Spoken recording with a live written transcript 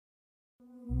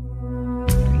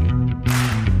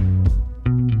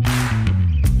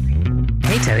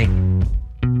Teddy.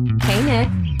 Hey, Nick.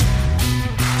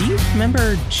 Do you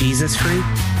remember Jesus Freak?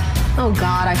 Oh,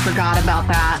 God, I forgot about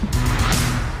that.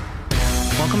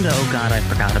 Welcome to Oh God, I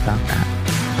Forgot About That,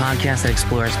 a podcast that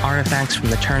explores artifacts from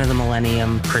the turn of the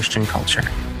millennium Christian culture.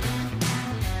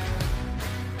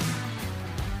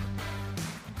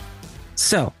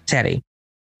 So, Teddy,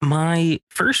 my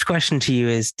first question to you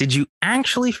is, did you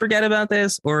actually forget about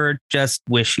this or just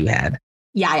wish you had?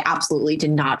 Yeah, I absolutely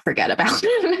did not forget about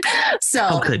it.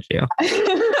 How could you?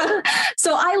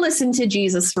 So I listened to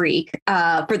Jesus Freak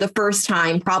for the first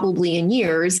time, probably in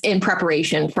years, in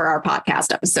preparation for our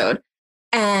podcast episode.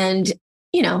 And,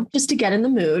 you know, just to get in the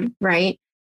mood, right?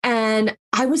 And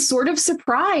I was sort of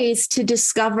surprised to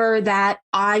discover that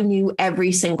I knew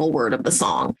every single word of the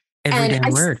song. Every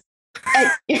damn word.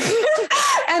 And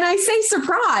I say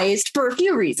surprised for a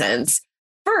few reasons.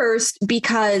 First,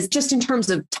 because just in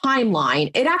terms of timeline,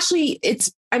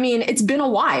 it's been a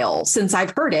while since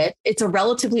I've heard it. It's a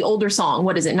relatively older song.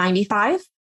 What is it, 95?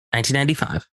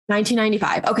 1995.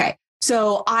 1995. Okay.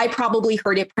 So I probably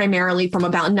heard it primarily from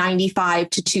about 95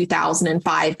 to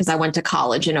 2005 because I went to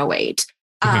college in 08.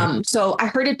 So I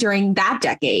heard it during that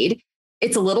decade.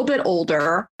 It's a little bit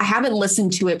older. I haven't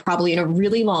listened to it probably in a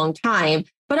really long time.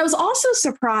 But I was also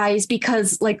surprised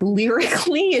because, like,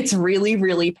 lyrically, it's really,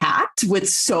 really packed with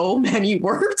so many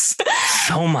words.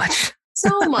 So much.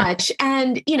 So much.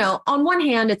 And, you know, on one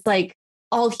hand, it's like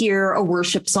I'll hear a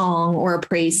worship song or a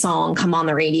praise song come on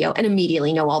the radio and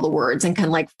immediately know all the words and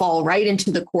can like fall right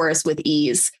into the chorus with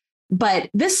ease. But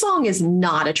this song is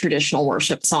not a traditional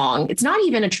worship song. It's not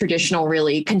even a traditional,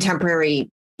 really contemporary,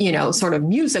 you know, sort of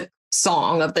music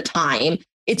song of the time.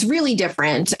 It's really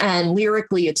different. And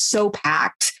lyrically, it's so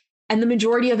packed. And the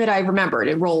majority of it, I remembered.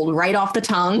 It rolled right off the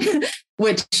tongue,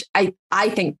 which I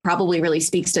think probably really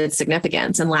speaks to its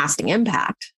significance and lasting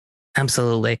impact.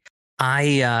 Absolutely.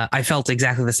 I felt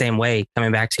exactly the same way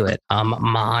coming back to it.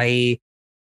 My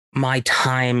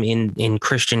time in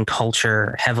Christian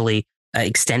culture heavily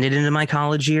extended into my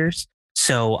college years.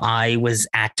 So I was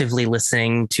actively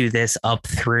listening to this up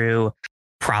through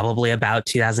probably about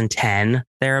 2010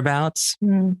 thereabouts.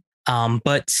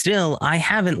 But still, I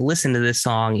haven't listened to this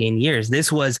song in years.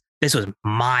 This was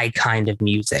my kind of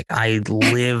music. I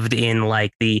lived in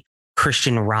like the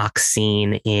Christian rock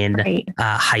scene in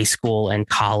high school and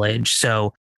college.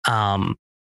 So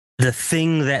the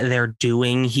thing that they're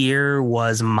doing here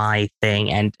was my thing.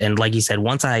 And like you said,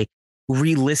 once I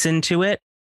re-listened to it,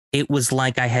 it was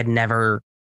like I had never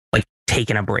like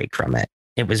taken a break from it.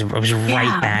 I was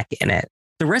right back in it.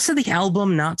 The rest of the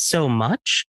album, not so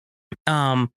much.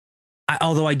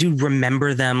 Although I do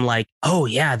remember them like, oh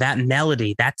yeah, that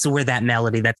melody, that's where that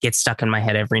melody that gets stuck in my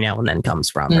head every now and then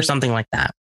comes from, or something like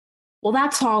that. Well,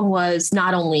 that song was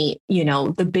not only, you know,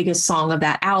 the biggest song of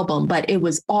that album, but it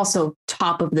was also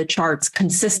top of the charts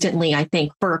consistently, I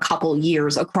think, for a couple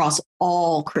years across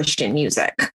all Christian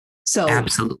music. So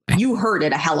absolutely, you heard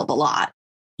it a hell of a lot.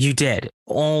 You did,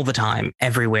 all the time,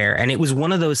 everywhere. And it was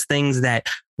one of those things that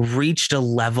reached a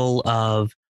level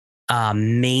of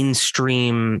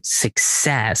mainstream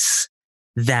success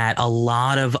that a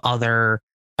lot of other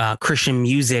Christian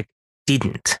music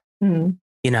didn't. You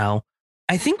know,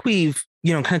 I think we've,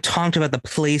 you know, kind of talked about the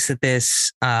place that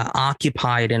this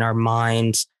occupied in our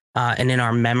minds and in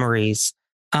our memories.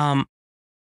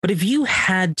 But if you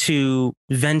had to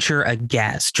venture a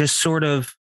guess, just sort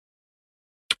of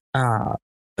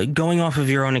going off of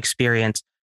your own experience,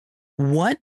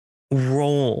 what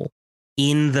role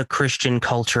in the Christian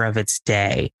culture of its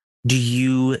day do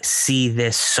you see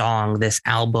this song, this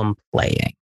album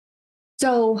playing?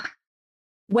 So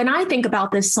when I think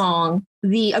about this song,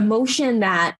 the emotion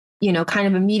that, you know, kind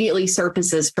of immediately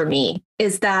surfaces for me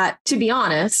is that, to be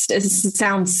honest, it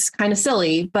sounds kind of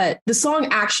silly, but the song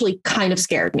actually kind of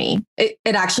scared me. It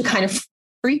actually kind of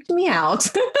freaked me out.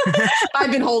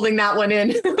 I've been holding that one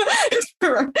in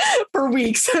for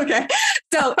weeks. Okay.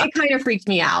 So it kind of freaked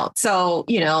me out. So,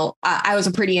 you know, I was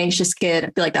a pretty anxious kid.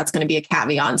 I feel like that's going to be a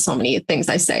caveat on so many things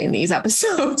I say in these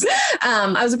episodes.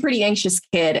 I was a pretty anxious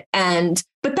kid.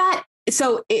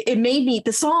 So it made me,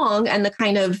 the song and the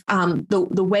kind of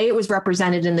the way it was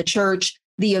represented in the church,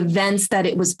 the events that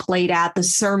it was played at, the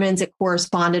sermons it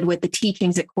corresponded with, the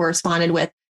teachings it corresponded with,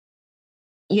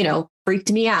 you know,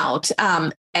 freaked me out.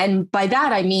 And by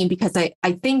that, I mean, because I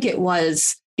think it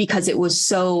was because it was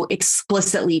so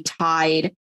explicitly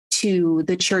tied to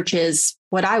the church's,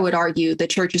 what I would argue, the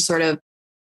church's sort of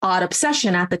odd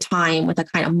obsession at the time with a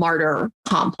kind of martyr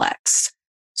complex.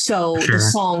 So the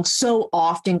song so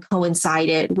often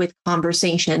coincided with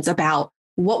conversations about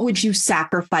what would you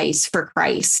sacrifice for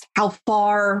Christ? How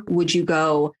far would you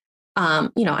go I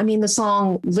mean, the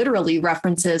song literally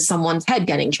references someone's head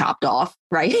getting chopped off,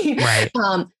 right?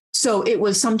 Right. So it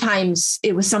was sometimes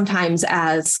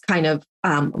as kind of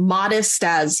modest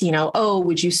as, oh,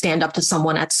 would you stand up to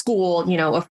someone at school?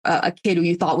 A kid who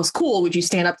you thought was cool, would you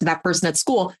stand up to that person at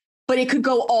school? But it could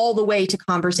go all the way to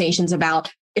conversations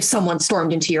about, if someone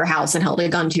stormed into your house and held a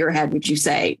gun to your head, would you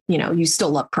say, you still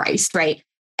love Christ, right?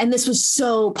 And this was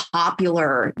so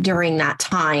popular during that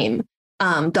time.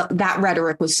 That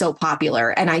rhetoric was so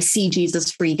popular. And I see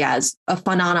Jesus Freak as a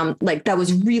phenomenon like that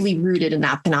was really rooted in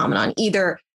that phenomenon.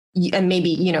 Either, and maybe,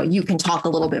 you can talk a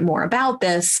little bit more about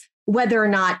this, whether or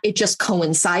not it just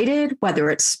coincided, whether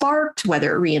it sparked,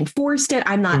 whether it reinforced it,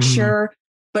 I'm not sure.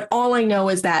 But all I know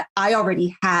is that I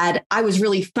was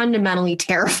really fundamentally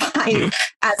terrified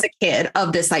as a kid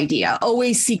of this idea,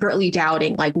 always secretly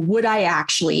doubting, like, would I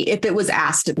actually, if it was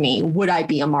asked of me, would I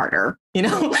be a martyr?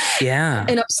 Yeah.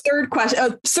 An absurd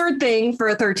thing for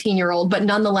a 13-year-old, but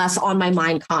nonetheless on my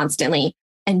mind constantly.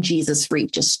 And Jesus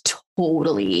Freak just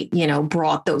totally,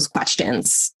 brought those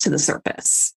questions to the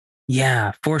surface.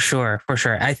 Yeah, for sure. For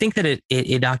sure. I think that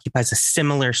it occupies a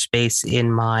similar space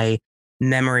in my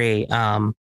memory.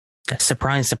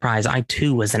 Surprise, surprise. I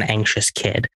too was an anxious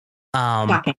kid.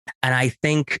 And I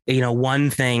think, one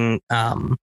thing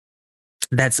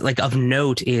that's like of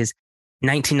note is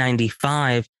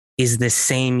 1995 is the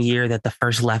same year that the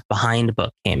first Left Behind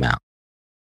book came out.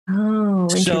 Oh,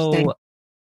 interesting.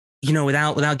 So,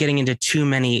 without getting into too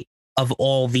many of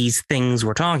all these things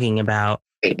we're talking about,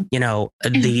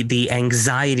 the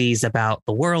anxieties about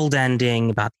the world ending,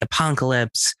 about the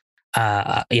apocalypse,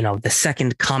 the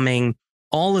second coming,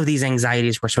 all of these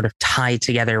anxieties were sort of tied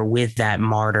together with that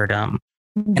martyrdom.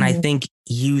 Mm-hmm. And I think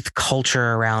youth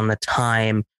culture around the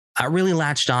time really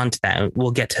latched onto that.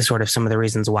 We'll get to sort of some of the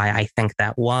reasons why I think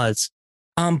that was.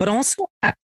 But also,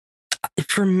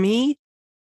 for me,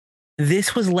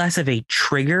 this was less of a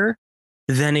trigger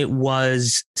than it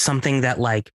was something that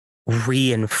like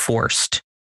reinforced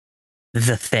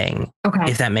the thing,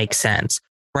 if that makes sense.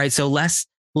 Right. So less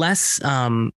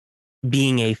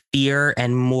being a fear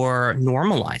and more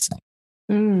normalizing.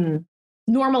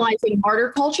 Normalizing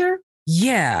martyr culture?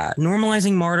 Yeah,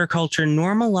 normalizing martyr culture,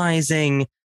 normalizing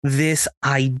this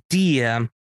idea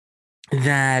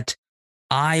that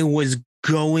I was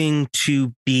going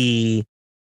to be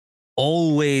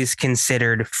always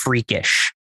considered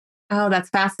freakish. Oh, that's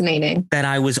fascinating. That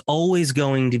I was always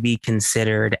going to be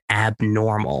considered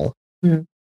abnormal. And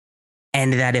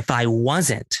that if I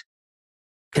was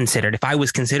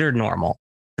considered normal,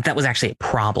 that was actually a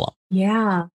problem.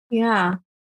 Yeah. Yeah.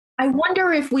 I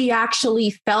wonder if we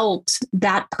actually felt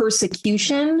that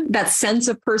persecution, that sense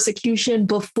of persecution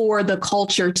before the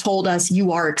culture told us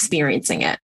you are experiencing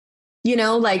it.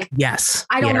 Yes.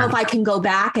 I don't know if I can go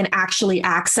back and actually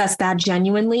access that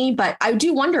genuinely, but I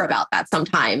do wonder about that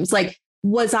sometimes. Like,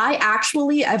 was I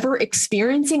actually ever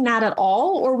experiencing that at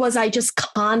all? Or was I just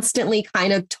constantly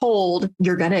kind of told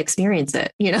you're going to experience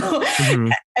it,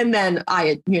 And then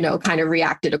I, kind of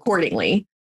reacted accordingly.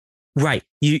 Right.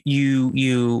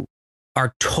 You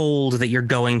are told that you're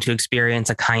going to experience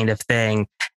a kind of thing.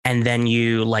 And then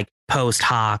you like post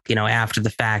hoc, after the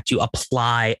fact, you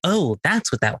apply. Oh, that's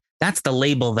the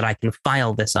label that I can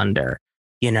file this under.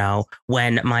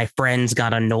 When my friends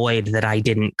got annoyed that I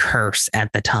didn't curse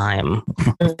at the time,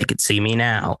 they could see me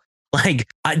now.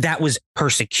 That was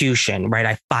persecution, right?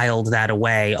 I filed that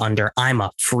away under I'm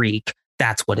a freak.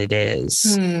 That's what it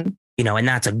is, and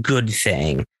that's a good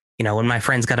thing. When my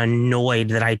friends got annoyed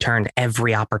that I turned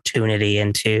every opportunity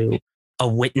into a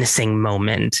witnessing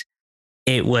moment,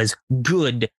 it was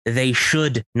good. They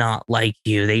should not like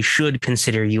you. They should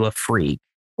consider you a freak.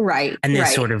 Right. And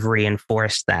this sort of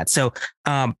reinforced that. So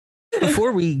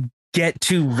before we get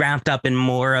too wrapped up in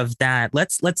more of that,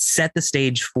 let's set the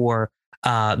stage for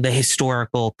the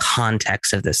historical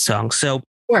context of this song. So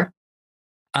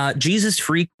Jesus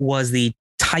Freak was the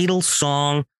title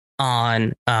song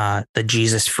on the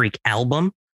Jesus Freak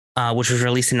album, which was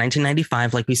released in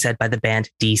 1995, like we said, by the band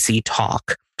DC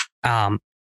Talk.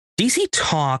 DC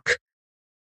Talk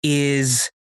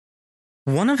is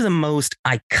one of the most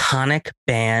iconic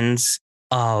bands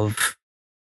of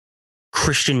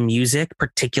Christian music,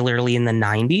 particularly in the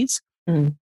 90s.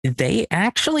 They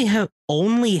actually have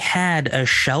only had a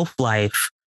shelf life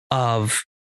of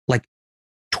like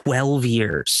 12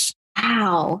 years.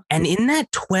 Wow. And in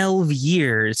that 12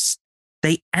 years,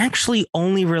 they actually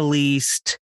only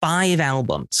released 5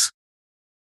 albums.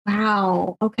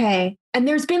 Wow. Okay. And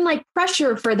there's been like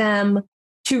pressure for them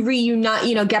to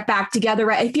reunite, get back together.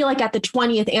 Right? I feel like at the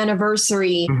 20th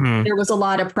anniversary, there was a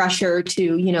lot of pressure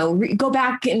to, go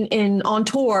back and on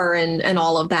tour and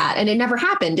all of that. And it never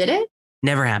happened, did it?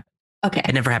 Never happened. Okay.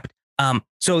 It never happened.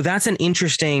 So that's an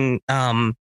interesting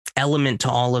element to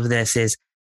all of this is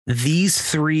these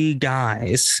three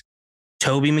guys,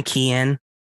 Toby McKeon,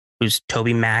 who's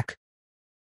Toby Mac,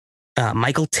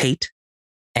 Michael Tate,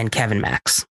 and Kevin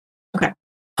Max. Okay.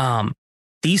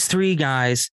 These three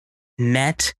guys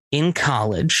met in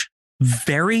college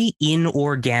very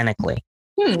inorganically.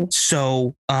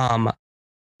 So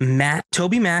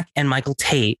Toby Mac and Michael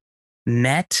Tate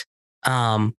met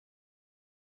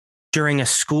during a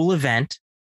school event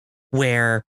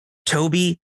where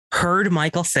Toby heard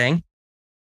Michael sing,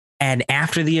 and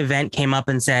after the event came up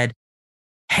and said,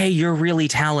 "Hey, you're really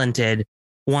talented.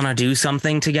 Want to do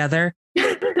something together?"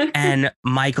 And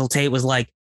Michael Tate was like,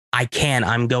 "I can.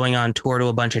 I'm going on tour to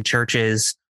a bunch of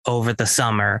churches over the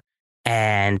summer."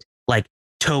 And like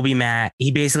Toby Mac,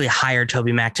 he basically hired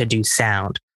Toby Mac to do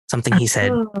sound, something he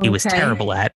said he was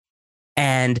terrible at.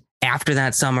 And after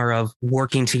that summer of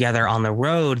working together on the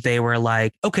road, they were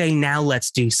like, okay, now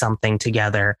let's do something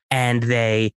together. And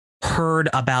they heard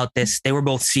about this. They were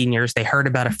both seniors. They heard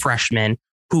about a freshman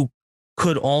who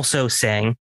could also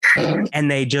sing. And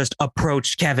they just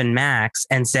approached Kevin Max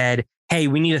and said, "Hey,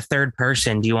 we need a third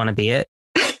person. Do you want to be it?"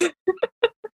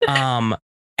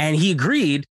 And he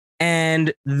agreed.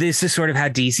 And this is sort of how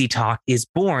DC Talk is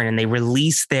born. And they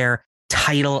released their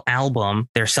title album,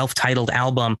 their self-titled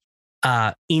album,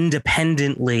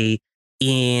 independently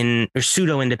or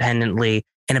pseudo independently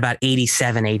in about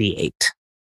 87, 88.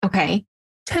 Okay.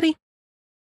 Teddy,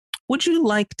 would you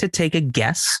like to take a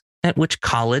guess at which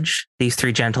college these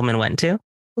three gentlemen went to?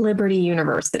 Liberty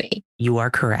University. You are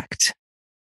correct.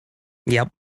 Yep.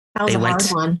 That was a hard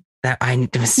one.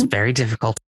 It was very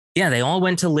difficult. Yeah, they all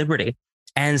went to Liberty.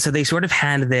 And so they sort of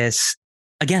had this,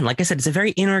 again, like I said, it's a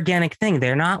very inorganic thing.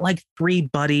 They're not like three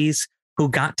buddies who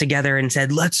got together and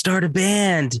said, "Let's start a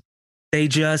band." They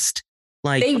just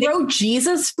they wrote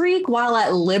Jesus Freak while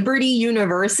at Liberty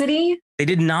University. They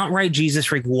did not write Jesus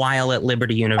Freak while at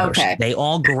Liberty University. Okay. They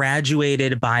all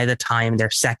graduated by the time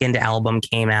their second album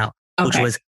came out, which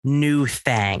was New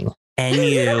Thang.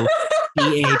 NUTHANG.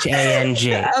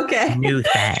 Okay. New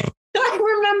Thang. I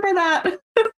remember that.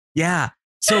 Yeah.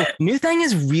 So New Thang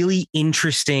is really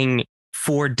interesting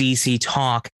for DC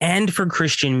Talk and for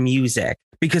Christian music,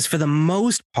 because for the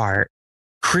most part,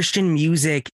 Christian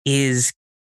music is,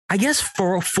 I guess,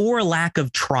 for lack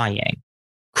of trying,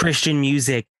 Christian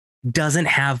music doesn't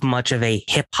have much of a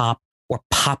hip hop or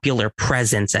popular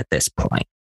presence at this point.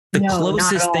 The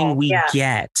closest thing we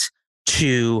get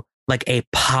to like a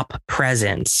pop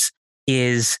presence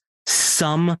is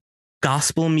some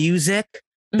gospel music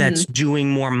that's doing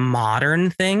more modern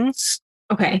things.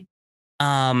 Okay.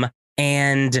 And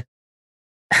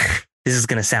this is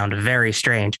going to sound very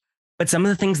strange, but some of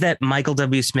the things that Michael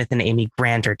W. Smith and Amy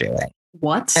Grant are doing.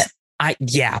 What?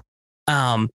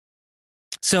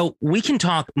 So we can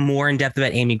talk more in depth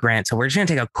about Amy Grant. So we're just going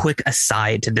to take a quick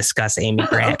aside to discuss Amy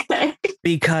Grant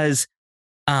because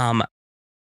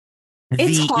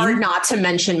it's hard not to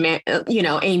mention,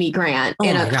 Amy Grant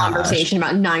in a conversation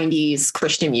about 90s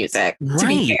Christian music, to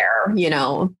be fair,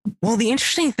 Well, the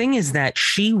interesting thing is that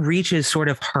she reaches sort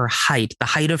of her height, the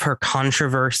height of her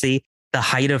controversy, the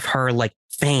height of her like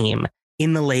fame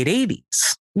in the late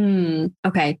 80s.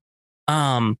 Okay.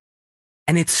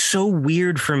 And it's so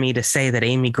weird for me to say that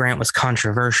Amy Grant was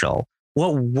controversial.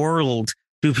 What world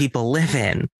do people live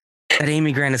in that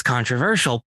Amy Grant is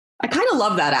controversial? I kind of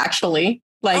love that, actually.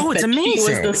 Like, it's amazing. She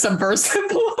was the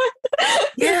subversive one.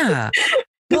 Yeah.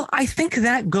 Well, I think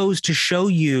that goes to show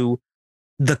you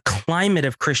the climate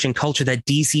of Christian culture that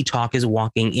DC Talk is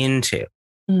walking into.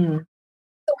 So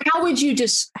how would you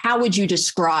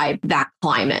describe that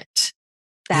climate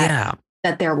that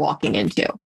they're walking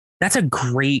into? That's a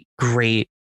great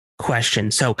question.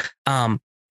 So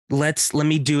let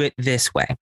me do it this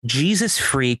way. Jesus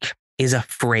Freak is a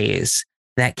phrase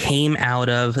that came out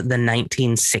of the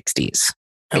 1960s.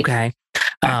 Okay.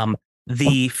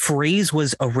 The phrase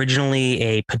was originally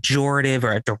a pejorative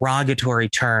or a derogatory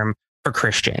term for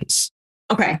Christians.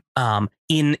 Okay.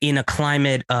 In a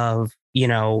climate of,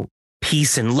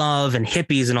 peace and love and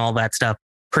hippies and all that stuff,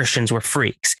 Christians were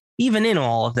freaks. Even in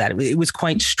all of that, it was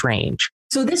quite strange.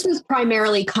 So this was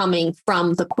primarily coming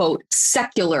from the quote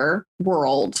secular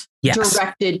world,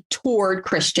 directed toward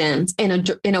Christians in a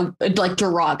like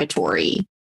derogatory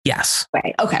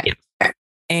way. Okay. Yeah.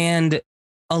 And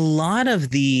a lot of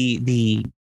the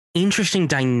interesting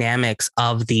dynamics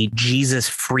of the Jesus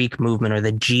Freak movement or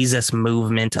the Jesus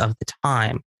movement of the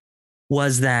time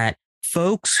was that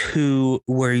folks who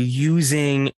were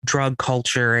using drug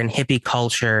culture and hippie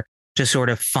culture to sort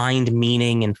of find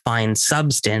meaning and find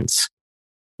substance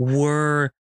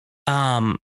were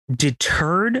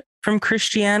deterred from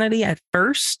Christianity at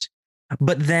first.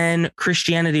 But then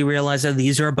Christianity realized that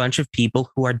these are a bunch of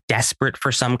people who are desperate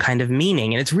for some kind of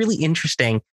meaning. And it's really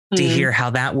interesting to hear how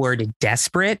that word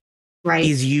desperate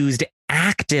is used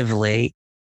actively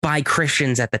by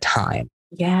Christians at the time.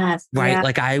 Yes. Right. Yeah.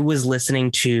 Like I was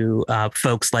listening to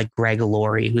folks like Greg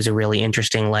Laurie, who's a really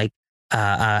interesting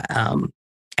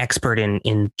expert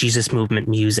in Jesus movement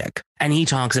music. And he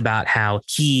talks about how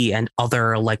he and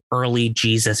other like early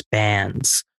Jesus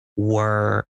bands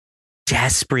were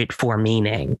desperate for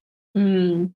meaning,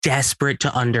 desperate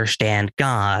to understand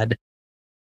God.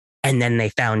 And then they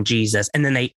found Jesus. And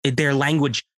then their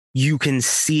language, you can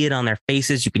see it on their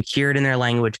faces. You can hear it in their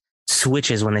language,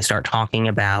 switches when they start talking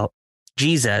about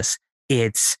Jesus.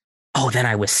 It's, oh, then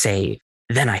I was saved.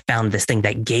 Then I found this thing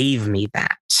that gave me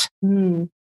that.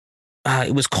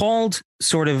 It was called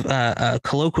sort of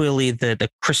colloquially the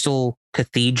Crystal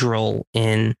Cathedral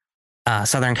in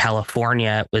Southern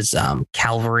California. It was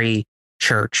Calvary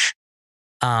Church.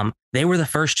 They were the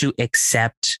first to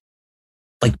accept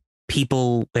like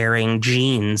people wearing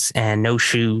jeans and no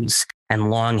shoes and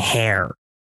long hair,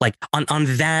 like on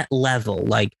that level,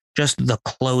 like just the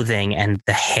clothing and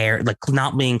the hair, like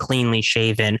not being cleanly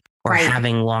shaven or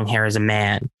having long hair as a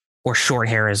man or short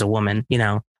hair as a woman. You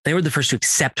know, they were the first to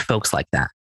accept folks like that.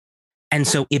 And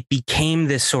so it became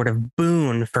this sort of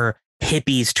boon for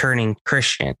hippies turning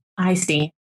Christian. I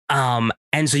see.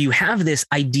 And so you have this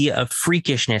idea of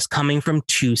freakishness coming from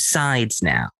two sides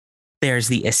now. There's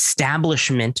the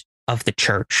establishment of the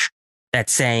church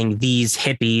that's saying these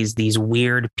hippies, these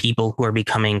weird people who are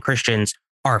becoming Christians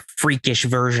are freakish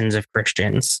versions of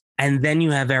Christians. And then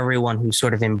you have everyone who's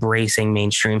sort of embracing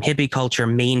mainstream hippie culture,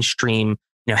 mainstream,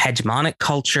 hegemonic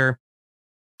culture.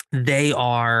 They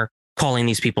are calling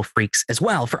these people freaks as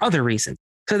well for other reasons.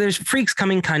 So there's freaks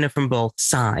coming kind of from both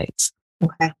sides.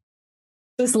 Okay.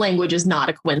 This language is not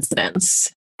a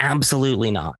coincidence.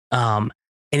 Absolutely not. And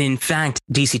in fact,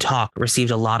 DC Talk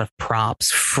received a lot of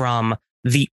props from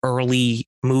the early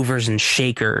movers and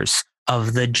shakers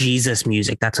of the Jesus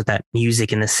music. That's what that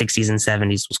music in the 60s and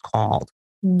 70s was called.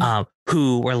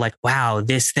 Who were like, wow,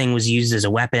 this thing was used as a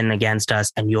weapon against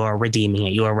us and you're redeeming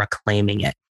it. You're reclaiming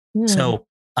it. So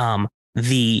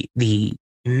the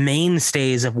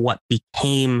mainstays of what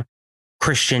became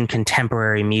Christian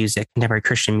contemporary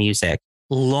Christian music,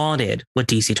 lauded what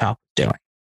DC Talk was doing.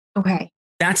 Okay.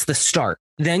 That's the start.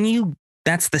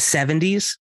 That's the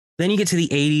 70s. Then you get to the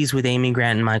 80s with Amy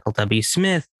Grant and Michael W.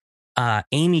 Smith.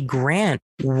 Amy Grant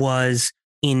was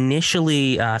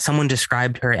initially, someone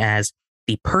described her as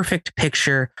the perfect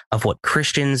picture of what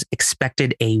Christians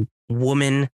expected a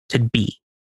woman to be.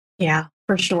 Yeah,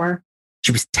 for sure.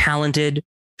 She was talented.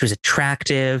 She was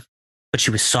attractive, but she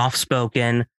was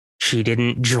soft-spoken. She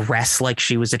didn't dress like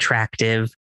she was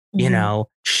attractive.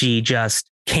 She just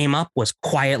came up, was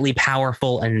quietly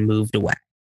powerful and moved away.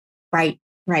 Right.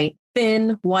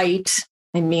 Thin, white.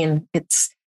 I mean, it's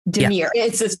demure. Yeah.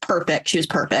 It's just perfect. She was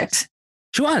perfect.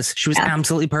 She was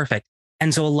absolutely perfect.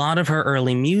 And so a lot of her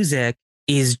early music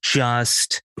is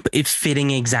just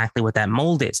fitting exactly what that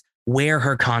mold is. Where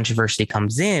her controversy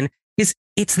comes in is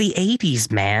it's the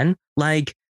 80s, man.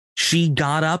 Like she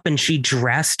got up and she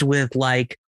dressed with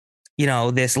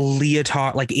this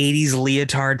leotard, like 80s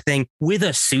leotard thing with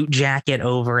a suit jacket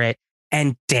over it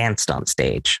and danced on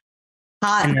stage.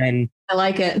 Hot. And then I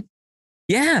like it.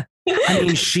 Yeah. I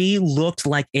mean, she looked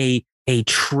like a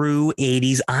true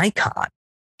 80s icon.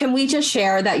 Can we just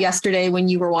share that yesterday when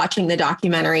you were watching the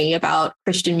documentary about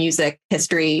Christian music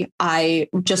history, I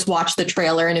just watched the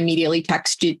trailer and immediately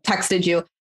texted you,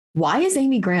 why is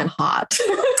Amy Grant hot?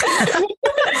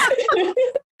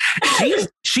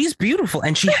 She's beautiful.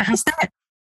 And she has that.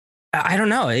 I don't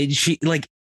know.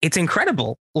 It's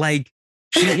incredible. Like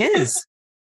she is.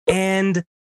 And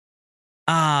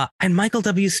Michael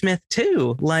W. Smith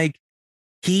too. Like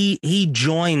he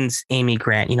joins Amy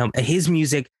Grant. His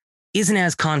music isn't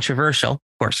as controversial. Of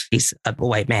course, he's a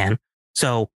white man.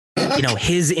 So,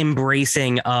 his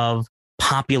embracing of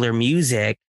popular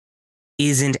music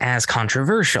isn't as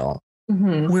controversial.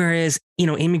 Mm-hmm. Whereas,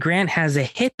 Amy Grant has a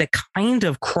hit that kind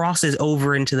of crosses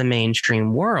over into the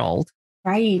mainstream world.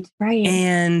 Right.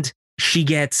 And she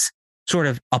gets sort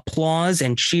of applause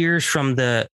and cheers from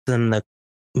the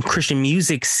Christian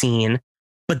music scene.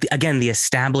 But again, the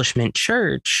establishment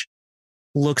church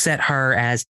looks at her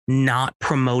as not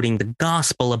promoting the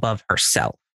gospel above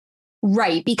herself.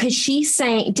 Right, because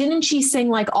didn't she sing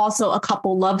like also a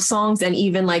couple love songs and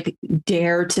even like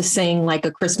dare to sing like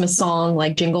a Christmas song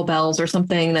like Jingle Bells or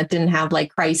something that didn't have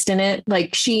like Christ in it?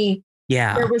 Like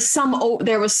Yeah. there was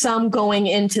some going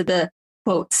into the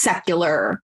quote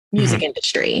secular music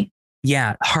industry.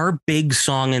 Yeah, her big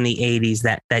song in the 80s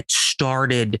that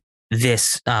started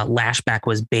this lashback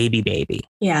was Baby Baby.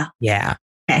 Yeah. Yeah.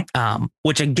 Okay.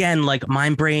 Which again, like my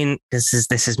brain, this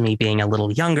is me being a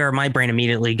little younger. My brain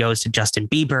immediately goes to Justin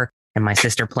Bieber and my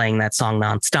sister playing that song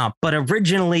nonstop. But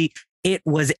originally it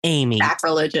was Amy.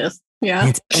 Sacrilegious. Yeah.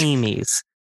 It's Amy's.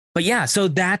 But yeah, so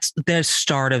that's the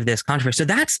start of this controversy. So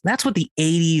that's what the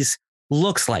 80s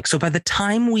looks like. So by the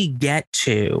time we get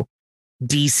to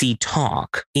DC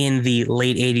Talk in the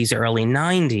late 80s, early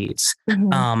 90s,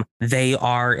 they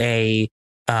are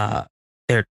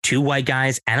they're two white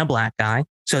guys and a black guy.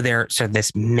 So they're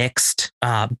this mixed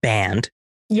band.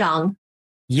 Young.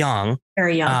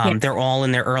 Very young. They're all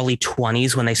in their early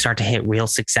 20s when they start to hit real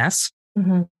success.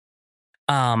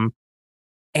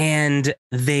 And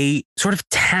they sort of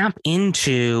tap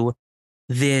into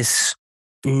this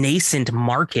nascent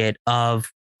market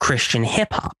of Christian hip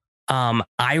hop.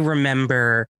 I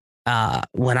remember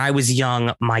when I was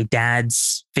young, my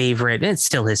dad's favorite, and it's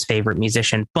still his favorite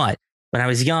musician, but when I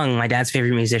was young, my dad's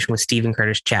favorite musician was Stephen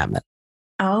Curtis Chapman.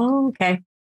 Oh, okay.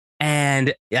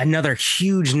 And another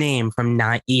huge name from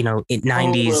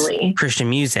 90s Christian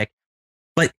music.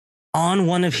 But on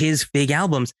one of his big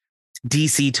albums,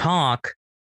 DC Talk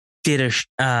did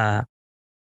a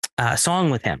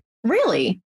song with him.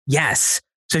 Really? Yes.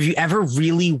 So if you ever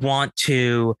really want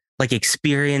to like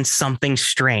experience something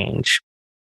strange,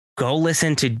 go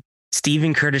listen to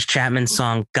Stephen Curtis Chapman's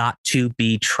song "Got to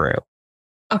Be True."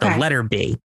 Okay. The letter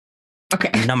B.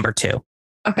 Okay. Number 2.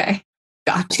 Okay.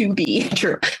 Got to be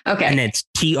true. Okay. And it's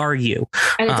TRU.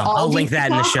 And it's all I'll link that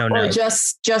in the show notes. Or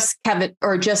just Kevin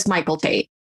or just Michael Tate.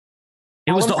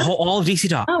 It was all of DC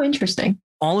Talk. Oh, interesting.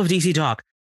 All of DC Talk.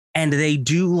 And they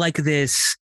do like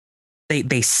this.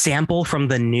 They sample from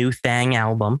the New Thang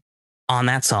album on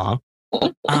that song.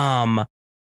 And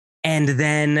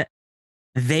then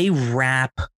they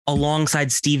rap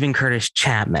alongside Stephen Curtis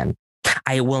Chapman.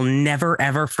 I will never,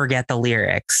 ever forget the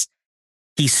lyrics.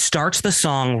 He starts the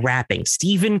song rapping.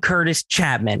 Stephen Curtis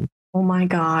Chapman. Oh, my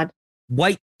God.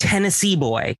 White Tennessee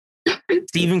boy.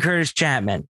 Stephen Curtis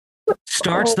Chapman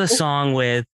starts the song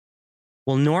with,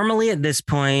 well, normally at this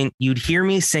point, you'd hear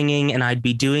me singing and I'd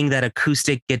be doing that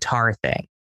acoustic guitar thing.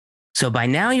 So by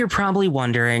now you're probably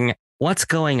wondering what's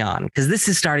going on, because this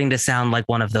is starting to sound like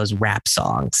one of those rap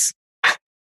songs.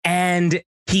 And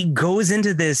he goes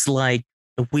into this like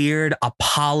weird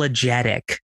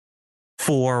apologetic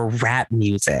for rap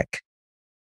music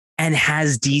and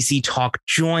has DC Talk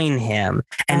join him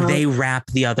and they rap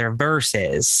the other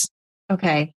verses.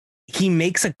 Okay. He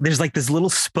makes there's like this little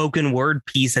spoken word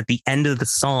piece at the end of the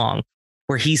song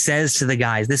where he says to the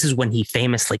guys, this is when he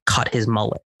famously cut his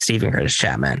mullet, Stephen Curtis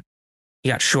Chapman. He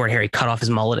got short hair. He cut off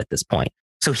his mullet at this point.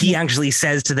 So he actually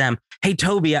says to them, hey,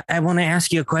 Toby, I want to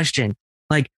ask you a question.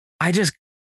 Like, I just,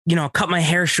 cut my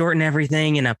hair short and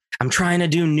everything. And I'm trying to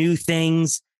do new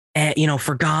things,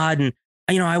 for God. And,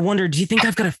 I wonder, do you think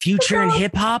I've got a future in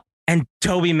hip hop? And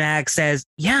Toby Mac says,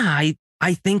 yeah,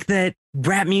 I think that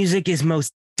rap music is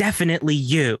most definitely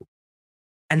you.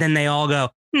 And then they all go,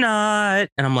 not.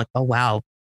 And I'm like, oh, wow.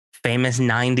 Famous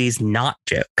 90s not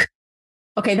joke.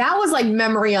 Okay, that was like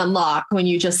memory unlock when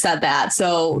you just said that.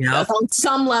 So on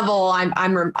some level,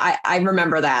 I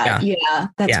remember that. Yeah,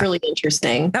 that's really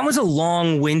interesting. That was a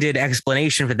long-winded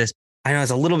explanation for this. I know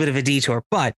it's a little bit of a detour,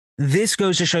 but this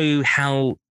goes to show you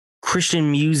how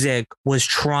Christian music was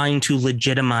trying to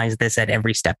legitimize this at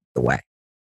every step of the way.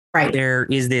 Right. There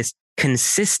is this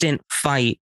consistent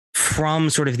fight from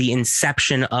sort of the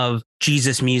inception of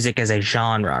Jesus music as a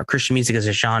genre, Christian music as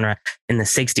a genre in the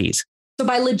 60s. So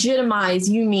by legitimize,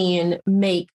 you mean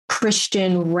make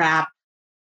Christian rap,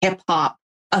 hip hop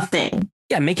a thing?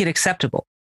 Yeah, make it acceptable.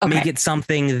 Okay. Make it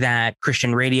something that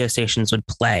Christian radio stations would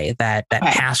play, that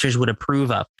pastors would approve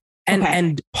of.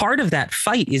 And part of that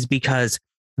fight is because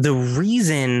the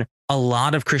reason a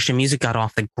lot of Christian music got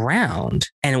off the ground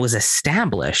and it was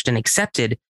established and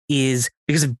accepted is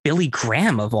because of Billy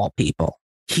Graham, of all people.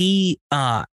 He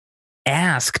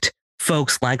asked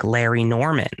folks like Larry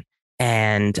Norman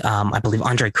and I believe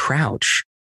Andre Crouch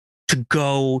to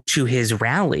go to his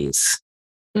rallies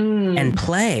and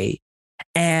play.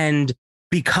 And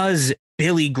because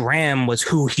Billy Graham was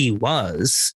who he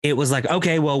was, it was like,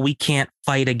 okay, well, we can't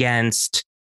fight against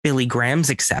Billy Graham's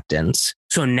acceptance.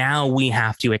 So now we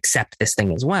have to accept this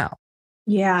thing as well.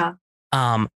 Yeah.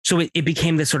 So it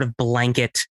became this sort of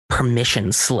blanket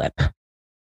permission slip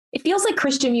it feels like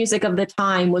Christian music of the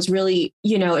time was really,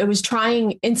 it was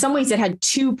trying, in some ways it had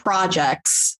two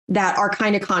projects that are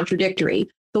kind of contradictory.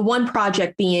 The one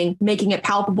project being making it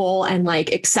palpable and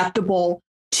like acceptable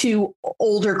to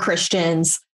older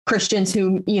Christians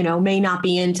who, may not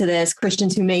be into this,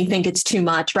 Christians who may think it's too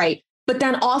much, right? But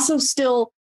then also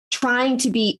still trying to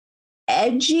be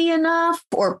edgy enough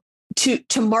or to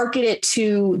market it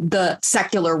to the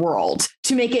secular world,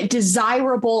 to make it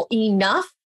desirable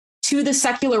enough to the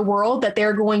secular world that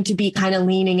they're going to be kind of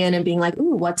leaning in and being like,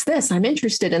 ooh, what's this? I'm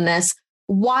interested in this,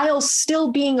 while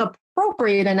still being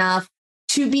appropriate enough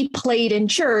to be played in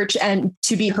church and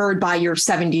to be heard by your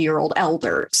 70-year-old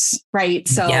elders, right?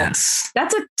 So yes,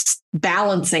 that's a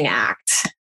balancing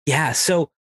act. Yeah. So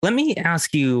let me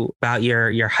ask you about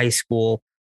your high school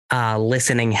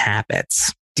listening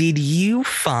habits. Did you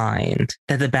find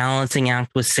that the balancing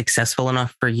act was successful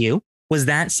enough for you? Was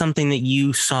that something that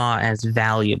you saw as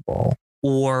valuable,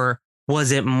 or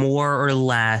was it more or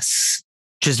less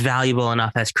just valuable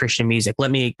enough as Christian music?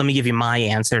 Let me give you my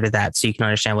answer to that so you can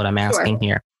understand what I'm asking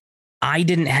here. I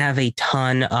didn't have a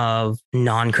ton of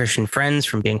non-Christian friends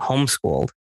from being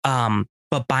homeschooled.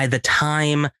 But by the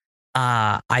time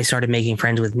I started making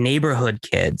friends with neighborhood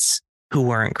kids who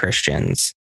weren't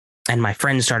Christians, and my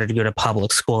friends started to go to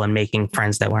public school and making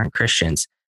friends that weren't Christians,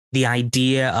 the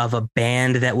idea of a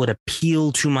band that would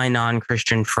appeal to my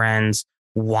non-Christian friends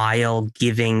while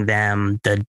giving them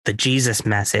the Jesus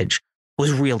message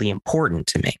was really important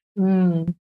to me.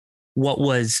 Mm. What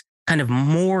was kind of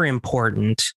more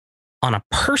important on a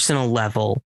personal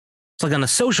level, it's like on a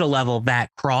social level,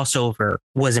 that crossover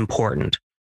was important.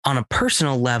 On a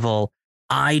personal level,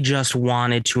 I just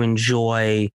wanted to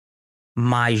enjoy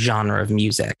my genre of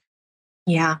music.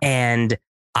 Yeah. And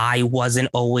I wasn't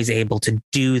always able to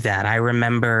do that. I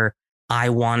remember I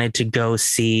wanted to go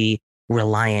see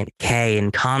Relient K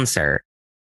in concert,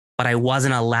 but I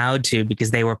wasn't allowed to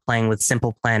because they were playing with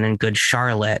Simple Plan and Good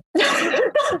Charlotte.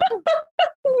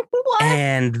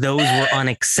 And those were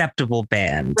unacceptable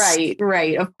bands.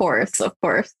 Right. Of course.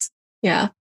 Yeah.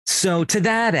 So to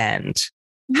that end,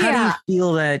 how do you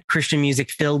feel that Christian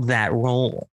music filled that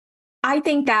role? I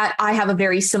think that I have a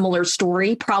very similar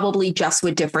story, probably just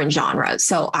with different genres.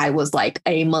 So I was like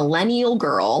a millennial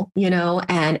girl,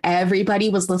 and everybody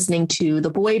was listening to the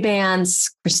boy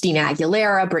bands, Christina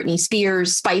Aguilera, Britney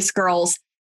Spears, Spice Girls.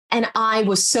 And I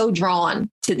was so drawn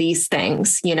to these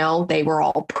things. They were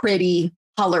all pretty,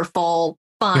 colorful,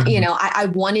 fun. Mm-hmm. I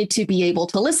wanted to be able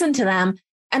to listen to them.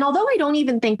 And although I don't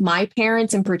even think my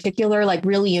parents in particular, like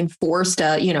really enforced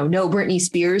a, no Britney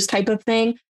Spears type of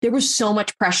thing, there was so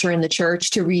much pressure in the church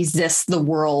to resist the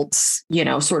world's,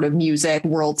 sort of music,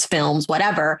 world's films,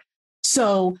 whatever.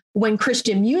 So when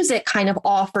Christian music kind of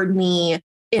offered me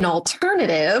an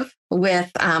alternative with,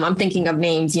 I'm thinking of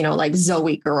names, like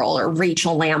Zoe Girl or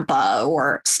Rachel Lampa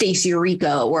or Stacey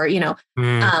Rico or,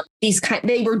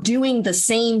 they were doing the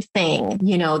same thing,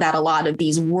 that a lot of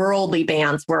these worldly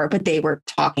bands were, but they were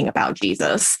talking about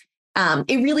Jesus.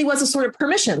 It really was a sort of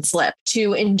permission slip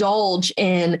to indulge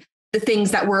in the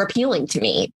things that were appealing to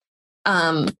me,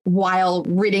 while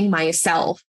ridding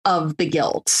myself of the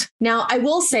guilt. Now, I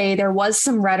will say there was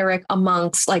some rhetoric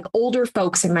amongst like older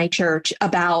folks in my church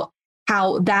about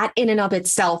how that in and of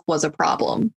itself was a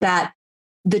problem, that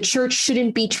the church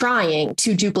shouldn't be trying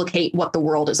to duplicate what the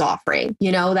world is offering,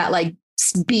 that like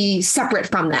be separate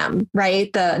from them,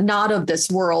 right? The not of this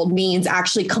world means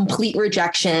actually complete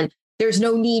rejection. There's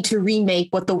no need to remake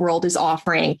what the world is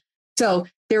offering. So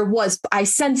I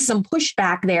sensed some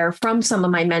pushback there from some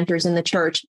of my mentors in the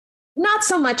church, not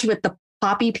so much with the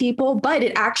poppy people, but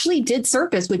it actually did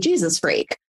surface with Jesus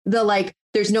Freak.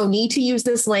 There's no need to use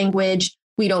this language.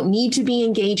 We don't need to be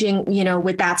engaging,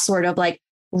 with that sort of like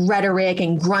rhetoric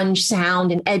and grunge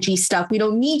sound and edgy stuff. We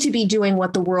don't need to be doing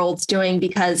what the world's doing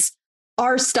because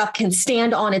our stuff can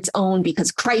stand on its own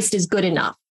because Christ is good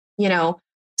enough,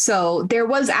 So there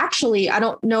was actually, I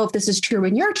don't know if this is true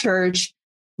in your church,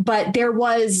 but there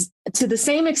was, to the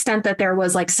same extent that there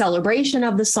was like celebration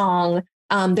of the song,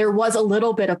 there was a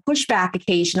little bit of pushback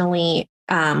occasionally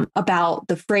about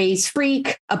the phrase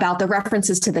freak, about the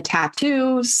references to the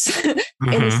tattoos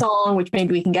in the song, which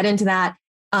maybe we can get into that.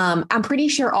 I'm pretty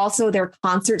sure also their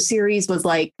concert series was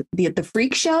like the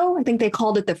Freak Show. I think they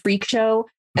called it the Freak Show.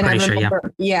 And I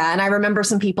remember, and I remember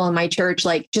some people in my church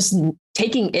like just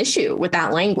taking issue with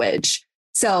that language.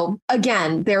 So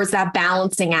again, there's that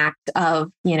balancing act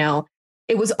of,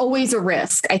 it was always a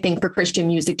risk, I think, for Christian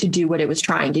music to do what it was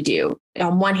trying to do.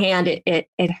 On one hand, it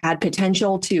had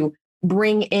potential to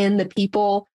bring in the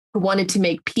people who wanted to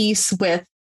make peace with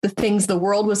the things the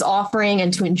world was offering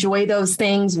and to enjoy those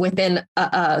things within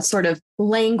a sort of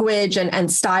language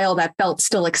and style that felt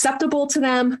still acceptable to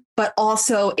them. But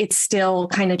also it still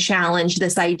kind of challenged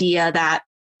this idea that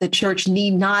the church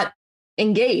need not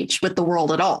engage with the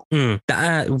world at all.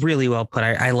 Really well put.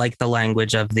 I like the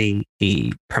language of the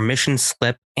permission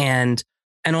slip and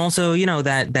also,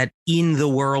 that in the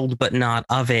world, but not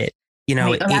of it.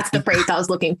 Right. That's the phrase I was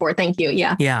looking for. Thank you.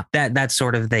 Yeah. Yeah. That's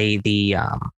sort of the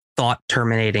thought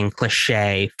terminating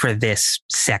cliche for this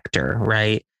sector,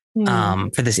 right?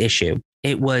 For this issue.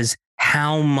 It was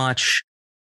how much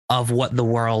of what the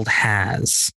world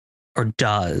has or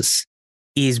does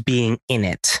is being in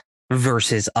it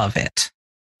versus of it.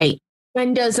 Hey,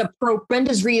 when does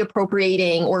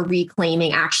reappropriating or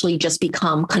reclaiming actually just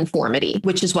become conformity,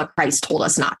 which is what Christ told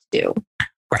us not to do?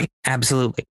 Right.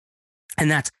 Absolutely. And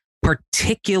that's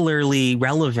particularly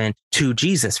relevant to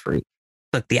Jesus Freak,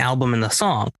 like the album and the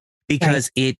song, because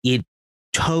it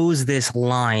toes this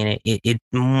line. It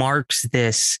marks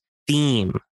this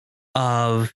theme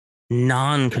of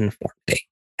non-conformity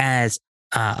as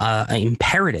an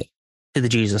imperative to the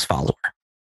Jesus follower.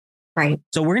 Right.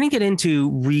 So we're going to get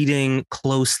into reading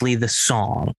closely the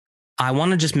song. I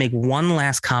want to just make one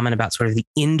last comment about sort of the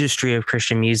industry of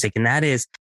Christian music. And that is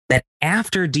that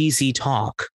after DC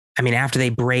Talk, after they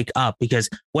break up, because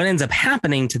what ends up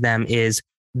happening to them is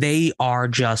they are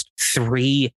just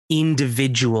three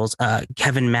individuals.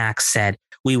 Kevin Max said,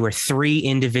 we were three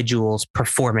individuals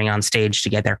performing on stage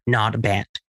together, not a band,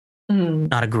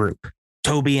 not a group.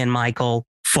 Toby and Michael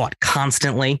fought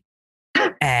constantly.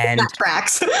 And that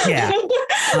tracks. Yeah.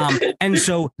 And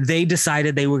so they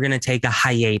decided they were going to take a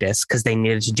hiatus because they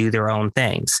needed to do their own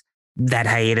things. That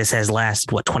hiatus has lasted,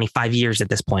 25 years at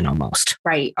this point almost.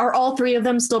 Right. Are all three of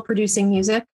them still producing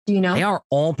music? Do you know? They are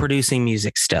all producing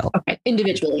music still. Okay.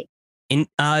 Individually.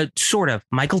 Sort of.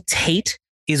 Michael Tate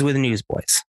is with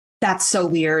Newsboys. That's so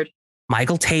weird.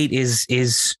 Michael Tate is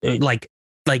it's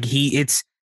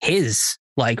his,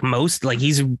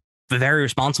 he's very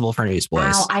responsible for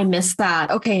Newsboys. Wow, I missed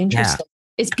that. Okay, interesting.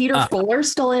 Yeah. Is Peter Fuller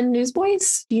still in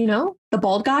Newsboys? Do you know? The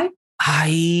bald guy?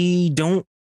 I don't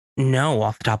know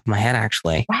off the top of my head,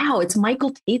 actually. Wow, it's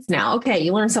Michael Tate's now. Okay,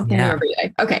 you learn something new every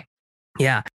day. Okay.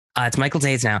 Yeah, it's Michael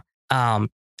Tate's now.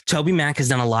 Toby Mac has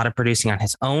done a lot of producing on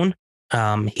his own.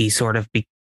 He sort of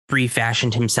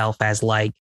refashioned himself as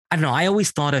I don't know. I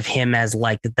always thought of him as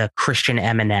the Christian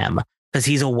Eminem because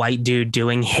he's a white dude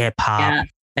doing hip hop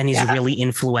and he's really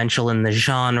influential in the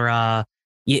genre.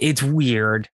 It's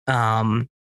weird.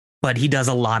 But he does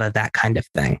a lot of that kind of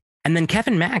thing. And then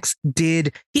Kevin Max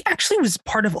he actually was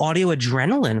part of Audio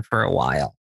Adrenaline for a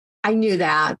while. I knew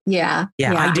that. Yeah.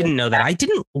 I didn't know that. I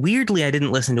didn't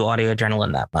listen to Audio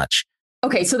Adrenaline that much.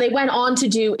 Okay. So they went on to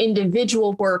do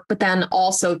individual work, but then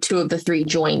also two of the three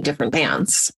joined different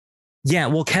bands. Yeah.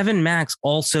 Well, Kevin Max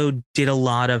also did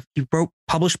he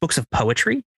published books of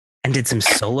poetry and did some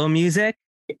solo music.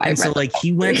 And so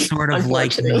he went sort of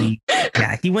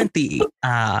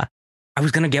I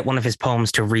was going to get one of his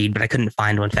poems to read, but I couldn't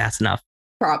find one fast enough.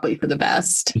 Probably for the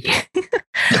best.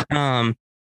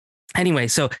 Anyway,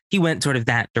 so he went sort of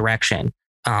that direction.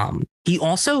 He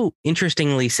also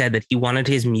interestingly said that he wanted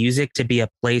his music to be a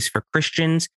place for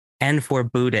Christians and for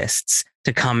Buddhists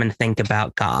to come and think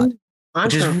about God,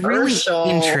 which is really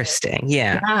interesting.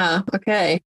 Yeah.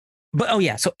 Okay. But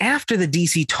so after the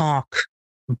DC Talk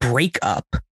breakup,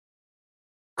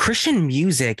 Christian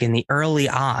music in the early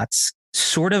aughts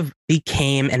sort of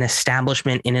became an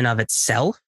establishment in and of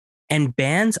itself, and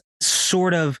bands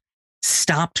sort of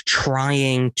stopped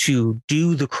trying to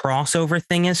do the crossover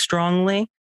thing as strongly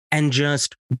and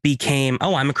just became,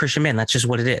 I'm a Christian band. That's just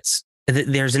what it is.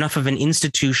 There's enough of an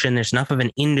institution. There's enough of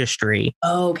an industry.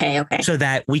 Okay. So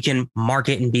that we can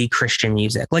market and be Christian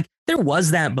music. There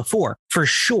was that before for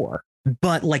sure.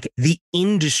 But the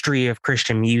industry of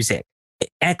Christian music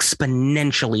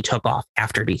exponentially took off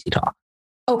after DC Talk.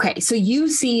 Okay, so you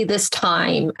see this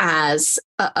time as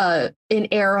an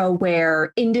era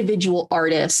where individual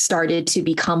artists started to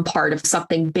become part of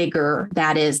something bigger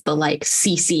that is the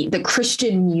CC, the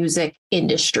Christian music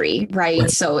industry, right?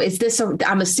 So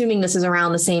I'm assuming this is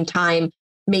around the same time,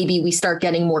 maybe we start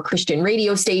getting more Christian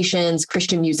radio stations,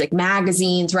 Christian music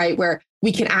magazines, right? Where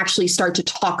we can actually start to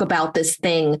talk about this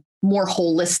thing more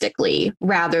holistically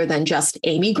rather than just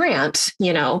Amy Grant,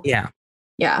 Yeah.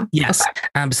 Yeah. Yes,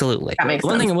 absolutely.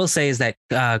 One thing I will say is that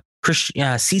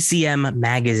CCM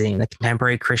magazine, the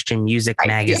Contemporary Christian Music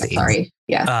magazine,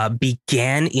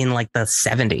 began in the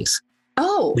 70s.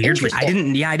 Oh, weirdly, I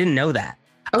didn't know that.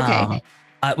 Okay.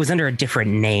 It was under a different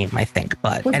name, I think,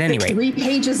 but at any rate, 3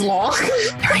 pages long.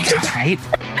 Right.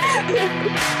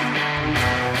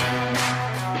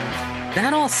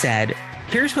 that all said,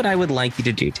 here's what I would like you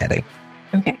to do, Teddy.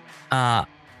 Okay.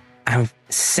 I've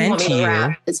sent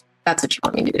you. That's what you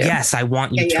want me to do. Yes, I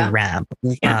want you to rap.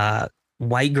 Yeah.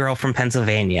 White girl from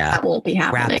Pennsylvania. That won't be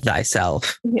happening. Rap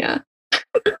thyself. Yeah.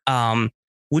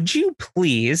 Would you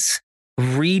please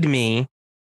read me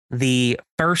the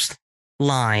first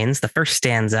lines, the first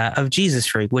stanza of Jesus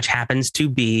Freak, which happens to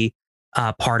be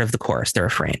part of the chorus, the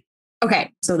refrain?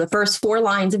 Okay. So the first 4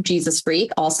 lines of Jesus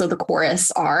Freak, also the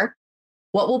chorus, are: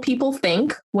 what will people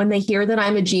think when they hear that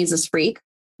I'm a Jesus freak?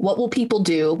 What will people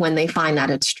do when they find that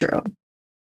it's true?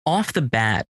 Off the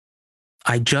bat,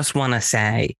 I just want to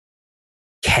say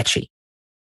catchy.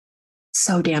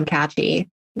 So damn catchy.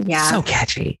 Yeah. So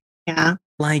catchy. Yeah.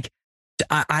 Like,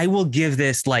 I will give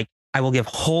this, I will give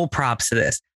whole props to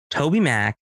this. Toby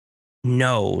Mac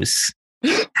knows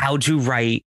how to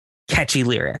write catchy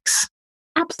lyrics.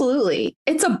 Absolutely.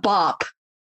 It's a bop.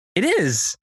 It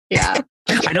is. Yeah.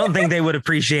 I don't think they would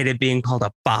appreciate it being called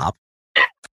a bop.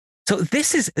 So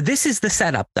this is the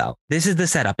setup, though. This is the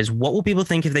setup, is what will people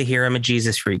think if they hear I'm a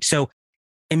Jesus freak? So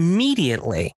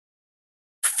immediately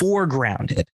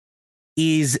foregrounded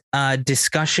is a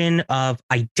discussion of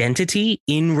identity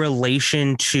in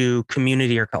relation to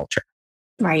community or culture.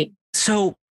 Right.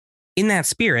 So in that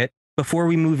spirit, before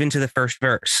we move into the first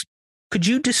verse, could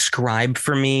you describe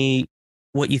for me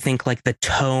what you think like the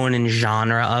tone and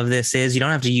genre of this is? You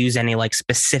don't have to use any like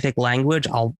specific language.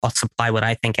 I'll supply what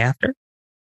I think after.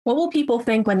 What will people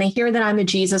think when they hear that I'm a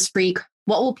Jesus freak?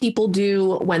 What will people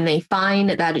do when they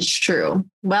find that it's true?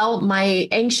 Well, my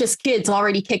anxious kid's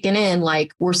already kicking in,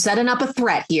 like, we're setting up a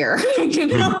threat here. You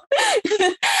know?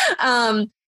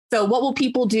 So what will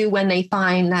people do when they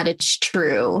find that it's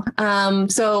true?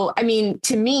 So, I mean,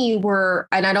 to me,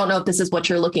 and I don't know if this is what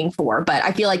you're looking for, but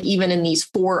I feel like even in these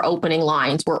 4 opening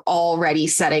lines, we're already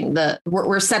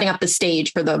we're setting up the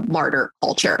stage for the martyr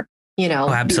culture, you know?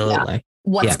 Oh, absolutely.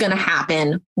 What's going to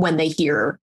happen when they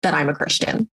hear that I'm a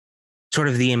Christian? Sort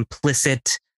of the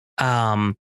implicit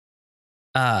claim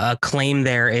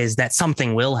there is that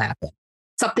something will happen.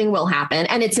 Something will happen.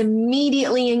 And it's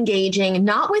immediately engaging,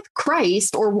 not with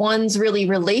Christ or one's really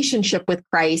relationship with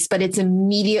Christ, but it's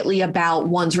immediately about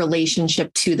one's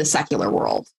relationship to the secular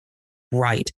world.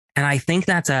 Right. And I think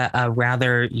that's a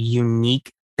rather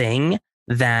unique thing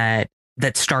that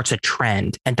starts a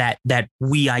trend, and that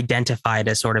we identified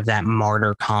as sort of that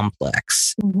martyr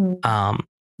complex. Mm-hmm.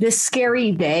 This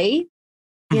scary they,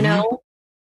 you know,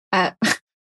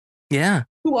 yeah.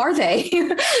 Who are they?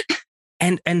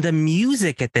 And the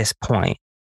music at this point,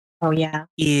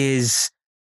 is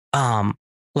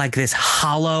like this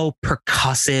hollow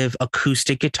percussive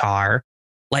acoustic guitar.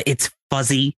 Like, it's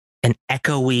fuzzy and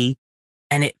echoey,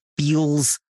 and it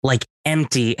feels like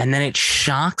empty, and then it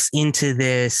shocks into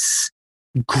this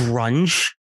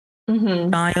grunge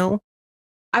style.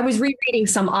 I was rereading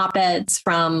some op-eds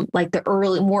from like the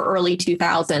more early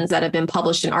 2000s that have been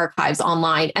published in archives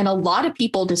online. And a lot of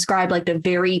people describe like the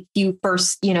very few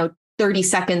first, 30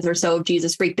 seconds or so of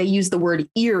Jesus Freak. They use the word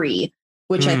eerie,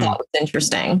 which I thought was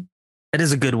interesting. That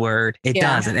is a good word. It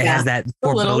does. It has that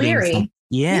foreboding.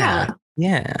 Yeah.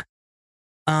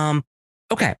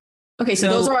 Okay. Okay,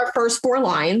 so those are our first 4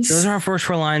 lines. Those are our first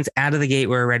 4 lines. Out of the gate,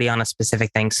 we're already on a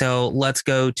specific thing. So let's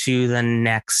go to the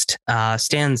next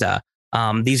stanza.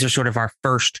 These are sort of our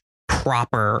first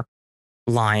proper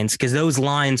lines, because those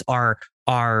lines are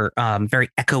very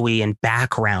echoey and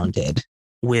backgrounded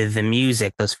with the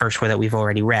music. Those first 4 that we've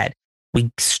already read. We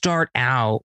start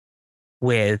out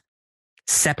with: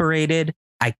 separated,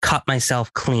 I cut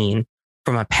myself clean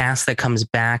from a past that comes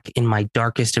back in my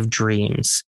darkest of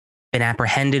dreams. Been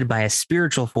apprehended by a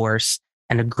spiritual force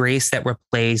and a grace that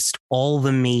replaced all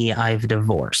the me I've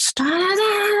divorced.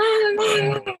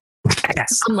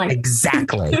 Yes,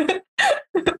 exactly.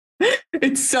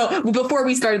 It's so, before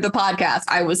we started the podcast,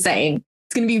 I was saying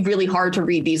it's going to be really hard to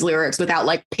read these lyrics without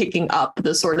like picking up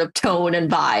the sort of tone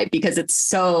and vibe, because it's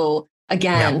so,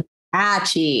 again,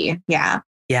 catchy. Yeah.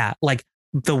 Yeah. Like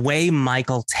the way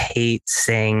Michael Tate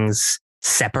sings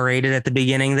Separated at the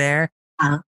beginning there.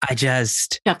 I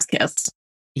just chef's kiss.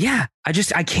 Yeah. I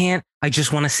just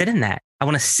want to sit in that. I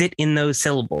want to sit in those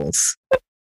syllables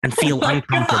and feel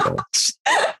uncomfortable.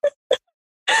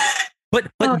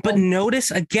 But notice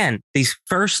again, these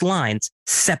first lines: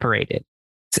 separated.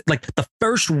 Like the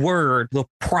first word, the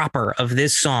proper of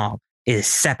this song is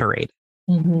separated.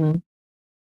 Mm-hmm.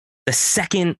 The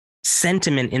second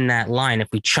sentiment in that line, if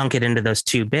we chunk it into those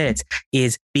 2 bits,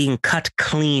 is being cut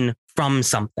clean from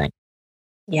something.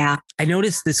 Yeah. I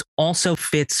noticed this also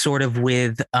fits sort of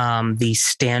with the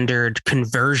standard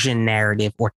conversion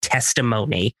narrative or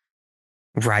testimony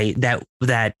right?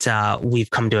 That we've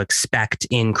come to expect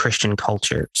in Christian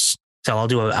cultures. So I'll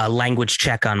do a language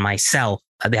check on myself.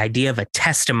 The idea of a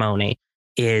testimony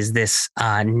is this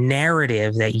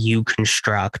narrative that you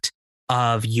construct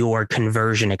of your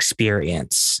conversion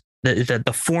experience.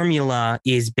 The formula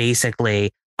is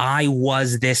basically, I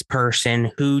was this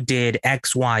person who did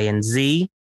X, Y, and Z.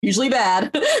 Usually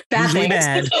bad. Usually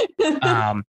things.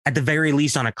 bad. At the very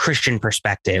least, on a Christian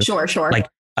perspective. Sure. Like,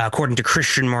 according to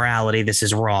Christian morality, this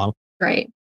is wrong.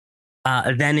 Right.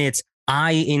 Then it's,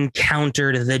 I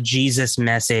encountered the Jesus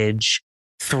message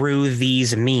through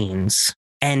these means.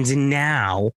 And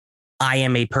now I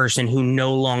am a person who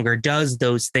no longer does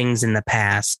those things in the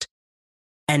past.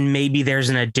 And maybe there's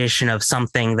an addition of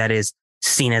something that is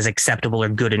seen as acceptable or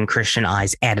good in Christian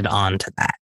eyes added on to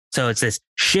that. So it's this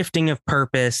shifting of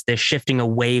purpose, this shifting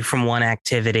away from one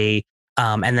activity,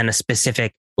 and then a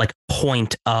specific like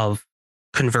point of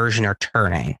conversion or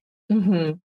turning.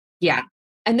 Mm-hmm. Yeah.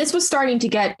 And this was starting to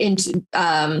get into,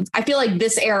 I feel like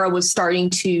this era was starting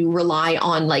to rely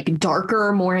on like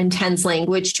darker, more intense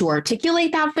language to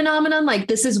articulate that phenomenon. Like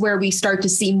this is where we start to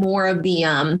see more of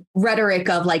the rhetoric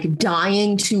of like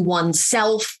dying to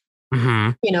oneself,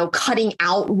 cutting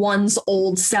out one's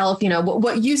old self,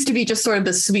 what used to be just sort of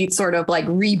the sweet sort of like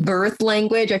rebirth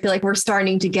language. I feel like we're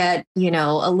starting to get,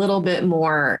 a little bit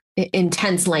more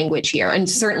intense language here. And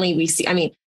certainly we see,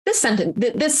 this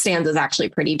stanza is actually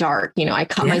pretty dark. I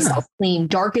cut myself clean,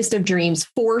 darkest of dreams,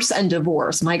 force and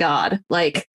divorce. My God,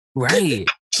 like, right.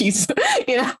 Jeez,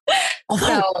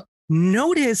 Although,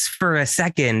 notice for a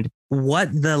second what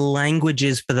the language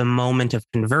is for the moment of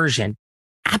conversion.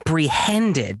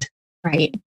 Apprehended.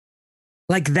 Right.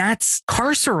 Like that's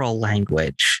carceral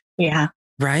language. Yeah.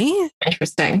 Right.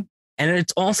 Interesting. And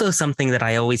it's also something that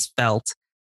I always felt,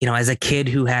 as a kid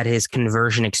who had his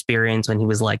conversion experience when he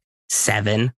was like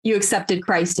 7. You accepted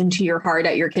Christ into your heart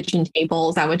at your kitchen table.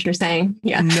 Is that what you're saying?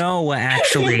 Yeah. No,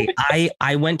 actually,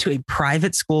 I went to a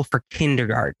private school for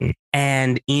kindergarten,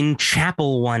 and in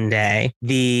chapel one day,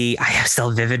 I have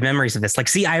still vivid memories of this. Like,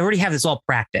 see, I already have this all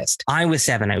practiced. I was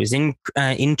 7. I was in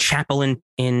chapel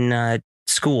in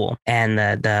school, and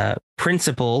the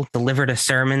principal delivered a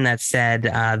sermon that said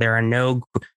there are no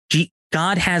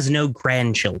God has no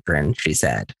grandchildren, she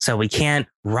said. So we can't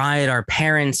ride our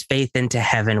parents' faith into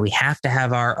heaven. We have to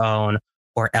have our own,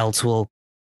 or else we'll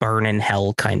burn in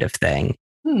hell, kind of thing.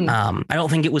 I don't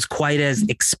think it was quite as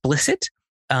explicit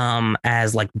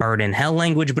as like burn in hell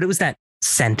language, but it was that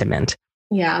sentiment.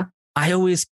 Yeah. I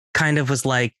always kind of was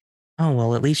like, oh,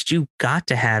 well, at least you got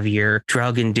to have your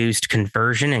drug-induced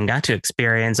conversion and got to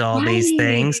experience all these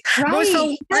things. Right. I always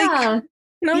felt like, I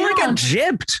got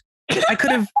gypped. I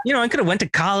could have went to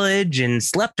college and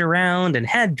slept around and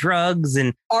had drugs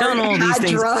and done all these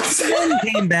things drugs. And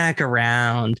came back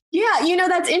around. Yeah.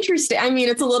 That's interesting.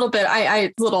 It's a little bit,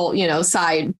 it's a little,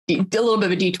 side, a little bit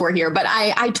of a detour here, but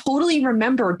I totally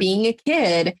remember being a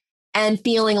kid and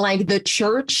feeling like the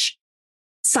church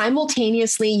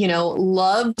simultaneously,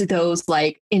 loved those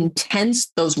like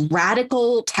intense, those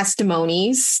radical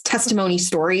testimony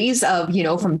stories of,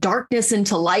 from darkness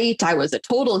into light. I was a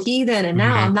total heathen and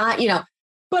now I'm not,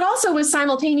 but also was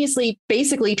simultaneously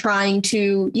basically trying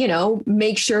to,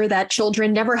 make sure that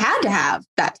children never had to have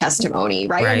that testimony.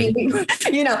 Right.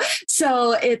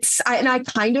 So I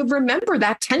kind of remember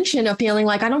that tension of feeling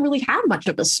like I don't really have much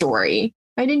of a story.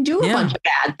 I didn't do a bunch of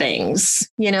bad things,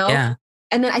 Yeah.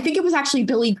 And then I think it was actually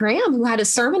Billy Graham who had a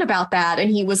sermon about that. And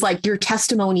he was like, your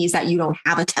testimony is that you don't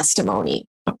have a testimony.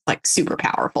 Like super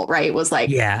powerful, right? It was like,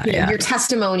 your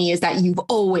testimony is that you've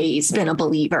always been a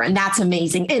believer. And that's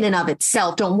amazing in and of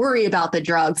itself. Don't worry about the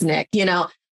drugs, Nick, Now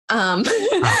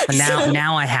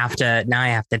I have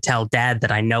to tell Dad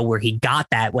that I know where he got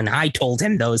that when I told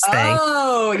him those things.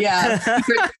 Oh, yeah.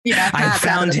 I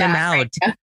found him out.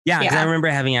 Yeah, because I remember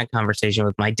having that conversation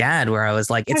with my dad where I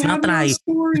was like, it's not that I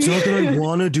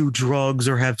want to do drugs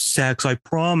or have sex. I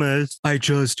promise. I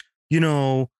just, I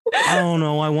don't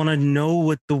know. I want to know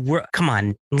what the word. Come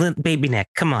on, baby Nick.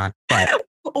 Come on. But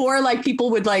or like people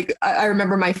would like, I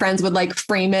remember my friends would like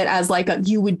frame it as like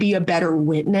you would be a better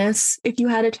witness if you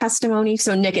had a testimony.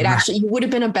 So Nick, you would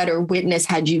have been a better witness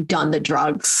had you done the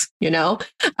drugs, Oh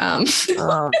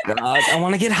God, I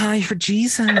want to get high for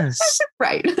Jesus.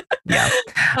 Right. Yeah.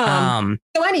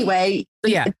 So anyway,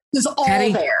 it's all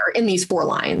there in these 4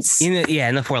 lines.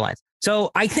 In the 4 lines.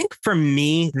 So I think for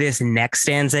me, this next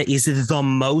stanza is the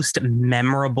most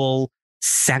memorable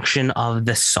section of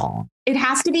the song. It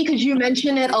has to be because you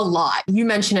mention it a lot. You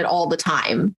mention it all the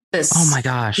time. Oh my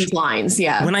gosh. These lines.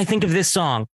 Yeah. When I think of this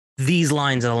song, these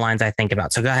lines are the lines I think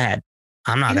about. So go ahead.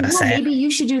 I'm not going to say maybe you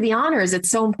should do the honors. It's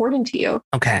so important to you.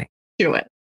 Okay. Do it.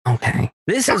 Okay.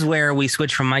 This is where we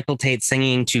switch from Michael Tate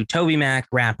singing to Toby Mac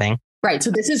rapping. Right.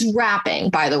 So this is rapping,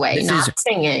 by the way, not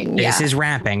singing. This is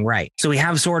rapping, right. So we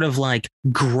have sort of like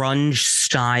grunge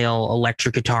style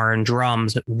electric guitar and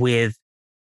drums with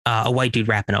a white dude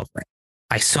rapping over it.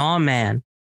 I saw a man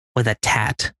with a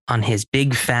tat on his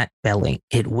big fat belly.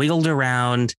 It wiggled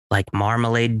around like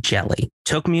marmalade jelly.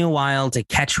 Took me a while to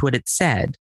catch what it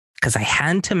said because I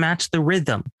had to match the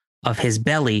rhythm of his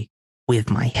belly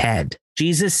with my head.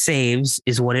 Jesus saves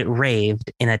is what it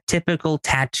raved in a typical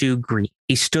tattoo grief.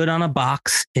 He stood on a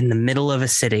box in the middle of a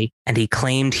city and he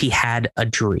claimed he had a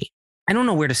dream. I don't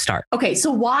know where to start. Okay,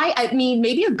 so why? I mean,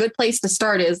 maybe a good place to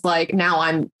start is like, now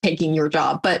I'm taking your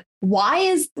job, but why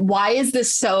is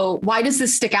this so? Why does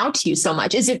this stick out to you so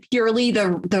much? Is it purely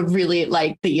the really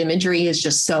like the imagery is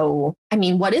just so? I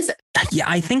mean, what is it? Yeah,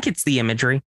 I think it's the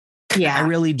imagery. Yeah, I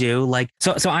really do. Like,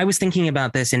 so I was thinking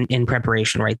about this in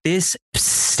preparation, right? This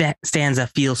stanza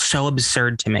feels so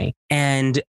absurd to me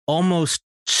and almost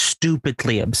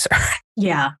stupidly absurd.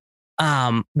 Yeah.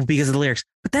 Because of the lyrics.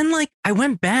 But then like I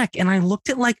went back and I looked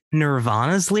at like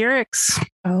Nirvana's lyrics.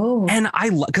 Oh. And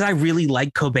because I really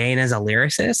like Cobain as a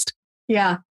lyricist.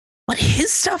 Yeah. But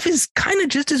his stuff is kind of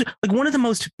just as like one of the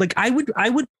most like I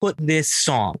would put this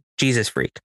song, Jesus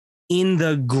Freak, in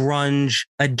the grunge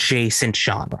adjacent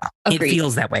genre. Agreed. It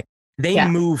feels that way. They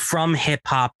move from hip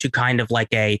hop to kind of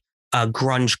like a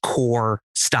grunge core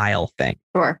style thing.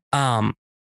 Sure.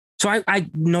 So I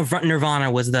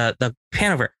Nirvana was the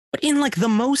pan over. But in like the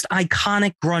most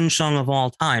iconic grunge song of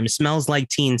all time, Smells Like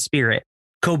Teen Spirit,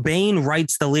 Cobain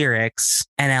writes the lyrics,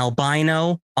 an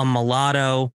albino, a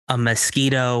mulatto, a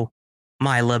mosquito,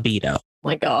 my libido.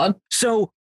 My God.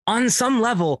 So on some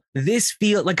level, this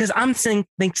feels like, because I'm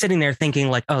sitting there thinking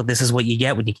like, oh, this is what you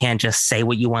get when you can't just say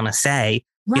what you want to say.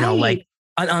 Right. You know, like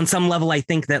on some level, I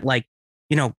think that like,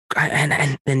 you know,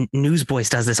 and Newsboys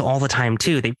does this all the time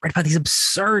too. They write about these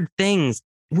absurd things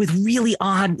with really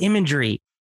odd imagery,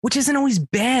 which isn't always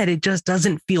bad. It just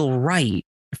doesn't feel right.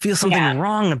 It feels something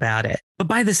wrong about it. But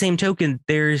by the same token,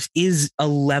 there is a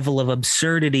level of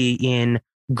absurdity in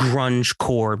grunge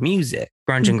core music,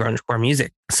 grunge and grunge core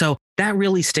music. So that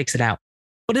really sticks it out.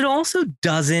 But it also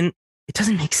doesn't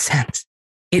make sense.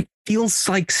 It feels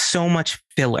like so much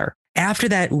filler. After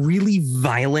that really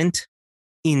violent,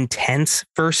 intense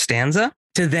first stanza,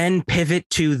 to then pivot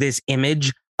to this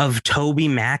image of Toby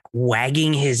Mac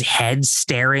wagging his head,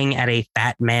 staring at a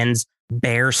fat man's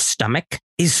bare stomach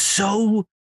is so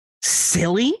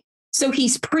silly. So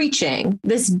he's preaching.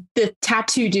 The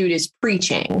tattoo dude is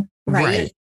preaching,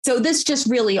 right? So this just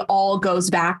really all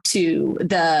goes back to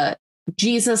the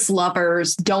Jesus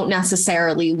lovers don't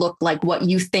necessarily look like what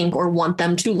you think or want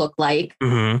them to look like.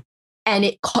 Mm-hmm.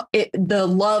 And the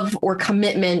love or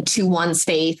commitment to one's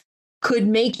faith could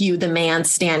make you the man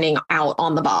standing out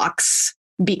on the box,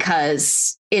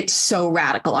 because it's so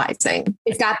radicalizing.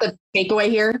 Is that the takeaway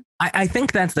here? I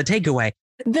think that's the takeaway.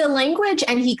 The language,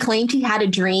 and he claimed he had a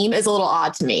dream, is a little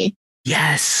odd to me.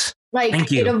 Yes. Like,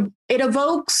 thank you. It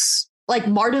evokes like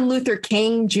Martin Luther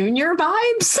King Jr.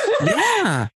 vibes.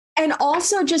 Yeah. And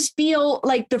also just feel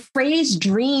like the phrase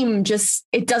dream,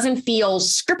 it doesn't feel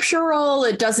scriptural.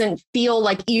 It doesn't feel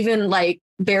like even like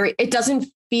it doesn't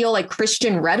feel like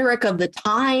Christian rhetoric of the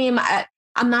time.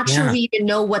 I'm not sure we even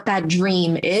know what that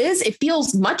dream is. It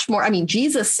feels much more, I mean,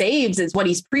 Jesus saves is what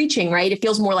he's preaching, right? It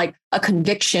feels more like a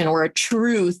conviction or a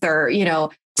truth or, you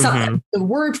know, something. Mm-hmm. The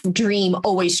word dream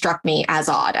always struck me as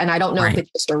odd. And I don't know if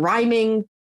it's just a rhyming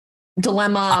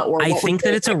dilemma or I think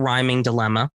that it's a rhyming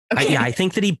dilemma. Okay. I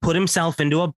think that he put himself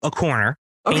into a corner,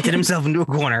 painted himself into a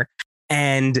corner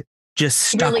and just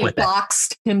stuck really with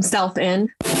boxed himself in.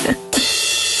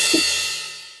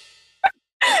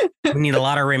 We need a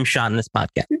lot of rim shot in this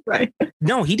podcast. Right.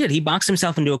 No, he did. He boxed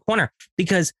himself into a corner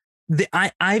because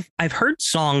I've heard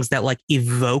songs that like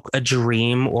evoke a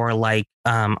dream or like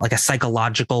a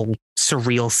psychological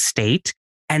surreal state.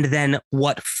 And then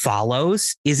what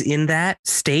follows is in that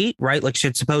state, right? Like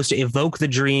it's supposed to evoke the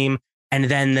dream. And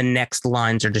then the next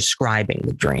lines are describing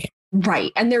the dream.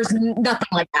 Right. And there's nothing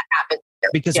like that happens.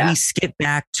 Because we skip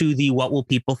back to the what will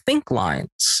people think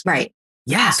lines. Right.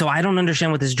 Yeah. So I don't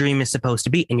understand what this dream is supposed to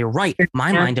be. And you're right.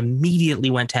 My mind immediately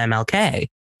went to MLK.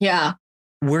 Yeah.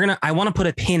 I want to put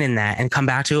a pin in that and come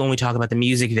back to it when we talk about the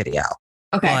music video.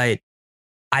 Okay. But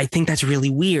I think that's really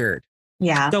weird.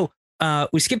 Yeah. So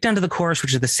we skip down to the chorus,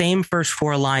 which is the same first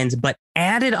four lines, but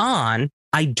added on,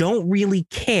 I don't really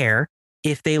care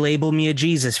if they label me a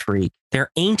Jesus freak. There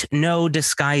ain't no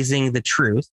disguising the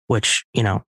truth, which, you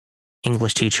know,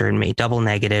 English teacher and me, double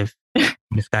negative,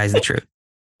 disguise the truth.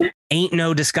 Ain't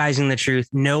no disguising the truth.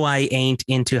 No, I ain't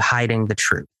into hiding the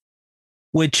truth,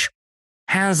 which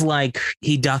has like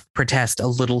he doth protest a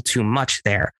little too much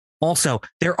there. Also,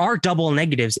 there are double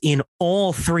negatives in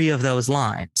all three of those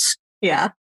lines. Yeah.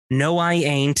 No, I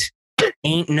ain't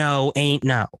no, ain't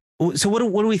no. So what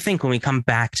do we think when we come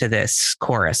back to this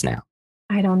chorus now?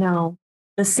 I don't know.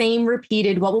 The same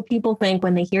repeated. What will people think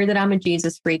when they hear that I'm a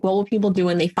Jesus freak? What will people do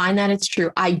when they find that it's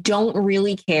true? I don't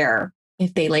really care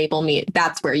if they label me.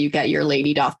 That's where you get your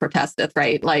lady doth protesteth,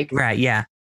 right? Like, right. Yeah.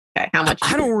 Okay, how much?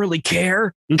 I don't really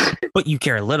care, but you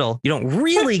care a little. You don't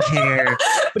really care,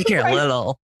 but you care a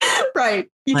little. Right.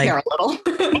 You care a little.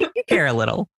 You care a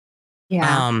little.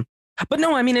 Yeah. But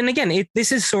no, I mean, and again,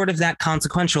 this is sort of that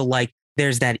consequential, like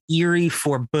there's that eerie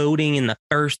foreboding in the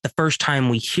first time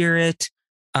we hear it.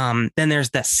 Then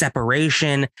there's that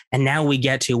separation. And now we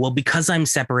get to, well, because I'm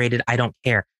separated, I don't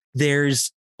care.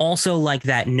 There's also like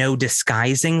that no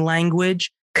disguising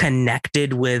language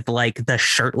connected with like the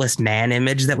shirtless man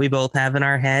image that we both have in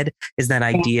our head, is that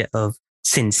idea of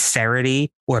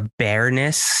sincerity or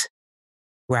bareness,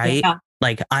 right? Yeah.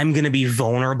 Like I'm going to be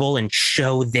vulnerable and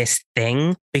show this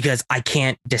thing because I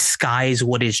can't disguise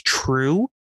what is true.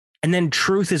 And then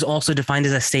truth is also defined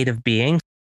as a state of being.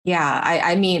 Yeah.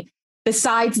 I mean,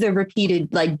 besides the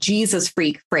repeated like Jesus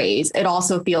freak phrase, it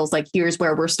also feels like here's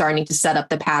where we're starting to set up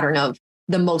the pattern of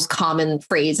the most common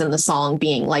phrase in the song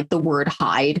being like the word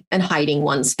hide and hiding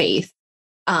one's faith.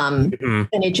 And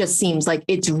it just seems like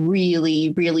it's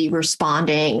really, really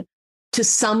responding to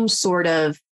some sort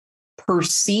of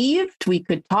perceived, we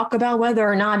could talk about whether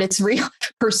or not it's real,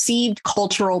 perceived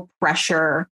cultural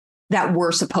pressure that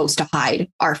we're supposed to hide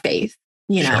our faith,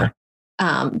 you know,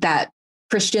 that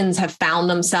Christians have found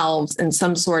themselves in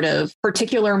some sort of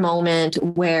particular moment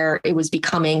where it was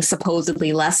becoming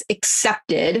supposedly less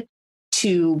accepted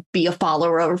to be a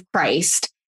follower of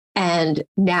Christ. And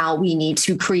now we need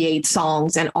to create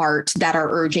songs and art that are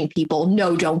urging people,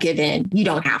 no, don't give in. You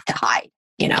don't have to hide.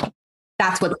 You know,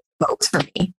 that's what it evokes for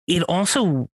me. It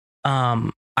also,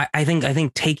 I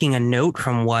think taking a note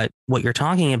from what you're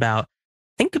talking about,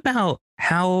 think about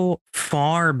how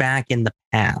far back in the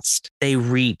past they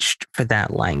reached for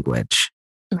that language.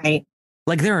 Right.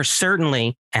 Like there are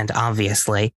certainly, and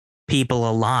obviously, people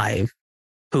alive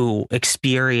who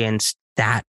experienced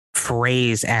that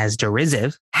phrase as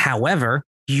derisive. However,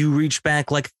 you reach back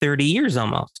like 30 years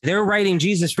almost. They're writing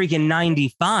Jesus freaking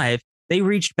 95. They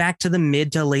reached back to the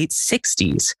mid to late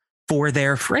 60s for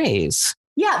their phrase.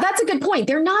 Yeah, that's a good point.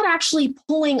 They're not actually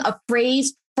pulling a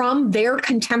phrase from their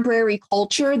contemporary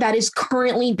culture that is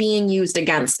currently being used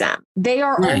against them. They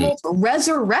are almost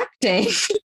resurrecting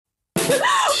a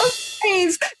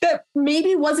phrase that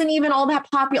maybe wasn't even all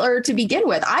that popular to begin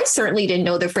with. I certainly didn't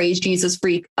know the phrase Jesus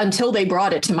freak until they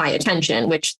brought it to my attention,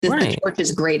 which the church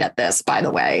is great at this, by the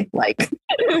way. Like,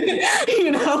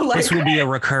 you know, like this will be a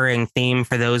recurring theme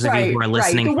for those of you who are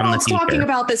listening the from the world's future. Talking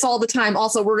about this all the time.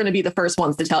 Also, we're going to be the first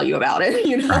ones to tell you about it,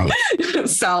 you know?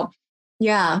 So,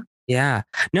 yeah. Yeah,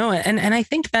 no. And I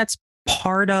think that's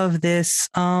part of this,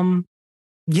 you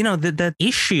know, the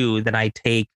issue that I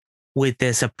take with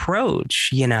this approach.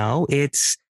 You know,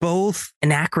 it's both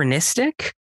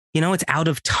anachronistic, you know, it's out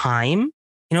of time, you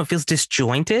know, it feels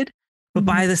disjointed, but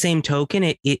by the same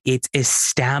token, it's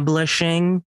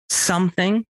establishing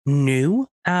something new.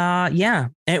 Yeah.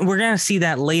 And we're going to see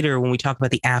that later when we talk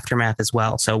about the aftermath as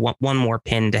well. So one more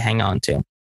pin to hang on to.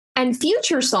 And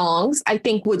future songs, I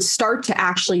think, would start to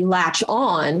actually latch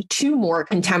on to more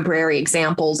contemporary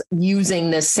examples using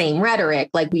this same rhetoric.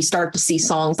 Like we start to see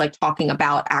songs like talking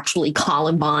about actually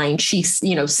Columbine. She's,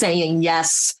 you know, saying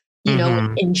yes, you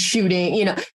know, in shooting, you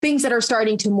know, things that are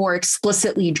starting to more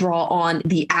explicitly draw on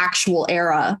the actual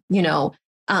era, you know.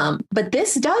 But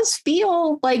this does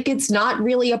feel like it's not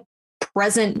really a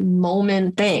present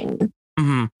moment thing.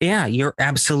 Yeah, you're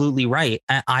absolutely right.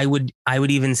 I would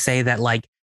even say that like,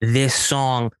 this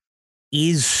song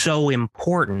is so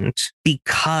important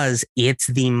because it's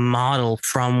the model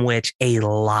from which a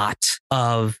lot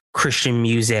of Christian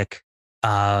music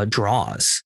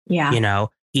draws. Yeah. You know,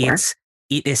 it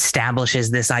establishes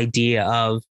this idea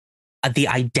of the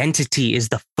identity is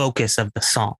the focus of the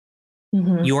song.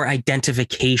 Your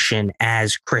identification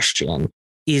as Christian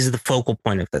is the focal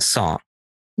point of the song.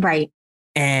 Right.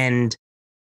 And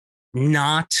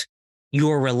not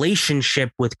your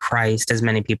relationship with Christ, as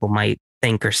many people might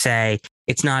think or say.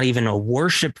 It's not even a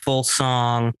worshipful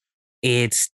song.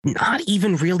 It's not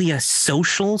even really a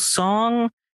social song.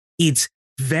 It's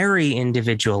very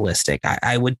individualistic.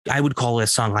 I would call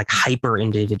this song like hyper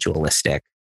individualistic.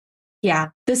 Yeah,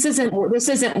 this isn't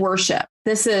worship.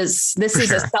 This is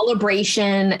a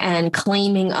celebration and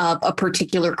claiming of a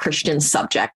particular Christian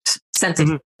subject, sense of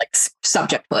like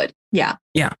subjecthood. Yeah.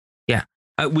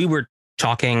 We were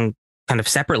talking kind of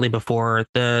separately before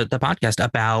the podcast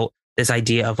about this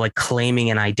idea of like claiming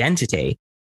an identity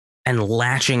and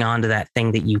latching onto that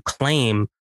thing that you claim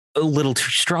a little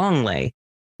too strongly.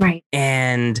 Right.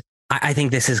 And I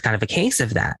think this is kind of a case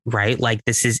of that, right? Like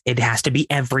it has to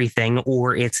be everything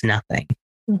or it's nothing.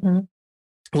 Mm-hmm.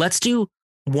 Let's do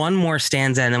one more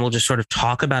stanza and then we'll just sort of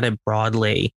talk about it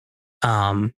broadly.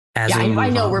 I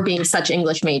know we're being such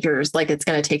English majors, like it's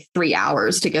going to take 3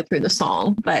 hours to get through the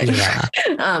song, but yeah.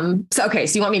 So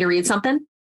you want me to read something?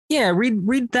 Yeah,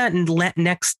 read that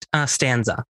next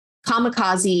stanza.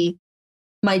 Kamikaze,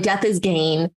 my death is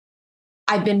gain.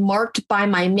 I've been marked by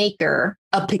my maker,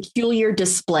 a peculiar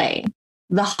display.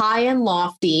 The high and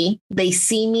lofty, they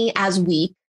see me as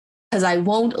weak, because I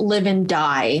won't live and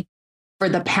die for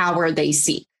the power they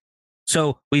seek.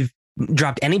 So we've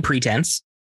dropped any pretense.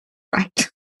 Right.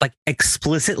 Like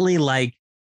explicitly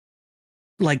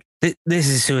this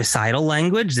is suicidal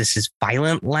language. This is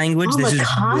violent language. This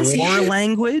is war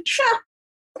language.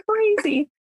 Crazy.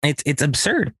 It's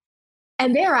absurd.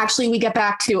 And there actually we get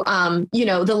back to,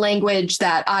 the language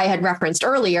that I had referenced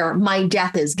earlier, my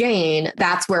death is gain.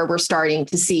 That's where we're starting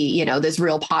to see, this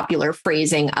real popular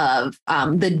phrasing of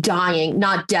the dying,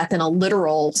 not death in a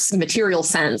literal material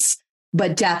sense,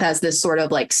 but death as this sort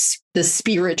of like the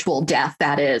spiritual death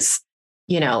that is,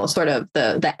 sort of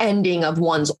the ending of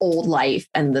one's old life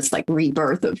and this like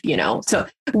rebirth of, so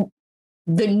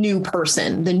the new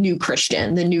person, the new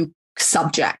Christian, the new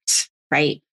subject,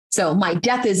 right? So my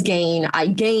death is gain. I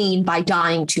gain by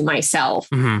dying to myself.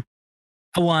 Mm-hmm.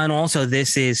 Well, and also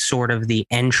this is sort of the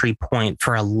entry point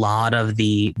for a lot of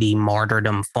the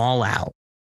martyrdom fallout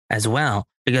as well.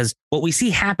 Because what we see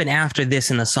happen after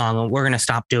this in the song, and we're going to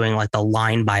stop doing like the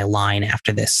line by line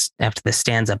after this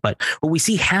stanza, but what we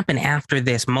see happen after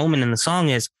this moment in the song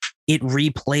is it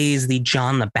replays the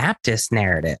John the Baptist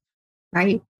narrative.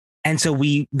 Right. And so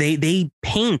they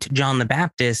paint John the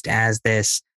Baptist as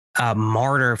this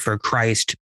martyr for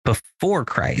Christ before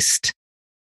Christ,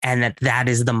 and that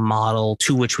is the model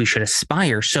to which we should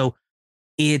aspire. So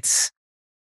it's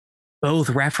both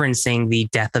referencing the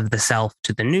death of the self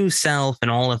to the new self and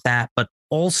all of that, but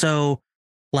also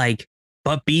like,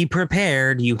 but be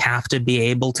prepared. You have to be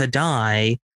able to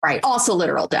die. Right. Also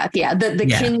literal death. Yeah. The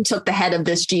king took the head of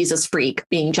this Jesus freak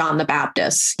being John the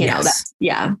Baptist. Yeah.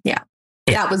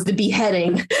 That was the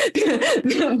beheading,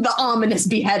 the ominous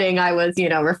beheading I was,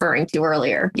 referring to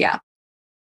earlier. Yeah.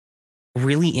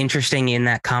 Really interesting in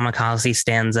that Kamikaze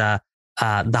stanza,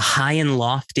 the high and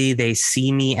lofty, they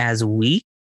see me as weak.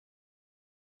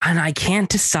 And I can't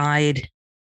decide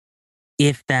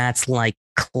if that's like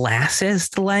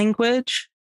classist language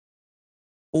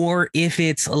or if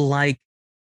it's like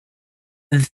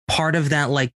part of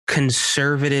that like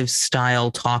conservative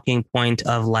style talking point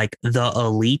of like the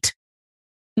elite.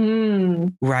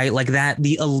 Right. Like that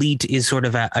the elite is sort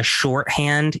of a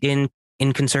shorthand in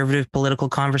conservative political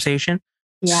conversation.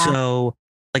 Yeah. So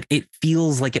like it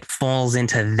feels like it falls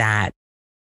into that.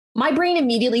 My brain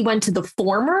immediately went to the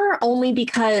former probably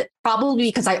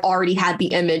because I already had the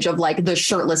image of like the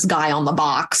shirtless guy on the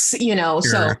box, Sure.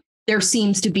 So there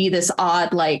seems to be this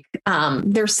odd, like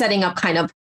they're setting up kind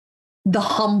of the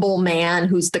humble man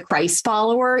who's the Christ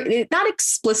follower. Not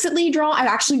explicitly drawn. I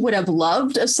actually would have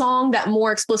loved a song that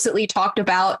more explicitly talked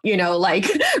about, like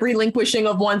relinquishing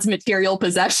of one's material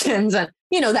possessions and,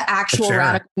 the actual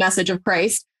radical message of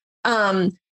Christ.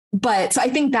 But so I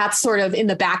think that's sort of in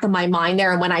the back of my mind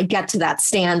there. And when I get to that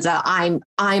stanza, I'm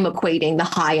equating the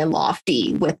high and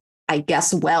lofty with, I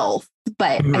guess, wealth.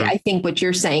 But I think what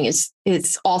you're saying is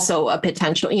it's also a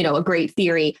potential, a great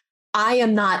theory. I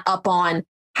am not up on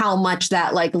how much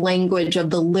that like language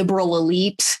of the liberal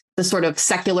elite, the sort of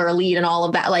secular elite and all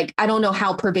of that, like, I don't know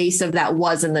how pervasive that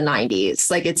was in the 90s.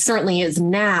 Like it certainly is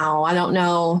now. I don't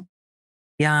know.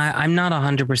 Yeah, I'm not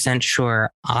 100%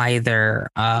 sure either.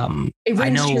 It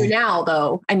rings true now,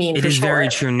 though. I mean, it is very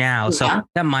true now. Yeah. So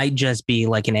that might just be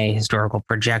like an ahistorical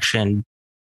projection,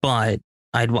 but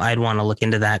I'd want to look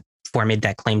into that before I made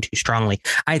that claim too strongly.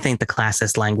 I think the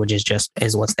classist language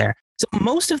is what's there. So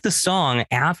most of the song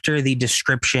after the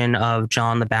description of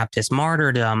John the Baptist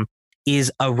martyrdom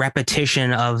is a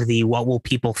repetition of the "what will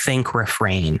people think"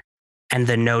 refrain and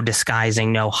the "no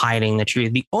disguising, no hiding the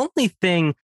truth." The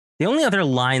only other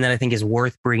line that I think is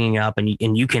worth bringing up,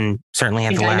 and you can certainly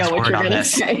have the last word on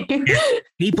this.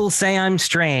 People say I'm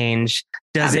strange.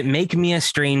 Does it make me a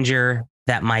stranger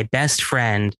that my best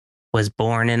friend was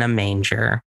born in a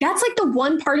manger? That's like the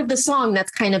one part of the song that's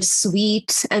kind of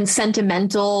sweet and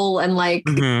sentimental and like,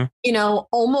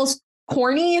 almost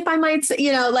corny, if I might say,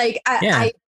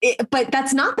 but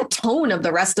that's not the tone of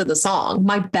the rest of the song.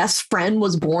 My best friend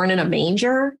was born in a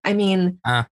manger. I mean,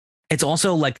 it's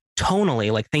also like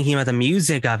tonally, like thinking about the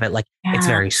music of it, like it's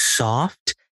Yeah. very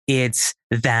soft. It's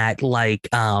that like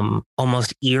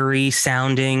almost eerie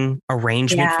sounding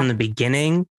arrangement Yeah. from the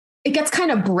beginning. It gets kind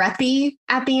of breathy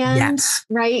at the end, Yes.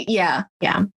 right? Yeah.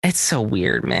 Yeah. It's so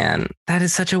weird, man. That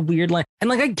is such a weird line. And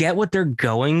like I get what they're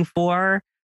going for,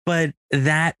 but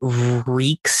that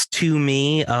reeks to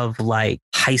me of like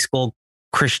high school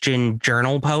Christian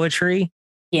journal poetry.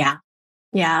 Yeah.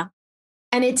 Yeah.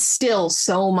 And it's still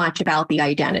so much about the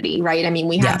identity, right? I mean,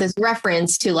 we have this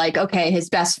reference to like, okay, his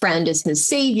best friend is his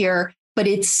savior, but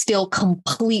it's still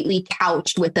completely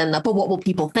couched within but what will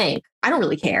people think? I don't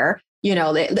really care. You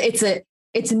know,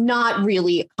 it's not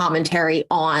really a commentary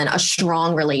on a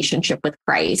strong relationship with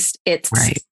Christ. It's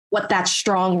right. What that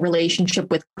strong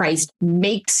relationship with Christ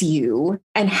makes you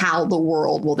and how the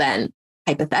world will then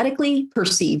hypothetically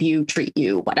perceive you, treat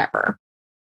you, whatever.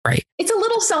 Right. It's a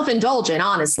little self-indulgent,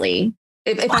 honestly.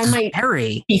 If I might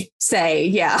say,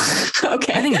 yeah.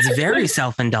 Okay. I think it's very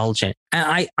self-indulgent.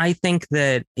 And I think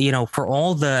that, you know, for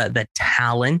all the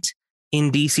talent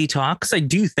in DC Talk, because I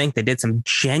do think they did some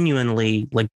genuinely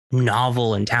like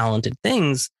novel and talented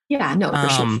things. Yeah, no, for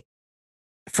sure.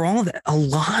 For all of that, a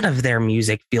lot of their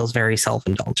music feels very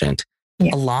self-indulgent.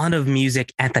 Yeah. A lot of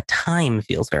music at the time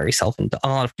feels very self-indulgent. A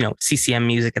lot of, you know, CCM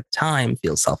music at the time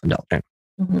feels self-indulgent.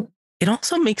 Mm-hmm. It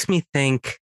also makes me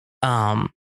think,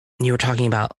 you were talking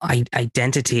about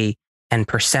identity and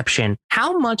perception.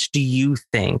 How much do you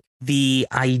think the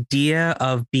idea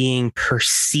of being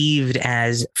perceived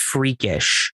as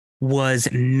freakish was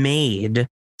made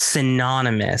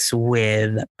synonymous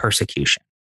with persecution?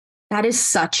 That is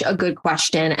such a good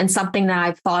question, and something that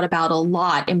I've thought about a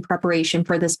lot in preparation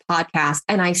for this podcast.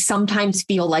 And I sometimes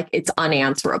feel like it's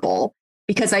unanswerable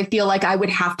because I feel like I would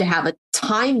have to have a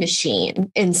time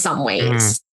machine in some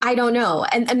ways. Mm. I don't know.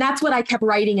 And that's what I kept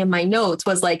writing in my notes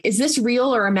was like, is this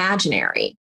real or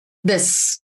imaginary?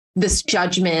 This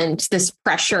judgment, this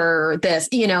pressure, this,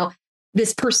 you know,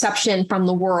 this perception from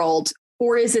the world,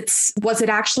 or was it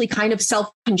actually kind of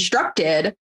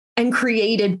self-constructed and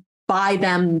created by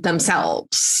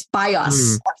themselves, by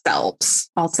us ourselves?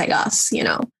 I'll say us, you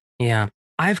know? Yeah.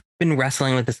 I've been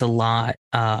wrestling with this a lot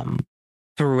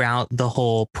throughout the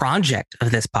whole project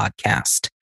of this podcast,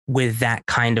 with that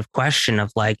kind of question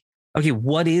of like, okay,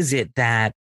 what is it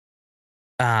that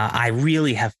I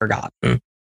really have forgotten?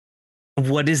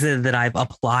 What is it that I've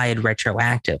applied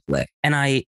retroactively? And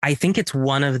I think it's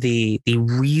one of the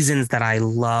reasons that I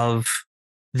love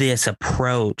this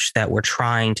approach that we're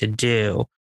trying to do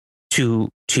to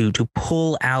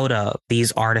pull out of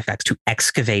these artifacts, to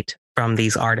excavate from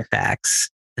these artifacts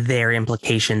their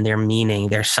implication, their meaning,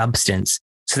 their substance,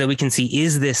 so that we can see,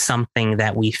 is this something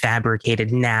that we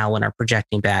fabricated now and are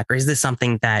projecting back? Or is this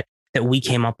something that we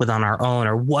came up with on our own?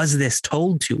 Or was this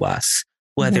told to us,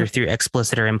 whether through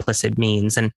explicit or implicit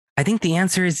means? And I think the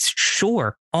answer is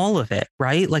sure, all of it,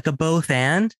 right? Like a both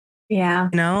and. Yeah.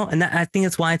 You know, and I think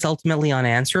that's why it's ultimately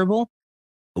unanswerable.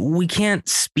 We can't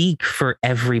speak for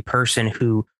every person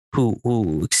who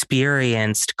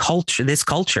experienced this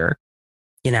culture.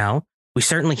 You know, we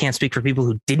certainly can't speak for people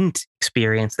who didn't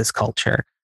experience this culture.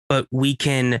 But we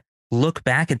can look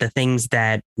back at the things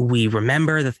that we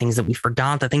remember, the things that we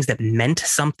forgot, the things that meant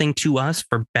something to us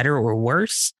for better or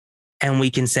worse. And we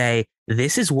can say,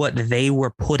 this is what they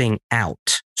were putting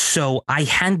out. So I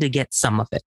had to get some of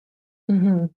it,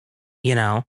 you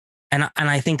know, and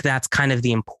I think that's kind of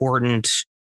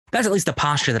that's at least the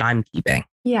posture that I'm keeping.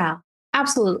 Yeah,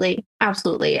 absolutely.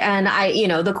 Absolutely. And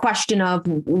the question of,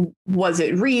 was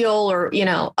it real, or, you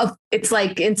know, it's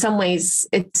like, in some ways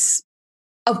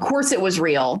of course it was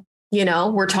real. You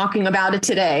know, we're talking about it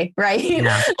today, right?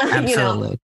 Yeah,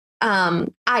 absolutely.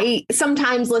 I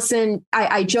sometimes listen.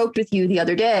 I joked with you the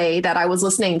other day that I was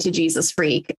listening to Jesus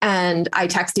Freak, and I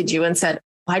texted you and said,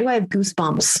 why do I have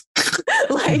goosebumps?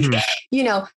 You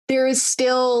know, there is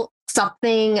still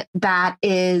something that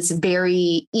is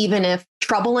very, even if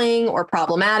troubling or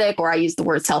problematic, or I used the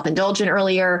word self-indulgent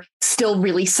earlier, still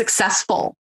really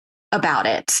successful about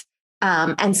it.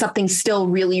 And something still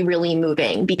really, really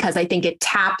moving, because I think it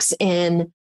taps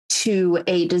in to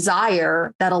a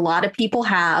desire that a lot of people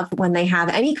have when they have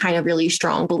any kind of really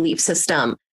strong belief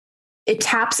system. It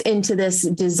taps into this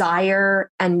desire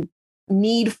and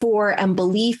need for and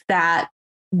belief that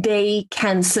they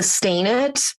can sustain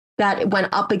it, that when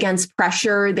up against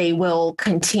pressure, they will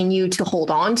continue to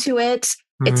hold on to it.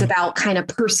 It's about kind of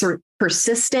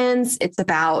persistence. It's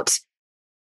about,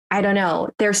 I don't know,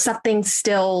 there's something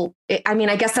still, I mean,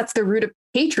 I guess that's the root of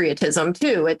patriotism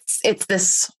too. It's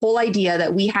this whole idea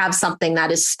that we have something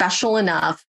that is special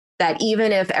enough that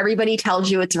even if everybody tells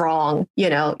you it's wrong, you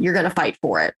know, you're going to fight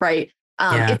for it. Right.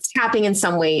 Yeah. It's tapping in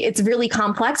some way. It's really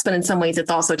complex, but in some ways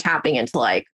it's also tapping into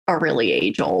like a really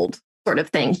age old sort of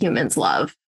thing humans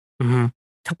love. Hmm.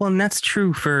 Well, and that's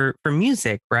true for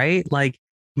music, right? Like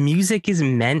music is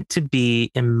meant to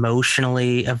be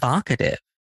emotionally evocative.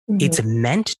 Mhm. It's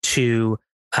meant to,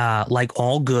 like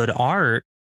all good art,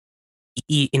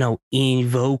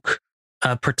 evoke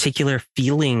particular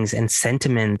feelings and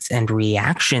sentiments and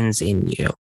reactions in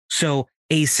you. So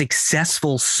a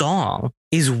successful song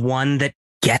is one that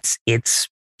gets its,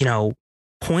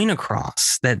 point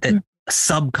across that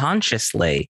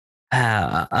subconsciously,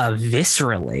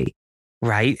 viscerally,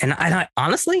 right? And I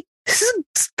honestly, this is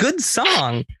a good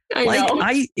song. I Like know.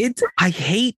 I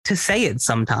hate to say it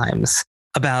sometimes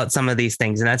about some of these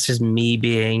things, and that's just me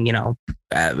being,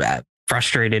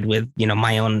 frustrated with,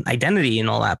 my own identity and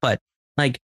all that. But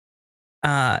like,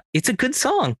 it's a good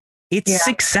song. It's Yeah.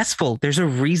 successful. There's a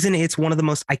reason it's one of the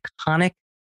most iconic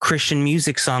Christian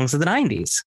music songs of the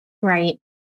 90s. Right.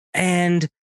 And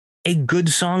a good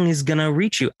song is going to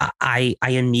reach you. I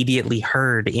immediately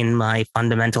heard in my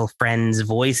fundamental friends'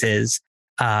 voices,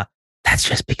 that's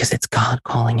just because it's God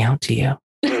calling out to you.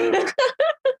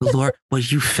 The Lord,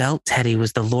 what you felt, Teddy,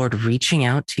 was the Lord reaching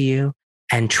out to you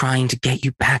and trying to get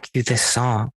you back through this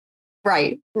song.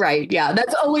 Right. Yeah.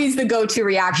 That's always the go-to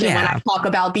reaction when I talk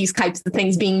about these types of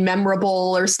things being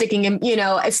memorable or sticking out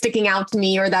to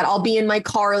me, or that I'll be in my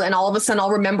car and all of a sudden I'll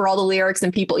remember all the lyrics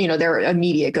and people, their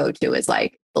immediate go-to is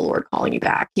like the Lord calling you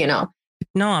back,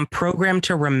 No, I'm programmed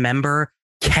to remember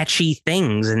catchy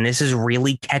things, and this is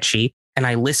really catchy. And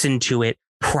I listened to it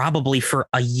probably for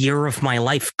a year of my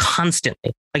life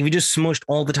constantly. Like if you just smushed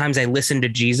all the times I listened to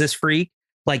Jesus Freak,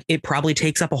 like it probably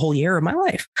takes up a whole year of my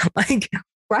life. Like,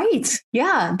 right.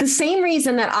 Yeah. The same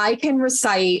reason that I can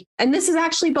recite, and this is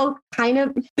actually both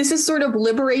this is sort of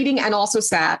liberating and also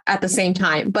sad at the same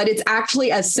time, but it's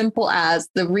actually as simple as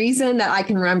the reason that I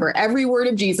can remember every word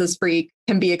of Jesus Freak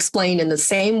can be explained in the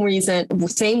same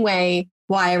way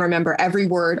why I remember every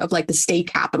word of like the state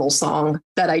capitol song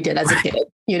that I did as a kid,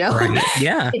 Right.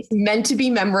 Yeah. It's meant to be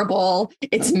memorable.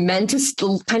 It's meant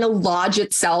to kind of lodge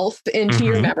itself into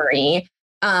your memory.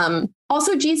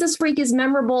 Also, Jesus Freak is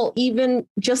memorable even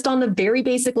just on the very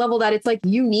basic level that it's like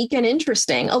unique and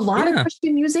interesting. A lot of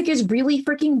Christian music is really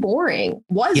freaking boring.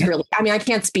 Really, I mean, I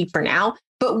can't speak for now,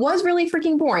 but was really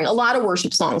freaking boring. A lot of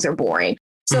worship songs are boring.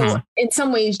 So in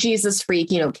some ways, Jesus Freak,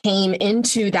 came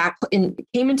into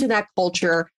that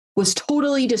culture, was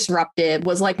totally disruptive,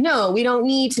 was like, no, we don't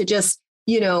need to just,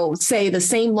 say the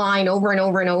same line over and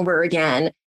over and over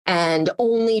again and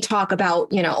only talk about,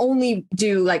 only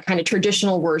do like kind of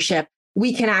traditional worship.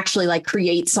 We can actually like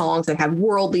create songs that have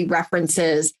worldly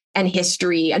references and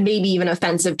history and maybe even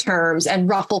offensive terms and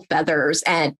ruffle feathers.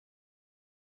 And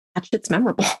that shit's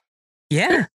memorable.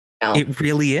 Yeah, it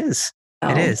really is.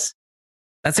 It is.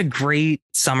 That's a great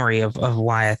summary of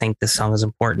why I think this song is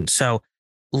important. So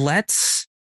let's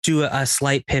do a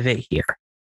slight pivot here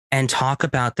and talk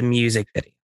about the music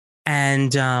video.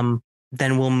 And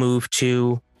then we'll move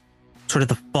to sort of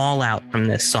the fallout from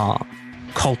this song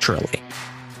culturally.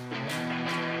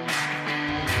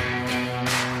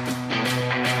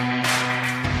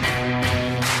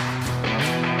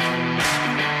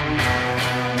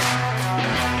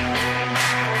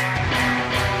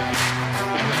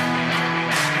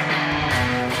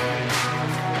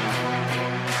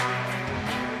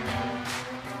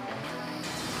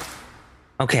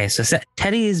 Okay, so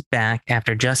Teddy is back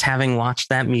after just having watched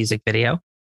that music video.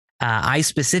 I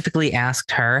specifically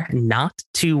asked her not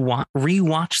to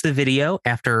rewatch the video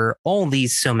after all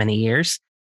these so many years,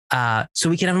 so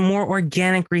we can have a more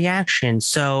organic reaction.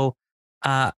 So,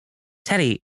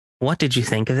 Teddy, what did you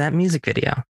think of that music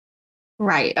video?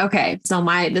 Right. Okay. So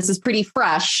this is pretty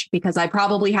fresh because I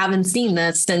probably haven't seen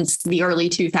this since the early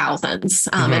 2000s.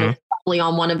 And it's probably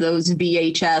on one of those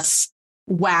VHS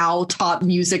wow top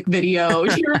music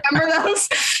videos. You remember those?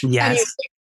 Yes.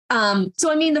 Anyway,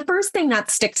 so I mean, the first thing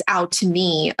that sticks out to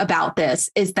me about this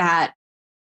is that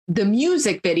the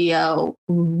music video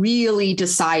really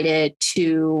decided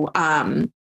to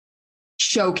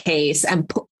showcase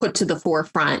and put to the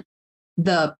forefront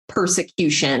the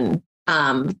persecution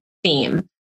theme.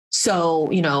 So,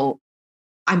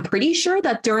 I'm pretty sure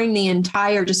that during the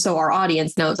entire, just so our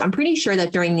audience knows, I'm pretty sure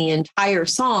that during the entire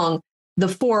song,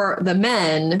 the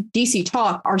men, DC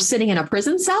Talk, are sitting in a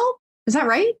prison cell. Is that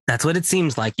right? That's what it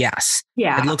seems like. Yes.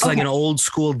 Yeah. It looks like an old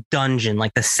school dungeon.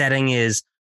 Like the setting is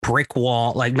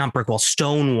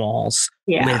stone walls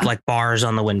with like bars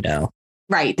on the window.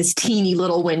 Right. This teeny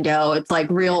little window. It's like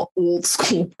real old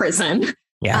school prison.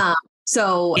 Yeah.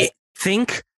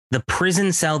 Think the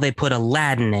prison cell they put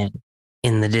Aladdin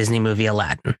in the Disney movie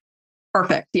Aladdin.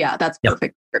 Perfect. Yeah, that's Yep.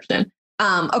 perfect description.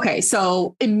 Okay,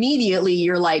 so immediately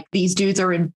you're like, these dudes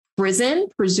are in prison,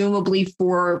 presumably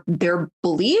for their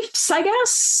beliefs, I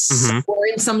guess, Mhm. or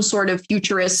in some sort of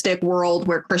futuristic world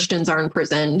where Christians are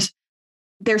imprisoned.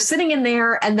 They're sitting in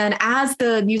there. And then as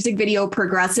the music video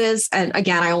progresses, and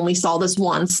again, I only saw this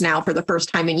once now for the first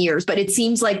time in years, but it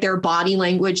seems like their body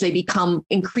language, they become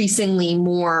increasingly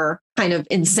more kind of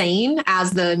insane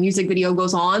as the music video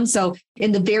goes on. So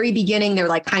in the very beginning, they're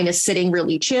like kind of sitting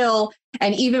really chill.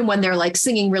 And even when they're like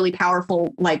singing really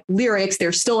powerful like lyrics,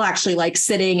 they're still actually like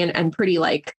sitting and pretty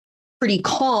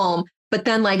calm. But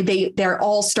then like they're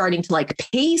all starting to like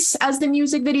pace as the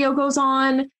music video goes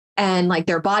on, and like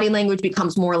their body language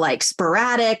becomes more like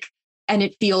sporadic, and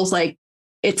it feels like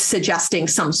it's suggesting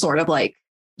some sort of like,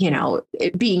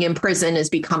 being in prison is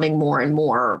becoming more and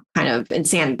more kind of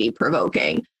insanity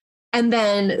provoking. And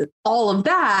then all of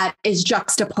that is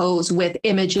juxtaposed with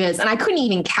images, and I couldn't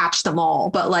even catch them all,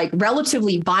 but like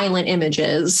relatively violent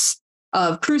images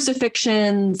of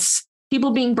crucifixions,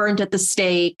 people being burned at the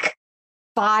stake,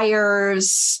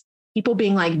 fires, people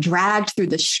being like dragged through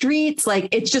the streets. Like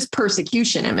it's just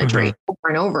persecution imagery over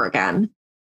and over again.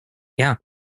 Yeah.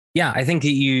 Yeah. I think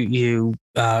that you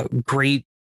great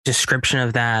description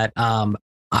of that.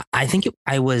 I think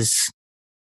I was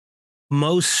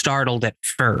most startled at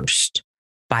first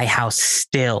by how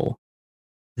still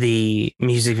the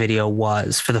music video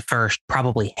was for the first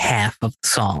probably half of the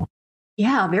song.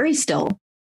 Yeah, very still.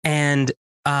 And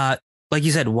like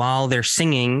you said, while they're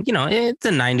singing, it's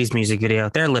a 90s music video,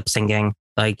 they're lip syncing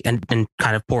like and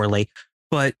kind of poorly,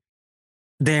 but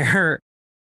they're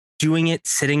doing it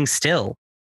sitting still,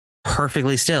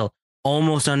 perfectly still,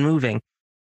 almost unmoving.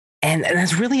 And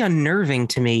that's really unnerving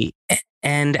to me.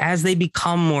 And as they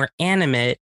become more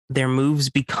animate, their moves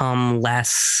become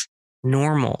less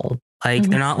normal. Like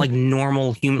they're not like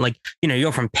normal human, like, you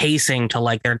go from pacing to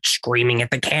like they're screaming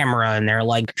at the camera and they're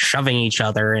like shoving each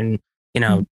other and,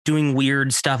 doing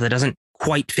weird stuff that doesn't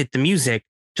quite fit the music,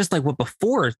 just like what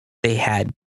before they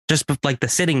had, just like the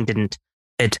sitting didn't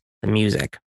fit the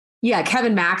music. Yeah,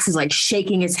 Kevin Max is like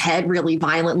shaking his head really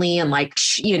violently and like,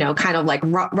 kind of like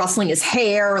rustling his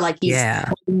hair, like he's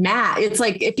mad. It's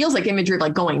like, it feels like imagery of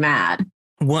like going mad.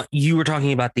 What you were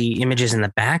talking about, the images in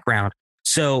the background.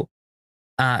 So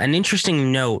an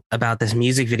interesting note about this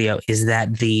music video is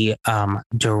that the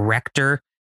director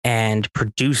and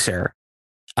producer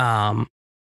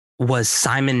was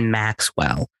Simon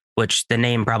Maxwell, which the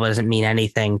name probably doesn't mean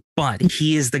anything, but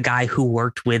he is the guy who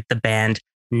worked with the band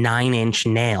 9 Inch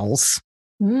Nails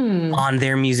on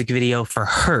their music video for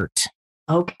Hurt.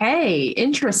 Okay,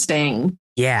 interesting.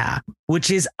 Yeah, which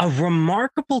is a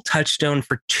remarkable touchstone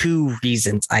for two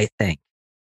reasons, I think.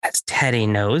 As Teddy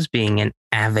knows, being an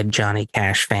avid Johnny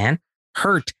Cash fan,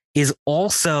 Hurt is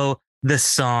also the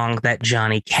song that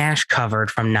Johnny Cash covered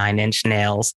from 9 Inch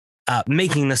Nails,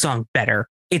 making the song better.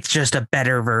 It's just a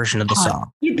better version of the song.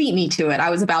 You beat me to it. I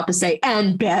was about to say,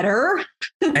 and better.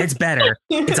 It's better.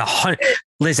 It's 100.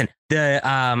 Listen,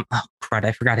 crud,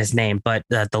 I forgot his name, but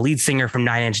the lead singer from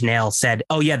 9 Inch Nails said,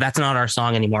 "Oh yeah, that's not our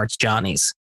song anymore. It's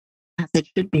Johnny's." As it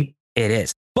should be. It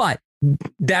is, but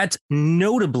that's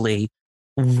notably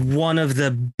one of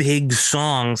the big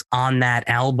songs on that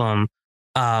album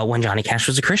when Johnny Cash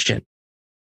was a Christian.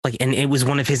 Like, and it was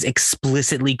one of his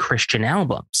explicitly Christian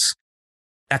albums.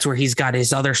 That's where he's got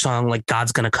his other song, like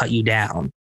God's Gonna Cut You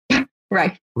Down.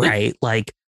 Right. Right.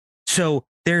 Like, so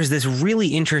there's this really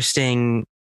interesting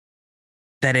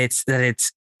that it's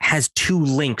has two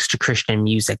links to Christian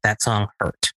music, that song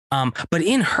Hurt. But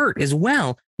in Hurt as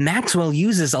well, Maxwell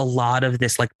uses a lot of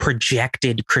this like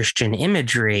projected Christian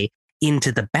imagery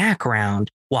into the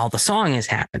background while the song is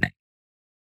happening.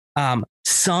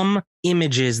 Some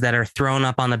images that are thrown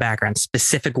up on the background,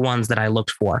 specific ones that I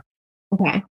looked for.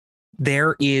 Okay.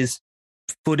 There is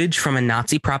footage from a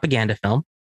Nazi propaganda film.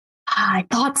 I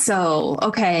thought so.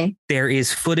 Okay. There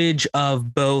is footage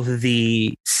of both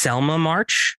the Selma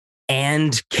March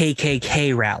and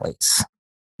KKK rallies.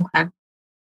 Okay.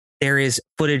 There is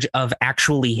footage of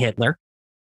actually Hitler.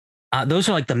 Those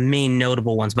are like the main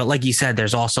notable ones. But like you said,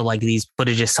 there's also like these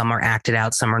footages. Some are acted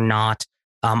out, some are not.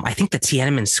 I think the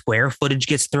Tiananmen Square footage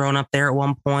gets thrown up there at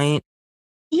one point.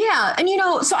 Yeah. And,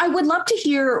 so I would love to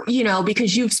hear,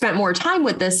 because you've spent more time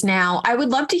with this now, I would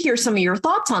love to hear some of your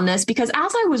thoughts on this, because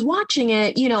as I was watching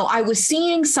it, I was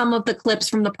seeing some of the clips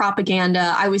from the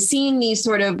propaganda. I was seeing these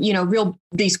sort of,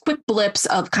 these quick blips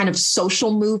of kind of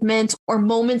social movement or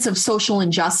moments of social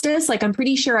injustice. Like, I'm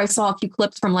pretty sure I saw a few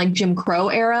clips from like Jim Crow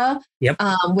era. Yep.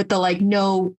 With the like,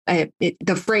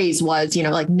 the phrase was,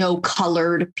 like no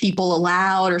colored people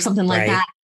allowed or something like that.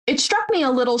 It struck me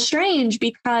a little strange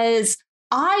because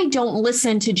I don't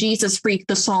listen to Jesus Freak,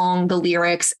 the song, the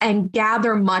lyrics, and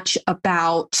gather much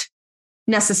about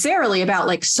necessarily about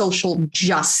like social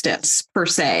justice per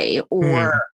se,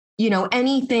 or,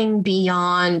 anything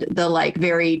beyond the like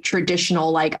very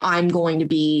traditional, like I'm going to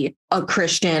be a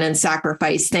Christian and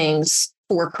sacrifice things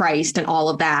for Christ and all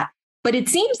of that. But it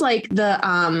seems like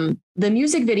the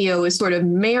music video is sort of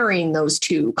marrying those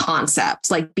two concepts,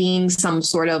 like being some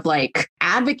sort of like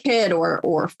advocate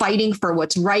or fighting for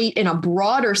what's right in a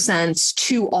broader sense,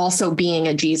 to also being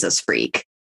a Jesus freak.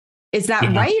 Is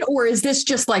that right? Or is this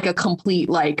just like a complete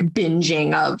like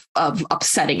binging of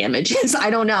upsetting images? I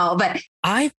don't know, but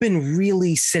I've been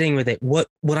really sitting with it. What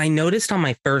I noticed on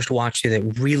my first watch through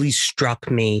that really struck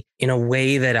me in a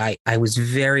way that I was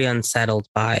very unsettled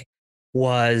by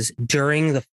was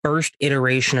during the first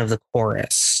iteration of the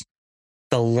chorus,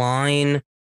 the line,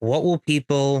 "What will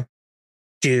people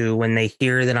do when they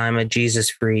hear that I'm a Jesus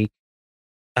freak?"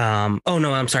 Oh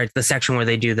no, I'm sorry. It's the section where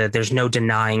they do that. There's no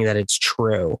denying that it's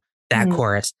true. That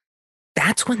chorus.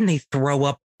 That's when they throw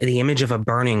up the image of a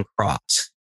burning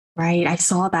cross. Right. I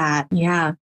saw that.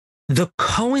 Yeah. The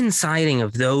coinciding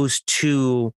of those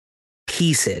two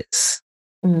pieces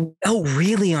felt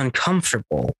really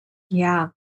uncomfortable. Yeah.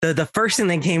 The first thing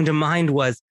that came to mind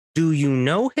was, do you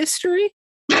know history?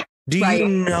 Do you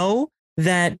know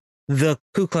that the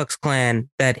Ku Klux Klan,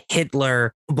 that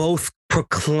Hitler both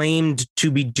proclaimed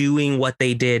to be doing what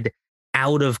they did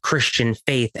out of Christian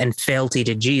faith and fealty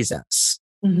to Jesus?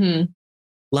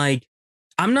 Like,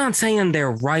 I'm not saying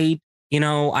they're right.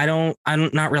 I'm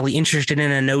not really interested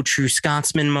in a no true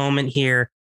Scotsman moment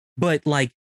here, but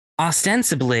like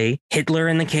ostensibly Hitler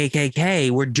and the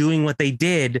KKK were doing what they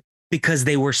did because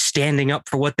they were standing up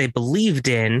for what they believed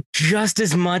in just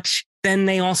as much. Then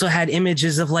they also had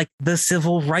images of like the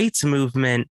civil rights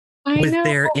movement with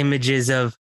their images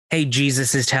of, hey,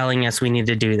 Jesus is telling us we need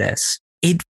to do this.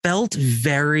 It felt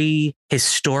very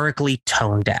historically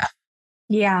tone deaf.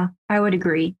 Yeah, I would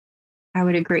agree.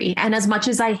 And as much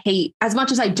as I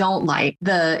don't like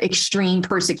the extreme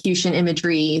persecution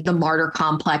imagery, the martyr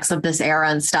complex of this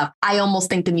era and stuff, I almost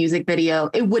think the music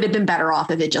video, it would have been better off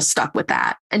if it just stuck with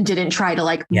that and didn't try to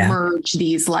like merge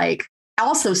these, like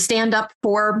also stand up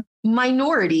for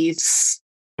minorities.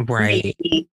 Right.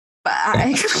 But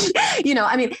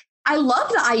I love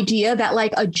the idea that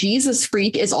like a Jesus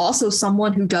freak is also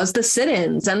someone who does the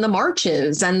sit-ins and the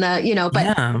marches and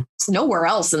but it's nowhere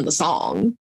else in the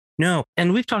song. No.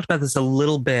 And we've talked about this a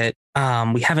little bit.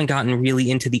 We haven't gotten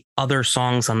really into the other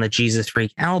songs on the Jesus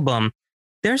Freak album.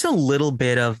 There's a little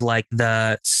bit of like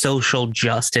the social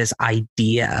justice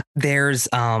idea. There's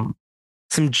some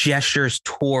gestures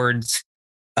towards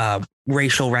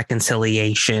racial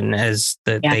reconciliation, as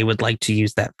they would like to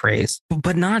use that phrase,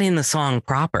 but not in the song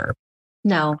proper.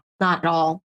 No, not at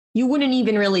all. You wouldn't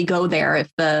even really go there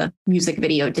if the music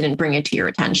video didn't bring it to your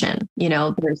attention.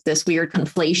 There's this weird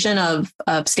conflation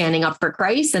of standing up for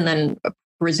Christ and then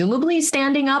presumably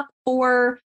standing up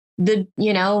for the,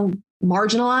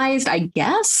 marginalized, I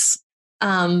guess.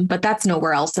 But that's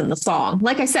nowhere else in the song.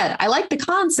 Like I said, I like the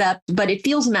concept, but it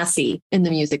feels messy in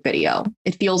the music video.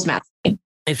 It feels messy.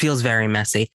 It feels very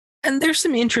messy. And there's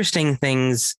some interesting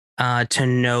things to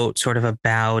note sort of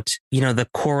about, the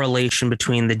correlation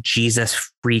between the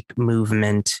Jesus freak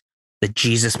movement, the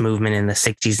Jesus movement in the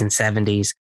 60s and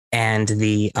 70s, and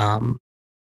the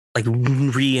like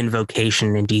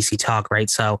re-invocation in DC Talk, right?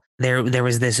 So there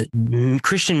was this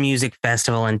Christian music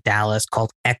festival in Dallas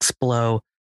called Explo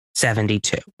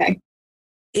 72. Okay.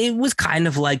 It was kind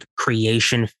of like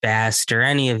Creation Fest or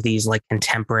any of these like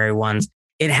contemporary ones.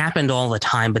 It happened all the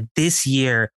time, but this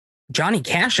year, Johnny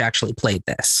Cash actually played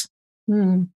this.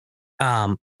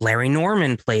 Larry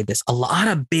Norman played this. A lot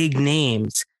of big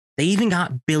names. They even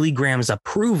got Billy Graham's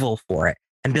approval for it.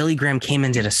 And Billy Graham came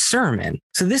and did a sermon.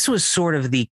 So this was sort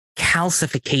of the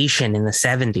calcification in the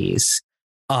 70s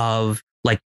of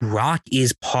like rock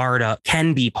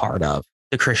can be part of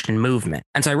the Christian movement.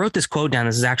 And so I wrote this quote down.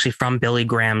 This is actually from Billy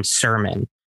Graham's sermon.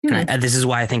 And this is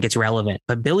why I think it's relevant.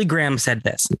 But Billy Graham said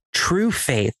this: true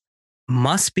faith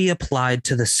must be applied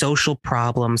to the social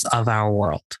problems of our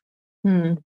world.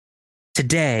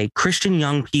 Today, Christian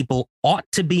young people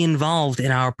ought to be involved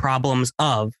in our problems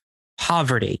of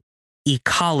poverty,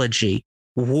 ecology,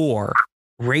 war,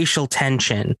 racial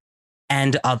tension,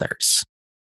 and others.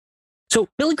 So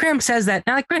Billy Graham says that.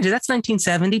 Now, granted, that's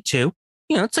 1972.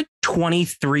 It's like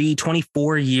 23,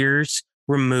 24 years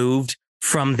removed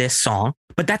from this song.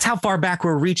 But that's how far back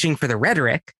we're reaching for the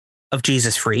rhetoric of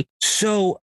Jesus Freak.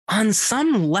 So on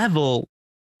some level,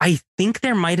 I think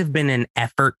there might have been an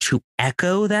effort to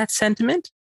echo that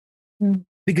sentiment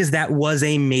because that was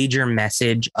a major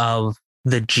message of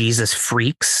the Jesus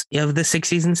freaks of the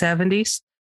 60s and 70s.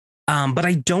 But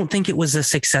I don't think it was a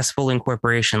successful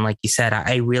incorporation. Like you said,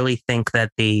 I really think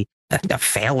that a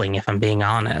failing, if I'm being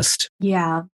honest.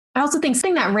 Yeah. I also think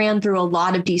something that ran through a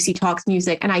lot of DC Talks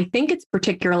music, and I think it's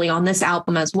particularly on this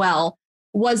album as well,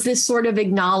 was this sort of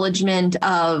acknowledgement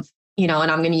of, and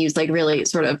I'm going to use like really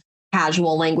sort of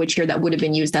casual language here that would have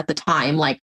been used at the time,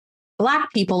 like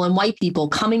Black people and white people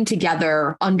coming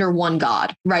together under one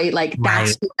God, right? Like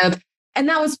that's sort of, and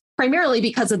that was primarily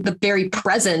because of the very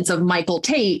presence of Michael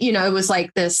Tate. It was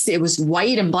like this, it was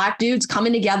white and Black dudes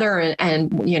coming together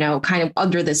and kind of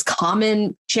under this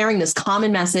sharing this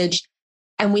common message.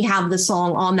 And we have the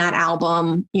song on that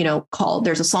album,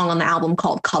 there's a song on the album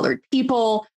called Colored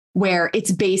People, where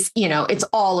it's based, it's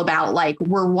all about like,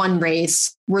 we're one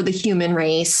race, we're the human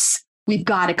race. We've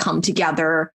got to come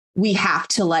together. We have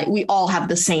to we all have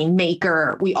the same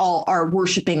maker. We all are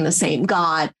worshiping the same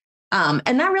God.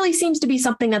 And that really seems to be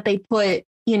something that they put,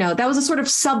 that was a sort of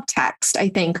subtext, I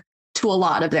think, to a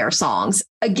lot of their songs.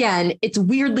 Again, it's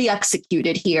weirdly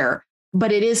executed here,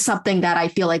 but it is something that I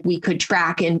feel like we could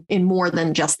track in more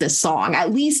than just this song,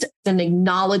 at least an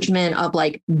acknowledgement of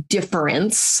like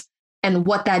difference and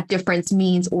what that difference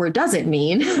means or doesn't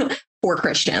mean for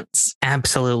Christians.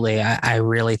 Absolutely. I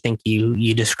really think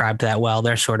you described that well.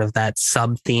 There's sort of that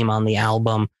sub theme on the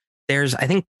album. There's, I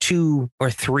think, 2 or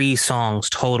 3 songs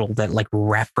total that like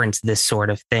reference this sort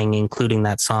of thing, including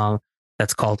that song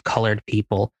that's called Colored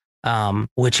People,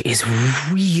 which is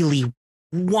really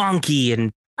wonky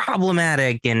and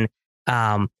problematic. And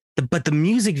but the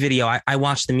music video, I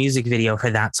watched the music video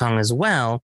for that song as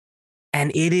well,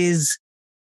 and it is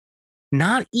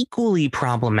not equally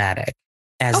problematic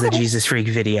as the Jesus Freak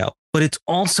video, but it's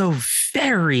also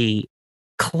very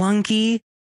clunky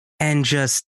and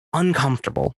just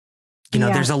uncomfortable.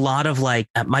 There's a lot of like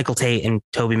Michael Tate and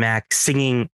TobyMac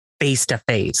singing face to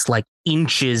face, like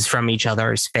inches from each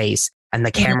other's face, and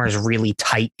the camera's really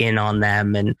tight in on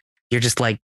them, and you're just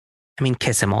like, I mean,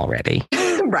 kiss him already.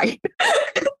 Right.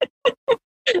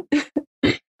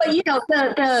 But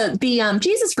the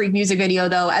Jesus Freak music video,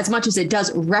 though, as much as it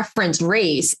does reference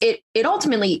race, it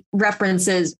ultimately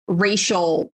references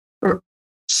racial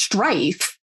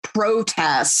strife,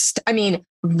 protest. I mean,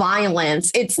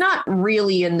 violence. It's not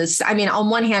really in this. I mean, on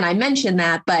one hand, I mentioned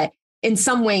that, but in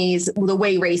some ways, the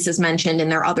way race is mentioned in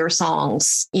their other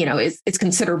songs, it's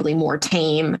considerably more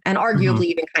tame and arguably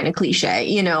even kind of cliche.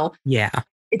 Yeah.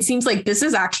 It seems like this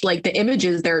is actually like the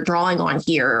images they're drawing on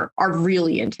here are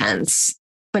really intense,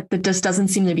 but that just doesn't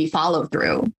seem to be follow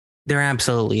through. There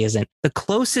absolutely isn't. The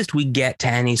closest we get to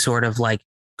any sort of like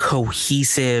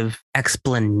cohesive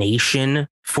explanation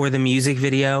for the music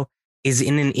video is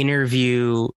in an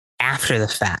interview after the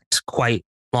fact, quite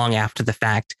long after the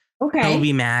fact. Okay.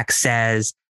 TobyMac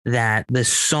says that the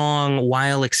song,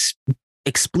 while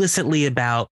explicitly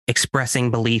about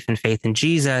expressing belief and faith in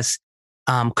Jesus,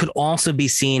 could also be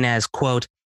seen as, quote,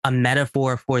 a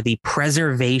metaphor for the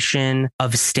preservation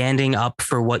of standing up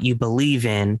for what you believe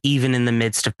in, even in the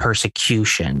midst of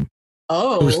persecution.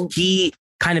 Oh. So he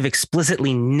kind of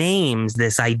explicitly names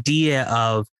this idea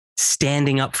of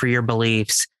standing up for your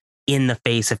beliefs in the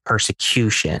face of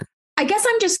persecution. I guess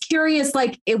I'm just curious,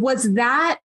 like, was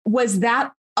that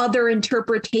other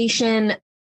interpretation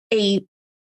a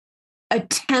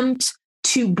attempt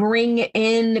to bring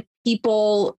in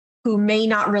people who may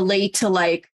not relate to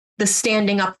like the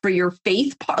standing up for your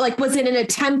faith part? Like, was it an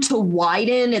attempt to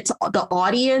widen the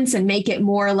audience and make it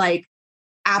more like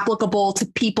applicable to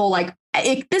people? Like,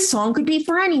 this song could be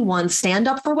for anyone. Stand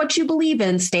up for what you believe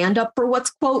in. Stand up for what's,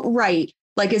 quote, right.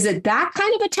 Like, is it that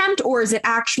kind of attempt, or is it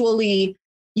actually,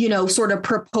 sort of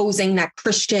proposing that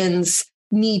Christians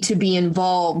need to be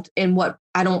involved in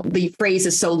the phrase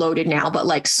is so loaded now, but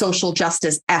like social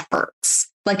justice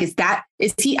efforts? Like, is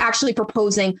he actually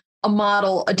proposing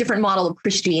a different model of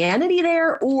Christianity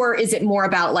there? Or is it more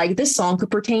about like, this song could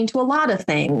pertain to a lot of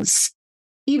things,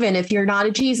 even if you're not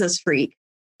a Jesus freak?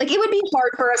 Like, it would be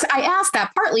hard for us. I asked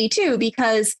that partly too,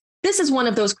 because this is one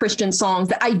of those Christian songs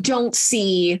that I don't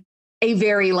see a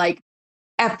very like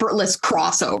effortless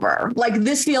crossover. Like,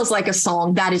 this feels like a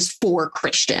song that is for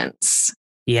Christians.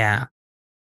 Yeah.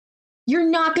 You're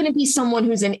not going to be someone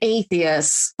who's an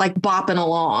atheist, like bopping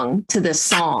along to this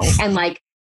song and like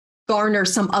garner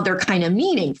some other kind of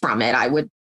meaning from it, I would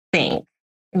think.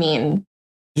 I mean,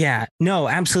 yeah, no,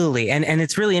 absolutely. And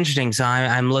it's really interesting. So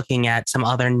I'm looking at some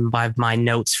other of my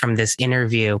notes from this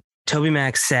interview.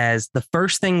 TobyMac says the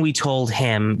first thing we told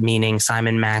him, meaning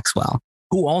Simon Maxwell,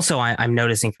 who also I'm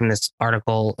noticing from this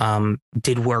article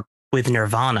did work with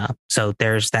Nirvana. So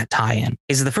there's that tie-in.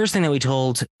 Is the first thing that we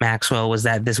told Maxwell was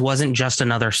that this wasn't just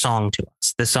another song to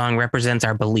us. The song represents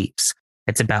our beliefs.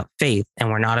 It's about faith, and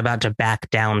we're not about to back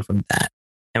down from that.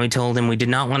 And we told him we did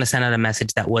not want to send out a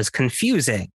message that was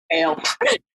confusing.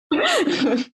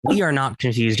 We are not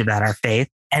confused about our faith.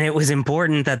 And it was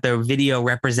important that the video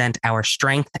represent our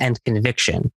strength and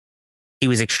conviction. He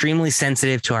was extremely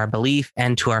sensitive to our belief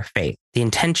and to our faith. The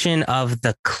intention of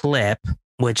the clip,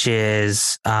 which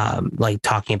is like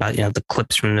talking about, the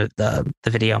clips from the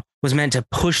video, was meant to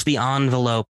push the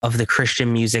envelope of the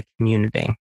Christian music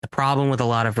community. The problem with a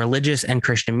lot of religious and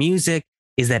Christian music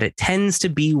is that it tends to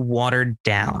be watered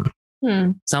down.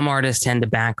 Some artists tend to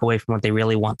back away from what they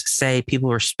really want to say. People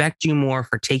respect you more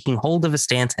for taking hold of a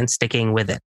stance and sticking with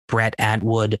it. Brett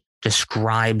Atwood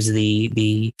describes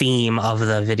the theme of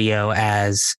the video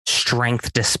as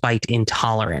strength despite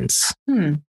intolerance.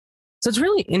 So it's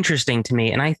really interesting to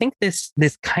me. And I think this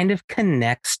kind of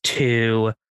connects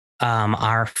to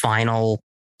our final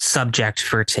subject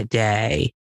for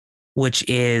today, which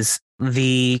is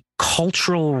the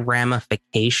cultural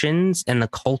ramifications and the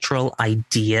cultural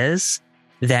ideas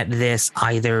that this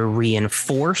either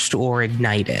reinforced or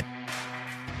ignited.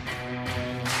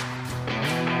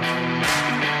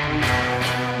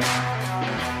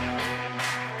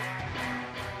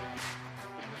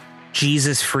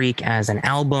 Jesus Freak as an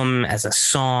album, as a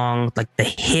song, like the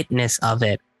hitness of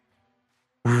it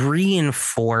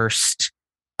reinforced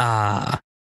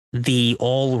the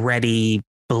already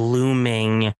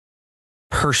blooming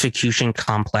persecution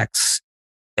complex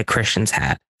that Christians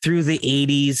had. Through the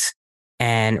 80s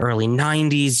and early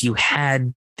 90s, you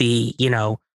had the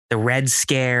Red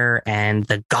Scare and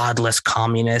the godless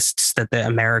communists that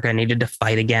America needed to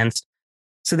fight against.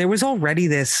 So there was already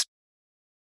this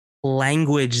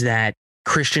language that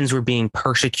Christians were being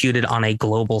persecuted on a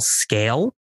global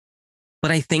scale.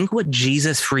 But I think what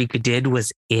Jesus Freak did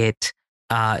was it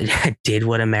did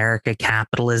what America's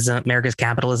capitalism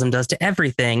does to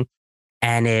everything.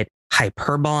 And it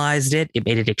hyperbolized it, it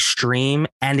made it extreme,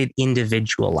 and it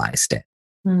individualized it.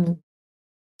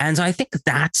 And so I think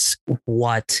that's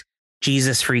what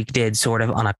Jesus Freak did sort of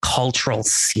on a cultural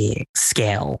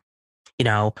scale,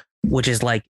 which is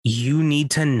like, you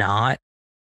need to not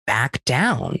back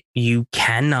down. You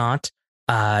cannot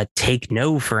take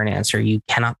no for an answer. You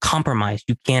cannot compromise.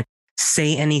 You can't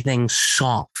say anything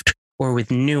soft or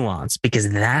with nuance, because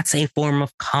that's a form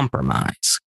of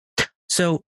compromise.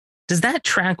 So does that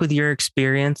track with your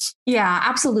experience? Yeah,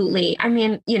 absolutely. I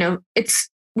mean,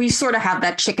 we sort of have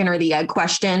that chicken or the egg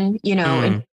question, in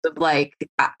terms of like,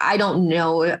 I don't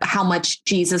know how much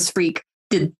Jesus Freak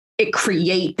did it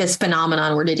create this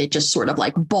phenomenon, or did it just sort of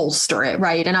like bolster it,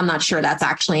 right? And I'm not sure that's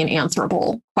actually an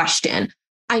answerable question.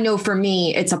 I know for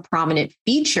me, it's a prominent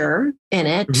feature in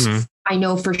it. I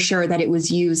know for sure that it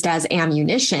was used as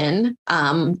ammunition,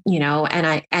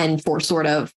 and for sort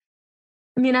of,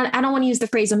 I don't want to use the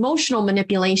phrase emotional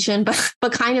manipulation,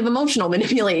 but kind of emotional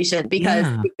manipulation, because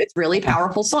it's really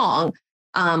powerful song.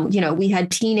 We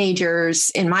had teenagers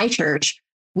in my church.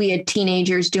 We had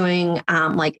teenagers doing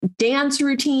like dance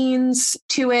routines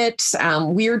to it,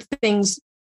 weird things,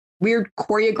 weird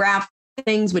choreographed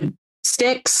things with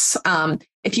sticks.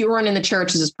 If you weren't in the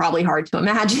church, this is probably hard to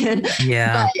imagine.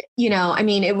 Yeah. But,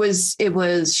 it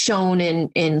was shown in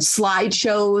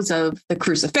slideshows of the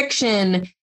crucifixion.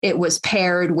 It was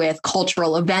paired with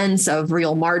cultural events of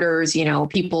real martyrs,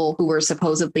 people who were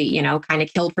supposedly, kind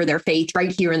of killed for their faith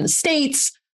right here in the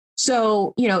States.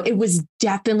 So, it was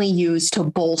definitely used to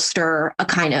bolster a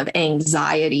kind of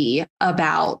anxiety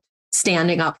about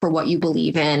standing up for what you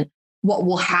believe in, what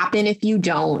will happen if you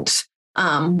don't,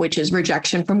 which is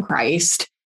rejection from Christ.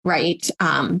 Right.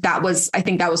 I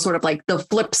think that was sort of like the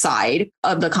flip side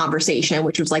of the conversation,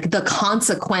 which was like the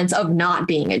consequence of not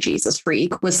being a Jesus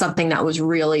freak was something that was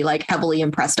really like heavily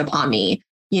impressed upon me,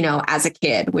 as a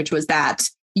kid, which was that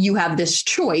you have this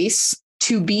choice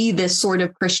to be this sort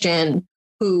of Christian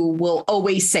who will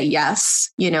always say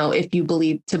yes, if you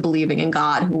believing in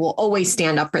God, who will always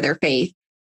stand up for their faith.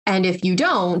 And if you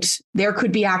don't, there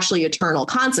could be actually eternal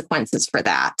consequences for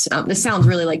that. This sounds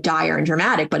really like dire and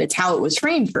dramatic, but it's how it was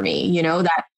framed for me,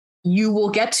 that you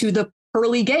will get to the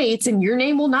pearly gates and your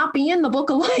name will not be in the book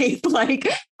of life. Like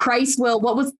Christ will,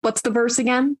 what's the verse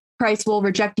again? Christ will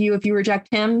reject you if you reject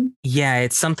him. Yeah,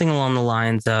 it's something along the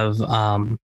lines of,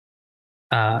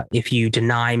 if you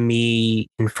deny me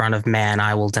in front of man,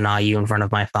 I will deny you in front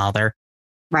of my Father.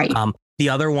 Right. The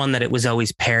other one that it was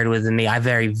always paired with in me, I have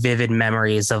very vivid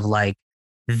memories of like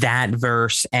that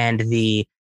verse and the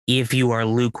if you are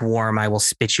lukewarm, I will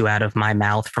spit you out of my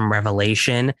mouth from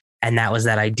Revelation. And that was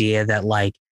that idea that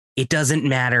like it doesn't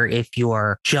matter if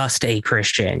you're just a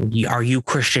Christian. Are you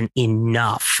Christian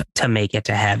enough to make it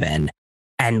to heaven?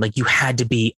 And like you had to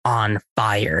be on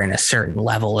fire in a certain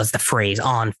level, as the phrase,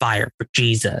 on fire for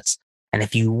Jesus. And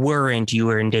if you weren't, you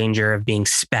were in danger of being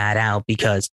spat out,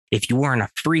 because if you weren't a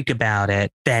freak about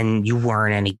it, then you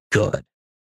weren't any good.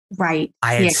 Right.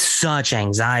 I had such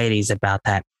anxieties about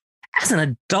that. As an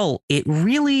adult,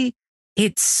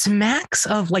 it smacks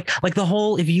of like the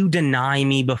whole, if you deny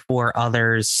me before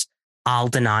others, I'll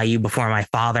deny you before my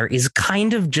Father, is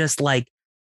kind of just like,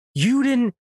 you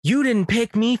didn't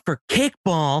pick me for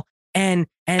kickball, and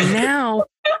now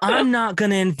I'm not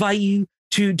going to invite you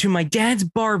to my dad's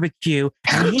barbecue,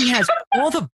 and he has all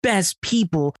the best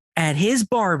people at his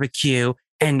barbecue,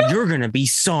 and you're going to be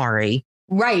sorry.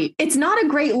 Right. It's not a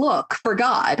great look for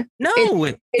God. No,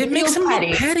 it makes him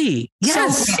look petty.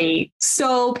 Yes. So petty.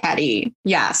 So petty.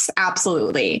 Yes,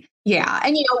 absolutely. Yeah.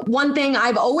 And, one thing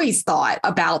I've always thought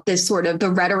about this sort of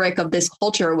the rhetoric of this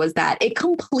culture was that it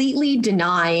completely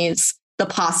denies the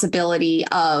possibility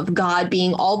of God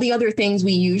being all the other things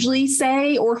we usually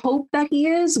say or hope that he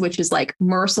is, which is like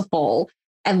merciful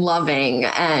and loving.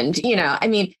 And,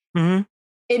 Mm-hmm.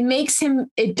 It makes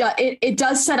him, it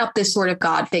does set up this sort of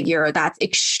God figure that's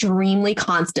extremely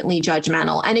constantly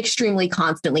judgmental and extremely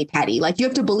constantly petty. Like, you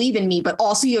have to believe in me, but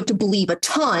also you have to believe a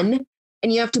ton,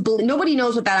 and you have to believe, nobody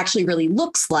knows what that actually really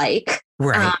looks like.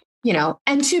 Right.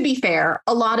 And to be fair,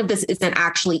 a lot of this isn't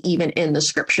actually even in the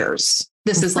scriptures.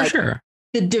 This is like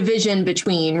the division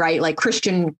between, right, like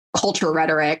Christian culture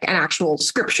rhetoric and actual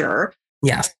scripture.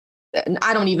 Yes.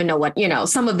 I don't even know what,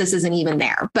 some of this isn't even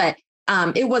there, but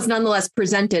it was nonetheless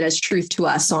presented as truth to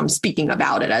us. So I'm speaking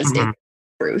about it as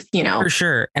truth, For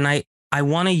sure. And I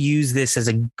want to use this as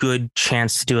a good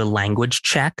chance to do a language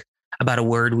check about a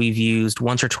word we've used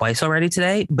once or twice already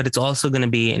today, but it's also going to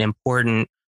be an important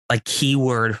key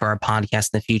word for our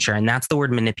podcast in the future. And that's the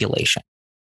word manipulation.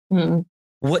 Mm.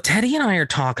 What Teddy and I are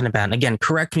talking about, and again,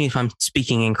 correct me if I'm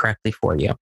speaking incorrectly for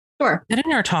you. Sure. Teddy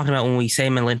and I are talking about, when we say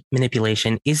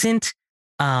manipulation, isn't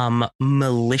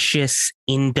malicious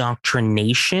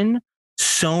indoctrination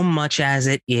so much as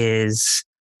it is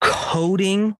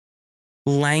coding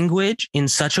language in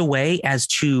such a way as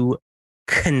to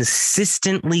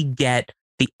consistently get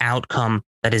the outcome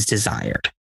that is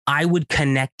desired. I would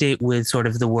connect it with sort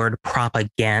of the word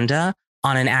propaganda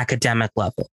on an academic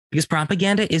level, because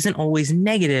propaganda isn't always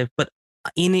negative, but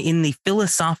in the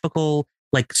philosophical,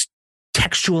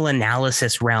 textual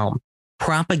analysis realm,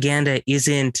 propaganda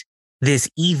isn't this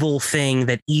evil thing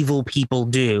that evil people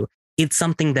do. It's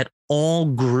something that all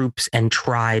groups and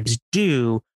tribes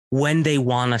do when they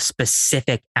want a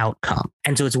specific outcome.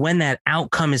 And so it's when that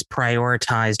outcome is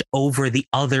prioritized over the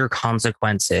other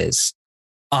consequences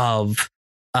of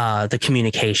the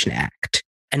Communication Act.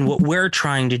 And what we're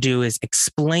trying to do is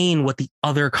explain what the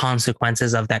other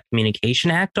consequences of that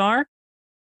Communication Act are,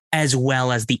 as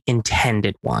well as the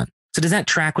intended one. So does that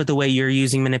track with the way you're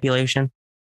using manipulation?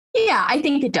 Yeah, I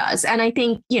think it does. And I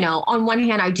think, on one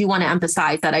hand, I do want to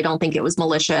emphasize that I don't think it was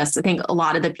malicious. I think a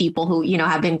lot of the people who,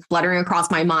 have been fluttering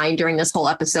across my mind during this whole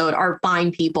episode are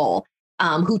fine people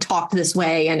who talked this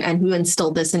way and who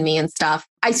instilled this in me and stuff.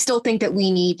 I still think that we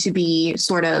need to be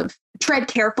sort of tread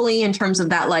carefully in terms of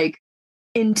that,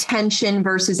 intention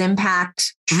versus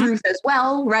impact truth as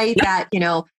well, right? Yep.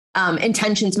 That,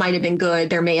 intentions might have been good.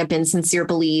 There may have been sincere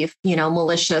belief,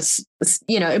 malicious,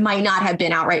 it might not have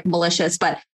been outright malicious,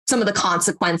 but some of the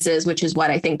consequences, which is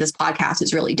what I think this podcast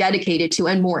is really dedicated to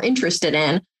and more interested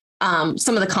in,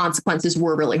 some of the consequences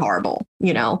were really horrible,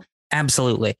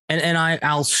 Absolutely. And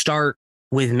I'll start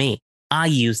with me. I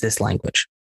use this language.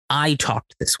 I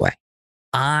talked this way.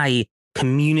 I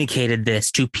communicated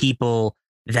this to people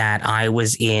that I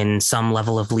was in some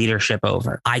level of leadership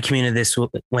over. I communicated this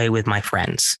way with my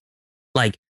friends.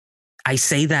 I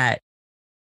say that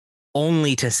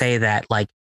only to say that,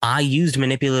 I used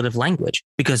manipulative language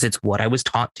because it's what I was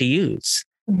taught to use.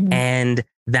 Mm-hmm. And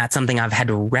that's something I've had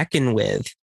to reckon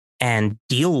with and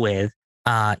deal with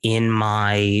in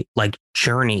my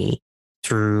journey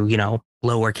through,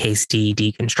 lowercase d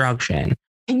deconstruction.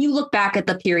 Can you look back at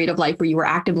the period of life where you were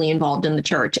actively involved in the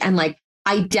church and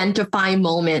identify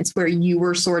moments where you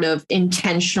were sort of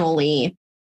intentionally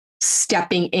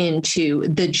stepping into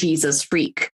the Jesus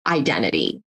freak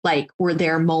identity? Were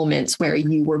there moments where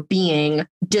you were being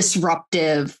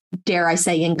disruptive, dare I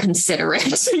say, inconsiderate?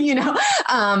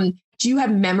 Do you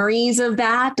have memories of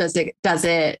that? Does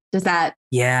that?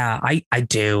 Yeah, I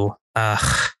do.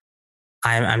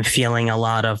 I'm feeling a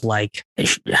lot of I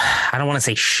don't want to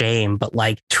say shame, but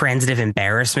transitive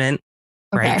embarrassment,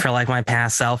 right? For my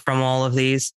past self from all of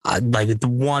these. The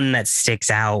one that sticks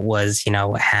out was,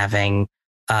 having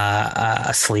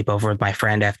a sleepover with my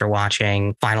friend after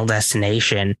watching Final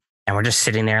Destination, and we're just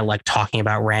sitting there like talking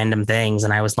about random things.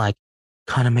 And I was like,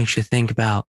 kind of makes you think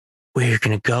about where you're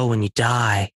going to go when you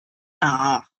die.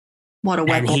 What a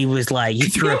weapon. And he was like, he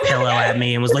threw a pillow at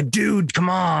me and was like, dude, come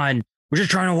on. We're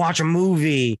just trying to watch a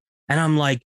movie. And I'm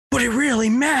like, but it really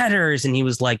matters. And he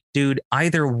was like, dude,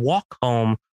 either walk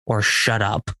home or shut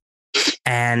up.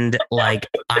 And like,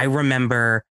 I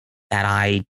remember that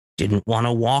I didn't want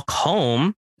to walk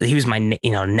home. He was my,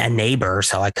 neighbor,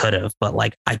 so I could have, but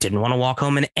like, I didn't want to walk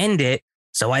home and end it.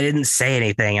 So I didn't say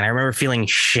anything. And I remember feeling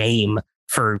shame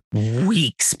for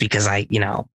weeks because I,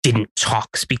 didn't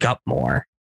speak up more.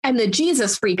 And the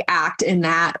Jesus freak act in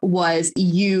that was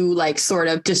you like sort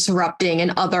of disrupting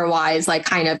an otherwise like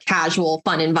kind of casual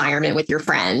fun environment with your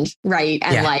friend. Right.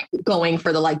 And like going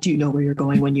for the like, do you know where you're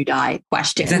going when you die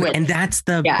question. Exactly. And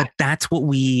that's what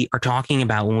we are talking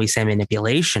about when we say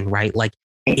manipulation, right? Like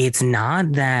it's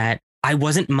not that I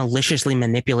wasn't maliciously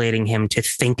manipulating him to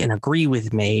think and agree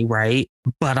with me. Right.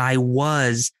 But I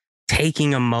was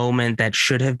taking a moment that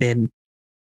should have been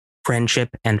friendship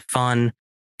and fun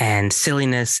and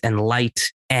silliness and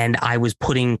light, and I was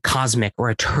putting cosmic or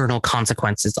eternal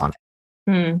consequences on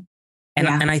it.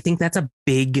 And I think that's a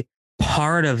big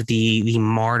part of the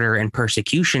martyr and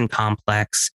persecution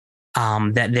complex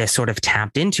that this sort of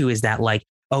tapped into, is that like,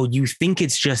 oh, you think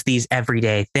it's just these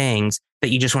everyday things that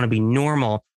you just want to be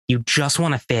normal. You just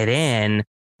want to fit in,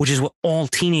 which is what all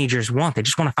teenagers want. They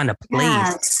just want to find a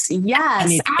place.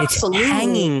 Yes, absolutely. It's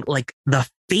hanging like the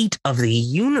fate of the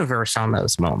universe on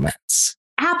those moments.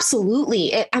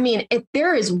 Absolutely. If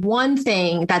there is one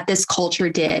thing that this culture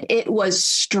did, it was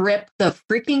strip the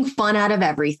freaking fun out of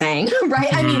everything,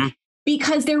 right? Mm-hmm.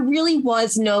 Because there really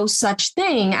was no such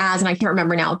thing as, and I can't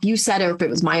remember now if you said it or if it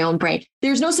was my own brain,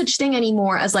 there's no such thing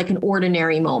anymore as like an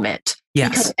ordinary moment. Yes.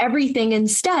 Because everything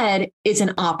instead is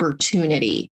an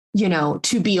opportunity,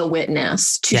 to be a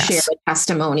witness, to share a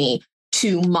testimony,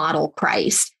 to model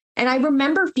Christ. And I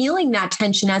remember feeling that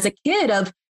tension as a kid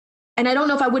and I don't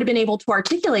know if I would have been able to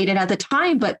articulate it at the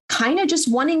time, but kind of just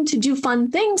wanting to do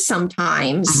fun things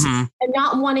sometimes and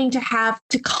not wanting to have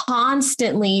to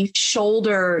constantly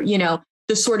shoulder,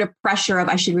 the sort of pressure of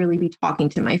I should really be talking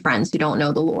to my friends who don't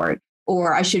know the Lord,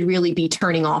 or I should really be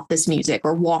turning off this music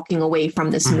or walking away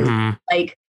from this movie.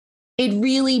 Like it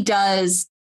really does.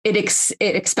 It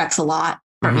expects a lot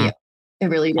from you. It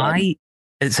really does.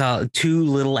 It's two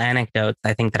little anecdotes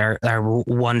I think that are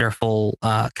wonderful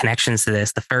connections to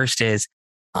this. The first is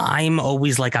I'm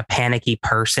always like a panicky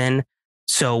person.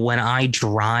 So when I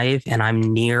drive and I'm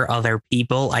near other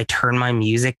people, I turn my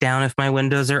music down if my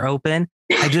windows are open.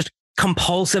 I just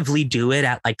compulsively do it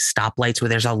at like stoplights where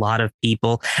there's a lot of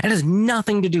people. It has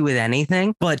nothing to do with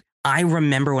anything. But I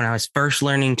remember when I was first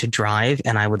learning to drive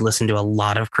and I would listen to a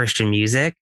lot of Christian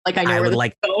music. Like I would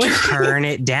like turn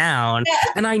it down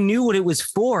and I knew what it was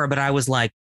for, but I was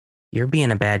like, you're being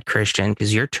a bad Christian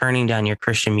because you're turning down your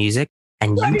Christian music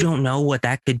and you don't know what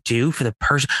that could do for the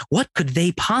person. What could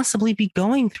they possibly be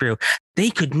going through? They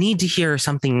could need to hear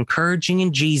something encouraging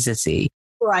and Jesus-y.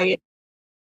 Right.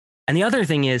 And the other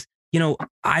thing is,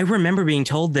 I remember being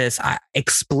told this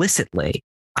explicitly.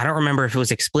 I don't remember if it was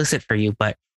explicit for you,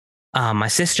 but my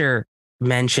sister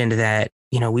mentioned that,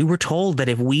 we were told that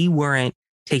if we weren't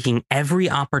taking every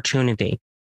opportunity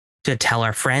to tell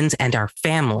our friends and our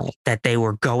family that they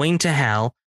were going to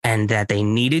hell and that they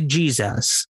needed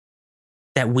Jesus,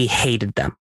 that we hated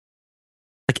them.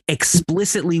 Like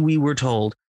explicitly, we were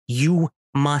told you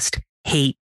must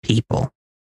hate people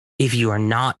if you are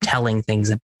not telling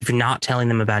things, if you're not telling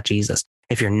them about Jesus,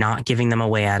 if you're not giving them a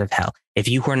way out of hell, if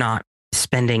you are not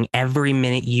spending every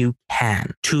minute you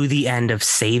can to the end of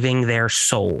saving their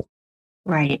soul.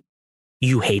 Right.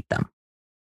 You hate them.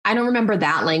 I don't remember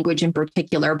that language in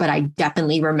particular, but I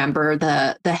definitely remember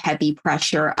the heavy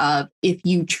pressure of if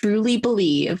you truly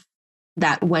believe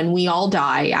that when we all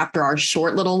die after our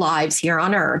short little lives here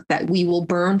on earth, that we will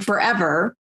burn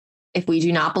forever. If we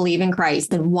do not believe in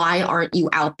Christ, then why aren't you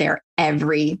out there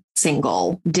every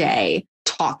single day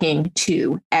talking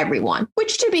to everyone?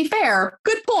 Which, to be fair,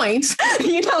 good point.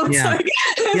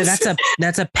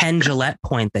 That's a Penn Jillette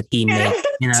point that he made.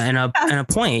 And a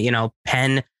point.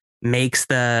 Penn makes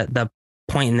the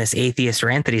point in this atheist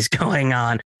rant that he's going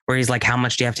on, where he's like, how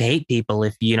much do you have to hate people?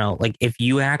 If if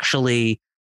you actually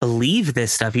believe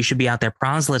this stuff, you should be out there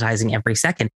proselytizing every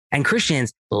second. And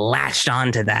Christians latched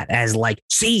onto that as like,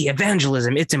 see,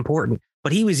 evangelism, it's important.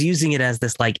 But he was using it as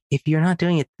this, like, if you're not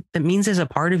doing it, that means there's a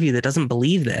part of you that doesn't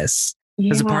believe this. Yeah.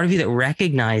 There's a part of you that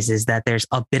recognizes that there's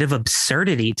a bit of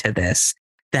absurdity to this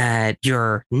that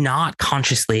you're not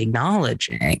consciously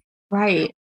acknowledging.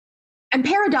 Right. And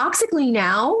paradoxically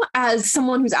now, as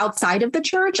someone who's outside of the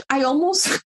church, I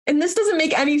almost, and this doesn't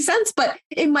make any sense, but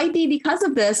it might be because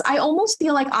of this, I almost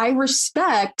feel like I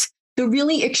respect the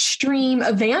really extreme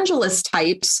evangelist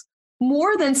types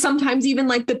more than sometimes even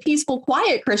like the peaceful,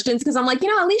 quiet Christians, because I'm like,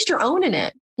 at least you're owning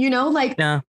it, like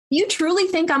Yeah. you truly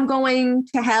think I'm going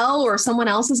to hell or someone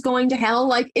else is going to hell.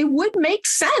 Like it would make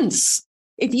sense.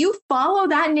 If you follow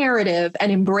that narrative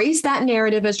and embrace that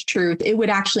narrative as truth, it would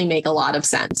actually make a lot of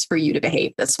sense for you to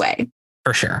behave this way.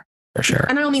 For sure. For sure.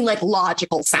 And I don't mean like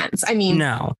logical sense. I mean,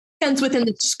 no. Sense within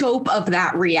the scope of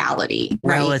that reality.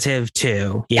 Right? Relative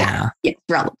to. Yeah. Yes.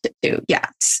 Relative to.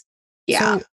 Yes.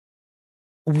 Yeah. So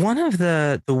one of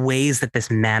the ways that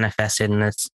this manifested in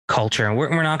this culture, and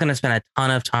we're not going to spend a ton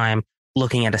of time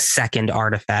looking at a second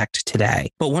artifact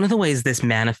today, but one of the ways this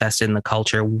manifested in the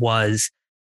culture was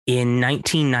in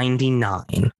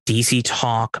 1999, DC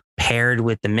Talk paired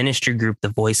with the ministry group, The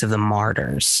Voice of the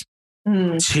Martyrs,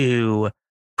 to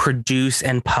produce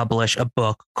and publish a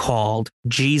book called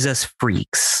Jesus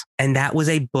Freaks. And that was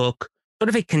a book, sort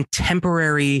of a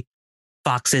contemporary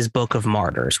Fox's Book of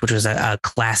Martyrs, which was a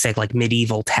classic, like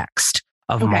medieval text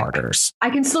of martyrs.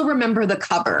 I can still remember the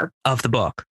cover of the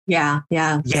book. Yeah.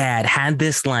 Yeah. Yeah. It had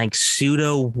this like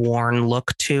pseudo worn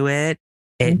look to it.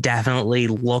 It definitely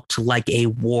looked like a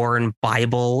worn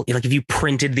Bible. Like if you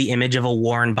printed the image of a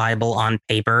worn Bible on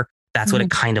paper, that's what it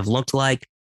kind of looked like.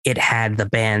 It had the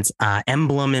band's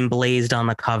emblem emblazed on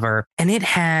the cover, and it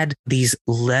had these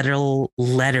little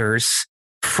letters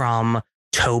from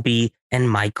Toby and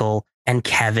Michael and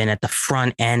Kevin at the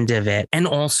front end of it. And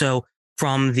also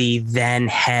from the then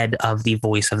head of the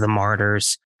Voice of the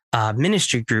Martyrs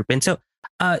ministry group. And so,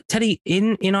 Teddy,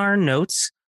 in our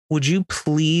notes, would you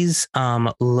please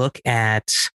look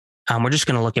at, we're just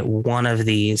going to look at one of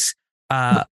these.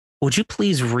 Would you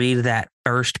please read that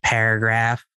first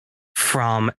paragraph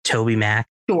from Toby Mac?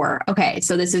 Sure. Okay.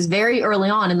 So this is very early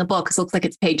on in the book. So it looks like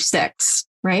it's page 6,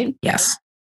 right? Yes.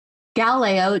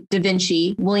 Galileo, Da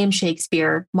Vinci, William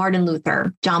Shakespeare, Martin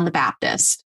Luther, John the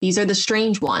Baptist. These are the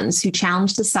strange ones who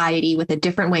challenged society with a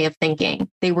different way of thinking.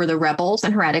 They were the rebels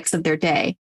and heretics of their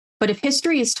day. But if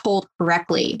history is told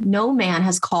correctly, no man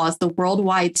has caused the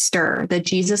worldwide stir that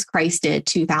Jesus Christ did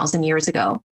 2,000 years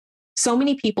ago. So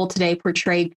many people today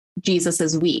portray Jesus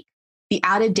as weak, the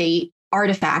out-of-date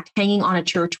artifact hanging on a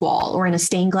church wall or in a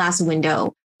stained glass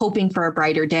window, hoping for a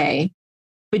brighter day.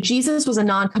 But Jesus was a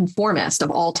nonconformist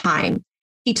of all time.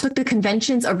 He took the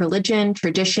conventions of religion,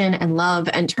 tradition, and love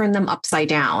and turned them upside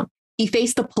down. He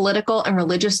faced the political and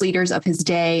religious leaders of his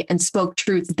day and spoke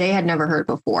truths they had never heard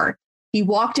before. He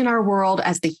walked in our world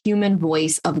as the human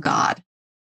voice of God.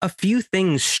 A few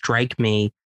things strike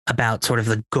me about sort of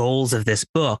the goals of this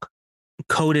book,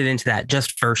 coded into that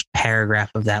just first paragraph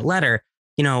of that letter.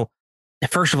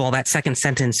 First of all, that second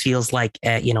sentence feels like,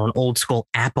 an old school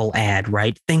Apple ad,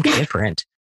 right? Think different,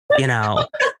 I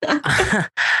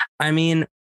mean,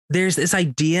 there's this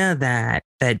idea that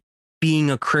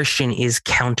being a Christian is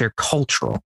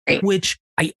countercultural, which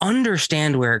I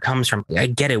understand where it comes from. I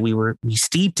get it. We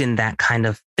steeped in that kind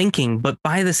of thinking. But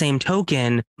by the same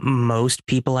token, most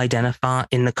people identify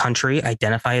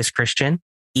as Christian.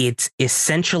 It's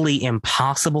essentially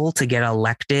impossible to get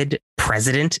elected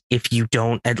president if you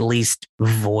don't at least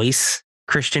voice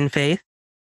Christian faith.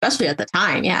 Especially at the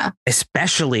time. Yeah.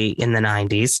 Especially in the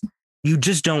 90s. You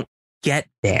just don't get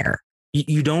there.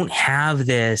 You don't have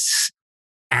this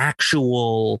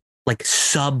actual like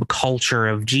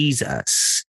subculture of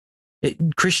Jesus.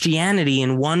 Christianity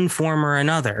in one form or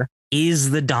another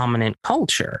is the dominant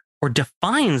culture or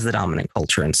defines the dominant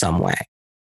culture in some way.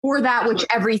 Or that which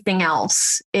everything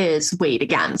else is weighed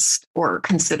against or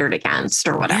considered against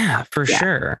or whatever. Yeah, for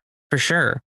sure. For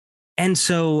sure. And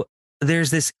so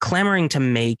there's this clamoring to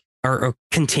make or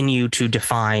continue to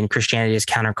define Christianity as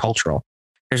countercultural.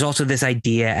 There's also this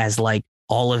idea as like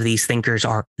all of these thinkers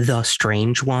are the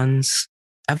strange ones.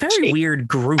 A very weird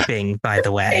grouping, by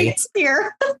the way.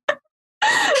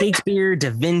 Shakespeare, Da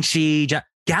Vinci,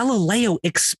 Galileo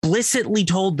explicitly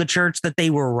told the church that they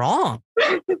were wrong.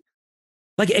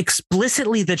 Like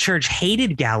explicitly, the church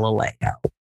hated Galileo.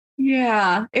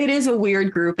 Yeah, it is a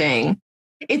weird grouping.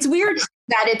 It's weird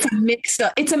that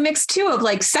it's a mix too of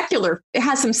like secular. It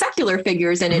has some secular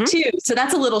figures in it too. So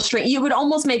that's a little strange. It would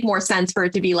almost make more sense for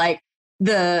it to be like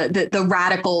the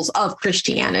radicals of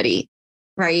Christianity,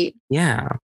 right?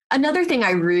 Yeah. Another thing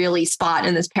I really spot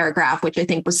in this paragraph, which I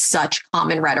think was such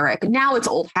common rhetoric. Now it's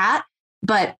old hat,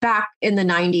 but back in the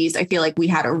 90s, I feel like we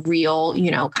had a real,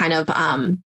 kind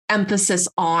of emphasis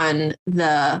on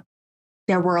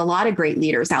there were a lot of great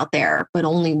leaders out there, but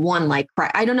only one like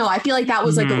Christ. I don't know. I feel like that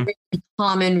was like a really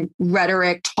common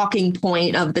rhetoric talking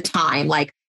point of the time.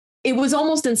 Like it was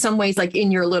almost in some ways like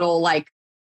in your little, like,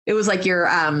 it was like your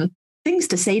things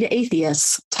to say to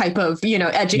atheists type of,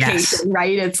 education, yes.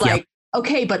 Right? It's like,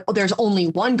 okay, but there's only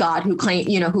one God who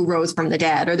who rose from the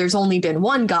dead, or there's only been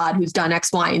one God who's done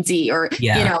X, Y, and Z, or,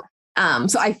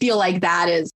 so I feel like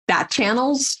that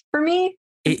channels for me.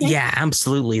 Yeah,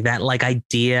 absolutely. That like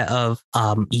idea of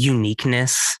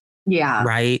uniqueness. Yeah.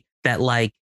 Right. That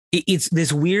like it's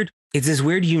this weird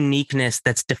uniqueness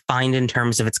that's defined in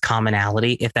terms of its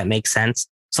commonality, if that makes sense.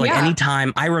 So like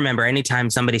anytime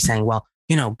somebody saying, well,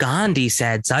 Gandhi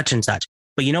said such and such,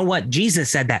 but you know what? Jesus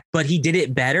said that, but he did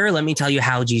it better. Let me tell you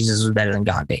how Jesus was better than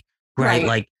Gandhi. Right.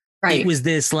 Like it was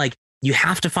this, like, you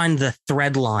have to find the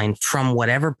thread line from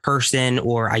whatever person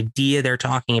or idea they're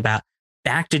talking about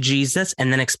back to Jesus,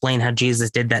 and then explain how Jesus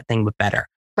did that thing, but better.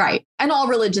 Right. And all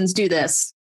religions do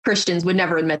this. Christians would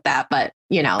never admit that, but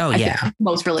I think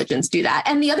most religions do that.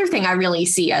 And the other thing I really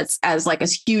see as like a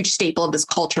huge staple of this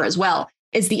culture as well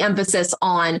is the emphasis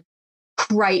on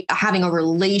Christ, having a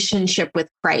relationship with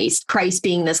Christ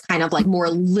being this kind of like more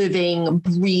living,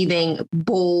 breathing,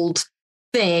 bold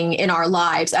thing in our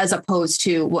lives, as opposed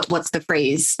to what's the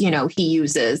phrase, he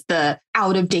uses, the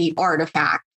out of date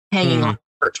artifact hanging on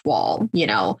the church wall.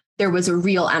 There was a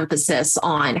real emphasis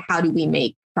on how do we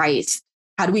make Christ,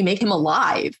 how do we make him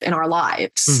alive in our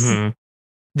lives? Mm-hmm.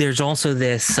 There's also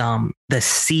this, the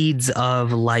seeds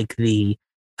of like the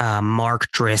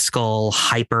Mark Driscoll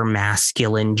hyper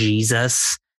masculine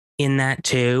Jesus in that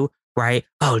too, right?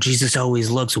 Oh, Jesus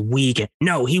always looks weak.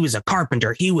 No, he was a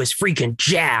carpenter. He was freaking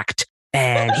jacked,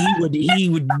 and he would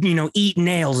eat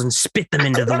nails and spit them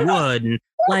into the wood, and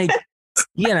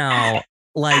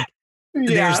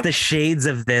there's the shades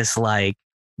of this, like,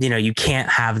 you can't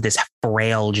have this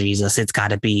frail Jesus. It's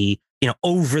got to be,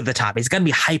 over the top. It's got to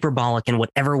be hyperbolic in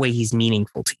whatever way he's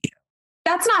meaningful to you.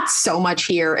 That's not so much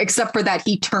here, except for that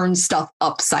he turns stuff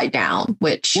upside down,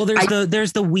 which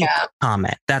there's the weak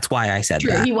comment. That's why I said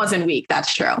that. He wasn't weak.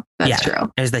 That's true. That's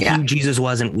true. There's Jesus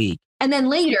wasn't weak. And then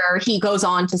later he goes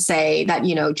on to say that,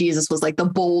 Jesus was like the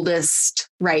boldest,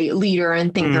 right, leader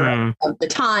and thinker of the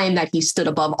time, that he stood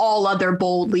above all other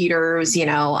bold leaders,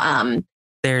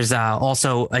 There's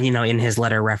also, in his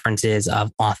letter, references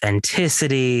of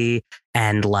authenticity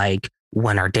and like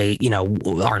when our date,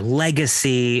 our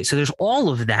legacy. So there's all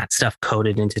of that stuff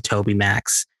coded into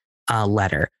TobyMac's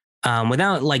letter.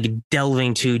 Without like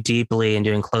delving too deeply and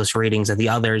doing close readings of the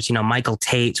others, Michael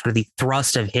Tate, sort of the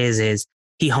thrust of his is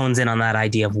he hones in on that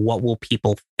idea of what will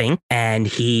people think. And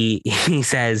he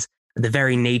says the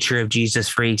very nature of Jesus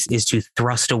Freaks is to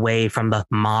thrust away from the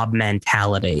mob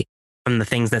mentality, from the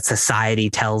things that society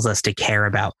tells us to care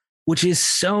about, which is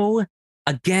so,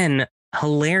 again,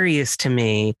 hilarious to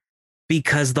me,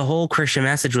 because the whole Christian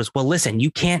message was, well, listen, you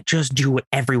can't just do what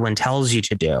everyone tells you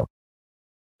to do.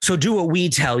 So do what we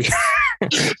tell you.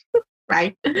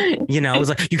 Right. It was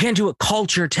like, you can't do what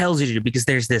culture tells you to do, because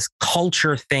there's this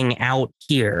culture thing out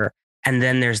here. And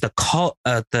then there's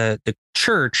the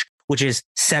church, which is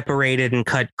separated and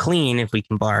cut clean, if we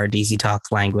can borrow DC Talks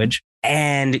language.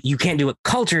 And you can't do what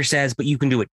culture says, but you can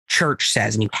do what church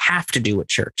says, and you have to do what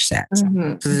church says.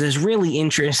 Mm-hmm. So there's this really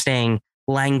interesting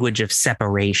language of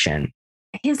separation.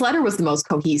 His letter was the most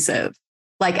cohesive,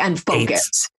 and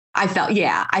focused. I felt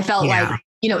like,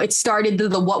 it started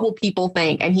the what will people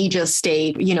think, and he just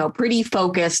stayed, pretty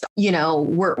focused.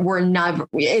 We're not,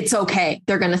 it's okay.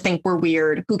 They're going to think we're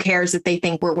weird. Who cares if they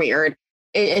think we're weird?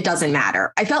 It doesn't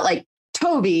matter. I felt like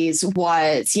Toby's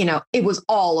was, it was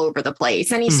all over the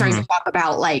place. And he starts to talk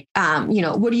about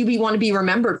what do you want to be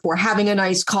remembered for? Having a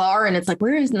nice car. And it's like,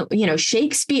 where is,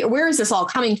 Shakespeare? Where is this all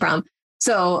coming from?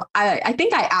 So I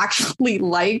think I actually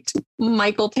liked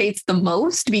Michael Tate's the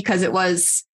most, because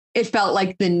it felt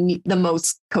like the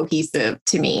most cohesive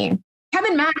to me.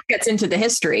 Kevin Mack gets into the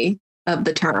history of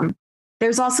the term.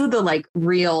 There's also the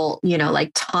real,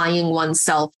 tying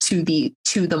oneself to the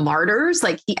martyrs.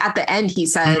 At the end, he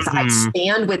says, I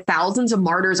stand with thousands of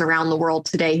martyrs around the world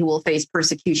today who will face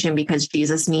persecution because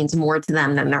Jesus means more to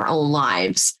them than their own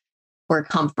lives or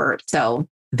comfort. So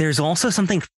there's also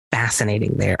something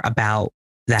fascinating there about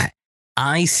that.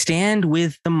 I stand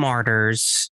with the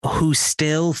martyrs who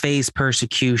still face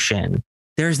persecution.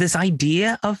 There's this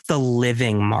idea of the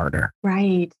living martyr.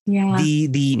 Right. Yeah.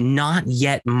 The not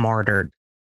yet martyred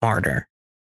martyr.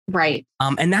 Right.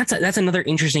 And that's another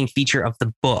interesting feature of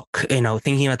the book,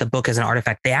 thinking about the book as an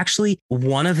artifact. They actually,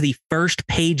 one of the first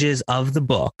pages of the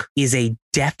book is a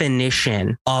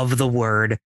definition of the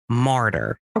word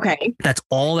martyr. Okay. That's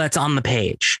all that's on the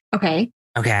page. Okay.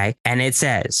 Okay. And it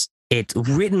says, it's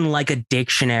written like a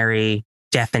dictionary,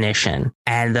 definition.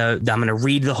 And I'm going to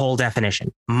read the whole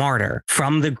definition. Martyr,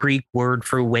 from the Greek word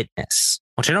for witness,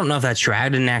 which I don't know if that's true. I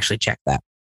didn't actually check that.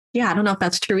 Yeah, I don't know if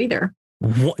that's true either.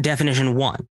 Definition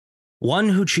 1. One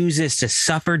who chooses to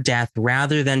suffer death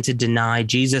rather than to deny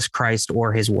Jesus Christ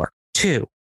or his work. 2.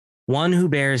 One who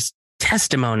bears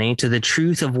testimony to the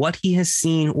truth of what he has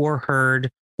seen or heard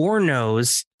or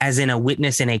knows, as in a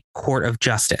witness in a court of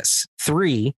justice.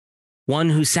 3. One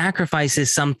who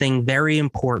sacrifices something very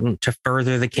important to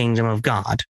further the kingdom of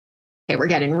God. Okay, we're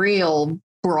getting real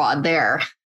broad there.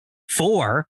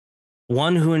 4.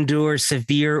 One who endures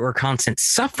severe or constant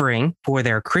suffering for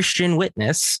their Christian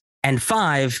witness. And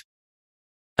 5,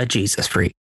 a Jesus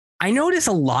freak. I notice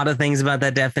a lot of things about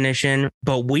that definition,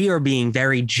 but we are being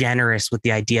very generous with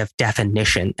the idea of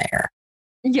definition there.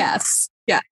 Yes.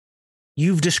 Yeah.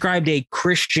 You've described a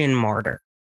Christian martyr.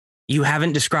 You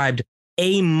haven't described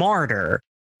a martyr.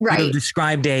 Right. You've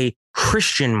described a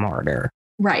Christian martyr.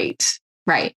 Right.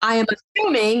 Right. I am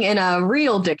assuming in a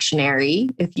real dictionary,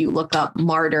 if you look up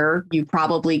martyr, you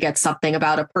probably get something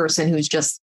about a person who's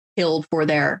just killed for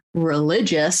their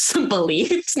religious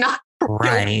beliefs, not for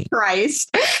Right.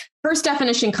 Christ. First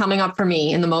definition coming up for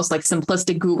me in the most like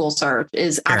simplistic Google search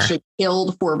is actually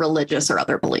killed for religious or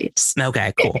other beliefs.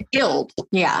 Okay, cool. Killed.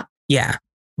 Yeah. Yeah.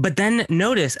 But then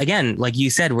notice, again, like you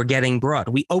said, we're getting broad.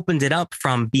 We opened it up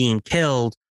from being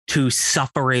killed to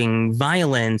suffering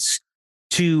violence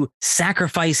to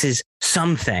sacrifices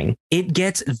something. It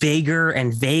gets vaguer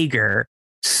and vaguer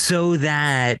so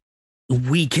that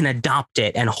we can adopt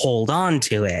it and hold on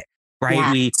to it.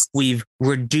 Right. Yes. We've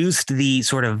reduced the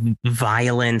sort of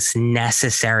violence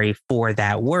necessary for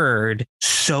that word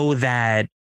so that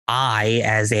I,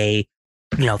 as a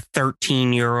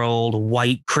 13-year-old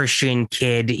white Christian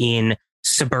kid in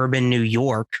suburban New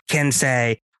York, can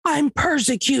say, I'm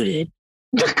persecuted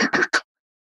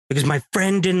because my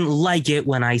friend didn't like it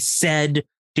when I said,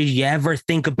 did you ever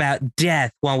think about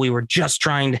death while we were just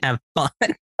trying to have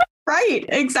fun? Right,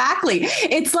 exactly.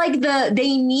 It's like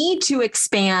they need to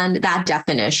expand that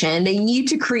definition. They need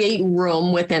to create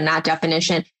room within that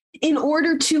definition in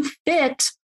order to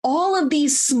fit all of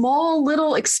these small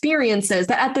little experiences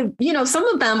that at the, some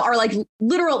of them are like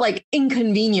literal like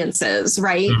inconveniences,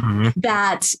 right? Mm-hmm.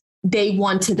 That they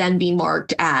want to then be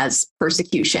marked as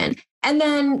persecution. And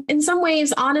then in some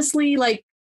ways, honestly, like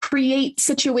create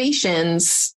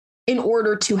situations in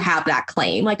order to have that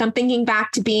claim. Like I'm thinking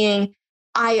back to being,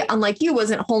 I, unlike you,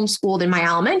 wasn't homeschooled in my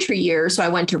elementary years. So I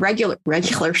went to regular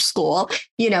school,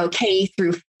 K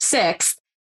through 6th.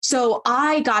 So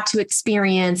I got to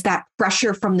experience that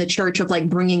pressure from the church of like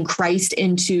bringing Christ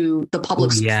into the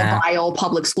public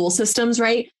school systems,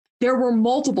 right? There were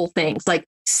multiple things like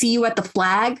see you at the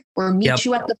flag or meet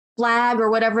you at the flag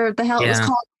or whatever the hell it was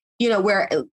called, where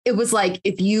it was like,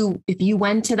 if you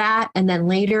went to that and then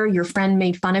later your friend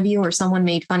made fun of you or someone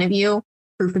made fun of you,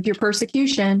 proof of your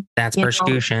persecution. That's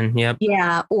persecution. Yep.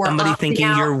 Yeah. Or somebody thinking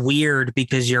you're weird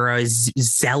because you're a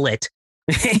zealot.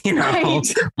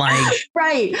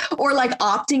 Right. Or like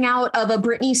opting out of a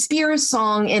Britney Spears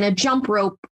song in a jump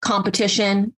rope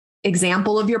competition,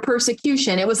 example of your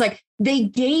persecution. It was like they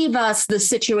gave us the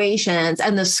situations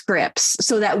and the scripts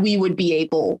so that we would be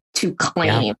able to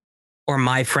claim. Yeah. Or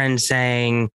my friend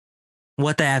saying,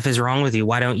 what the F is wrong with you?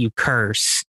 Why don't you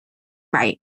curse?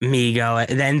 Right. Me go,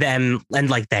 and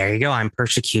like, there you go. I'm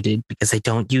persecuted because I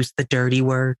don't use the dirty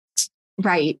words.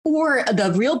 Right. Or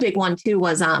the real big one, too,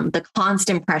 was the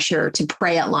constant pressure to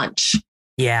pray at lunch.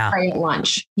 Yeah. Pray at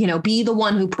lunch, be the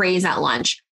one who prays at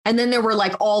lunch. And then there were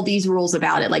like all these rules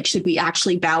about it. Like, should we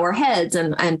actually bow our heads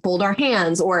and fold our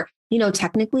hands? Or,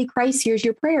 technically Christ hears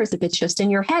your prayers if it's just in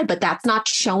your head, but that's not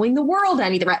showing the world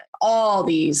anything. Right? All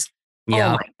these, oh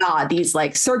my God, these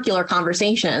like circular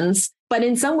conversations. But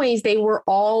in some ways, they were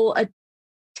all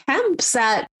attempts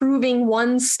at proving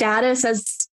one's status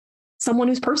as someone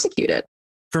who's persecuted.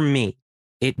 For me,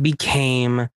 it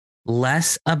became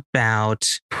less about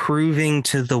proving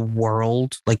to the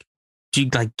world, like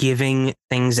giving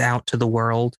things out to the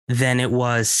world, than it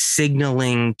was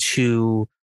signaling to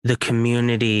the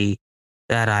community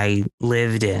that I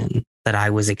lived in, that I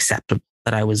was acceptable,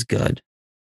 that I was good.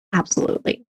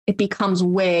 Absolutely. It becomes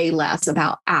way less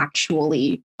about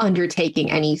actually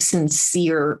undertaking any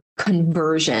sincere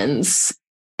conversions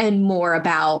and more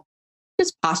about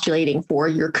just postulating for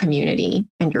your community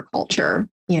and your culture,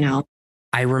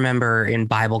 I remember in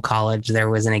Bible college, there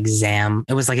was an exam.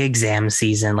 It was like exam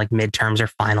season, like midterms or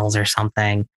finals or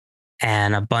something.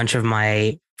 And a bunch of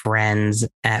my friends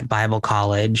at Bible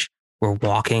college were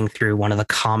walking through one of the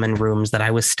common rooms that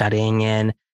I was studying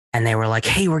in. And they were like,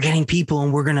 hey, we're getting people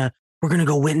and we're going to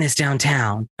go witness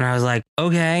downtown. And I was like,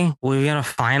 okay, well, we got a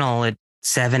final at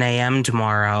 7 a.m.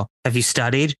 tomorrow. Have you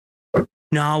studied?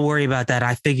 No, I'll worry about that.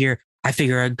 I figure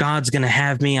God's going to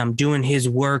have me. I'm doing his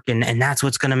work and that's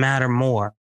what's going to matter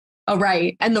more. Oh,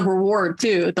 right. And the reward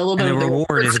too. The little bit And of the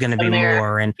reward is going to be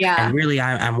more. And really,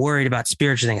 I'm worried about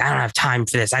spiritual things. I don't have time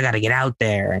for this. I got to get out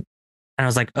there. And I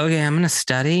was like, okay, I'm going to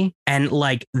study. And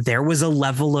like, there was a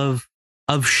level of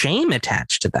shame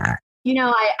attached to that. You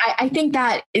know, I think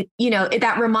that,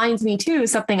 that reminds me too,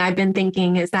 something I've been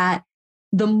thinking is that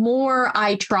the more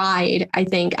I tried, I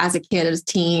think as a kid, as a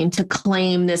teen, to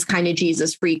claim this kind of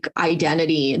Jesus freak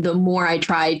identity, the more I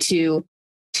tried to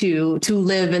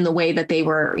live in the way that they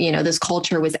were, this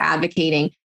culture was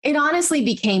advocating, it honestly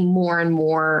became more and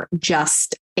more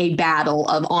just a battle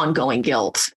of ongoing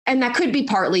guilt. And that could be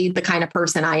partly the kind of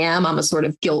person I am. I'm a sort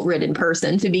of guilt-ridden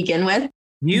person to begin with.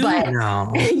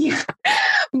 Yeah,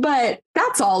 but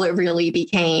that's all it really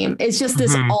became. It's just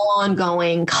this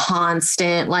ongoing,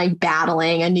 constant, like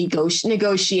battling and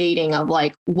negotiating of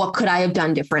like, what could I have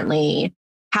done differently?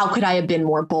 How could I have been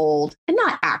more bold? And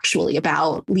not actually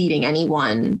about leading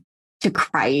anyone to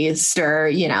Christ or,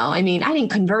 I didn't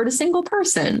convert a single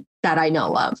person that I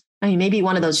know of. I mean, maybe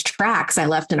one of those tracks I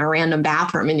left in a random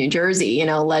bathroom in New Jersey,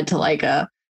 led to like a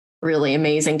really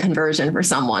amazing conversion for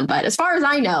someone. But as far as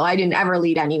I know, I didn't ever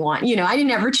lead anyone. I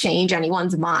didn't ever change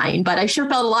anyone's mind, but I sure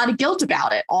felt a lot of guilt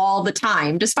about it all the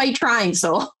time, despite trying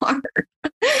so hard.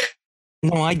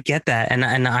 No, I get that.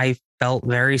 And I felt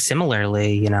very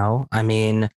similarly, I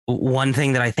mean, one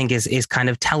thing that I think is kind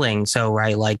of telling. So,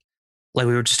 right, like we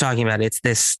were just talking about, it's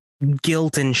this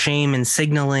guilt and shame and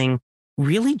signaling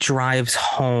really drives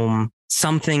home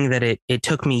something that it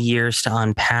took me years to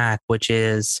unpack, which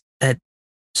is that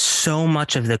so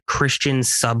much of the Christian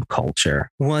subculture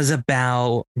was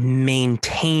about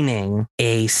maintaining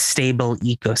a stable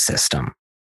ecosystem.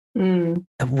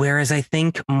 Whereas I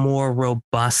think more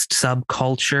robust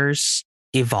subcultures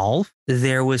evolve,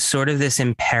 there was sort of this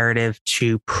imperative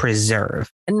to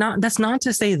preserve. And that's not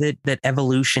to say that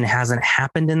evolution hasn't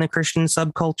happened in the Christian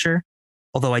subculture.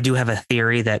 Although I do have a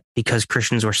theory that because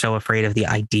Christians were so afraid of the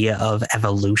idea of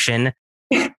evolution,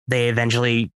 they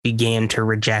eventually began to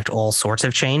reject all sorts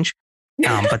of change.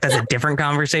 But that's a different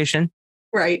conversation.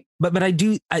 Right. But I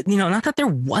do, not that there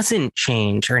wasn't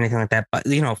change or anything like that, but,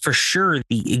 for sure,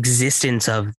 the existence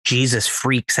of Jesus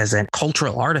freaks as a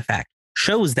cultural artifact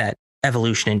shows that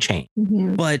evolution and change.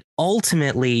 But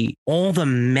ultimately, all the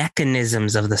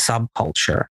mechanisms of the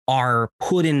subculture are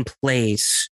put in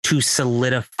place to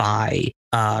solidify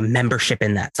membership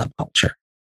in that subculture.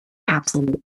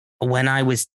 Absolutely. When I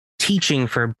was teaching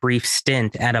for a brief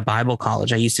stint at a Bible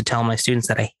college, I used to tell my students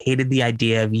that I hated the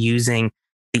idea of using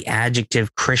the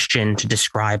adjective Christian to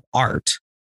describe art,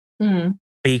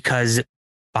 because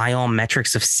by all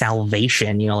metrics of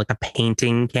salvation, like a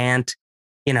painting can't,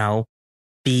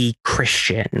 be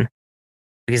Christian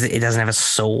because it doesn't have a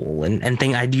soul and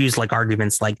thing. I'd use like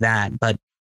arguments like that, but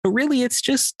really it's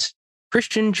just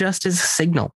Christian just as a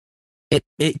signal.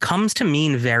 It comes to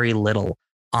mean very little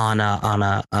on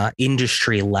a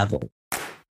industry level.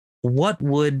 What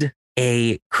would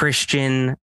a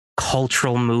Christian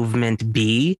cultural movement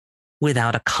be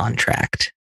without a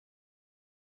contract?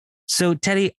 So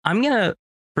Teddy, I'm going to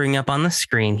bring up on the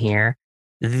screen here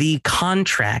the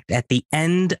contract at the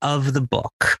end of the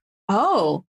book.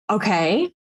 Oh,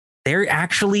 okay. There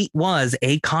actually was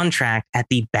a contract at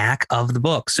the back of the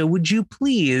book. So would you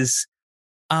please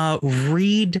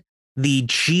read the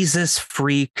Jesus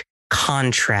Freak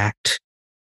contract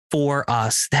for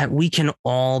us that we can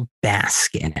all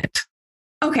bask in it?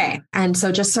 Okay. And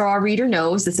so just so our reader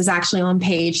knows, this is actually on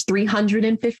page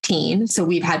 315. So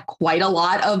we've had quite a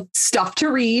lot of stuff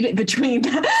to read between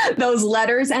those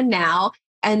letters and now.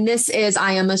 And this is,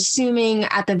 I am assuming,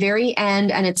 at the very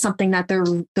end, and it's something that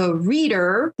the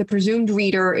reader, the presumed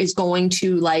reader, is going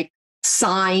to like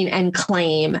sign and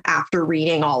claim after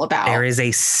reading all about. There is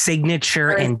a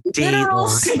signature and date.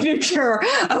 Signature.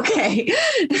 Okay.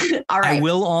 All right. I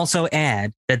will also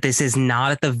add that this is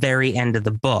not at the very end of the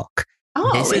book.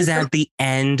 Oh, this is at the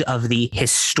end of the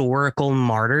historical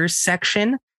martyrs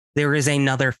section. There is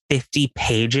another 50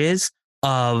 pages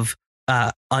of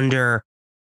under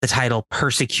the title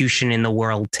Persecution in the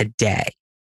World Today.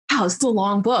 Wow, it's a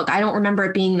long book. I don't remember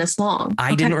it being this long.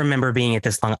 I didn't remember being it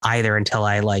this long either until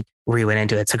I re-went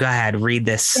into it. So go ahead, read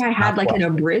this. Yeah, I had an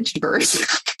abridged version.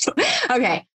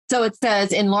 Okay. So it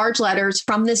says in large letters,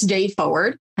 from this day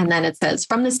forward. And then it says,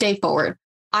 from this day forward,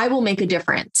 I will make a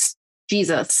difference.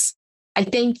 Jesus, I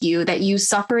thank you that you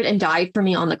suffered and died for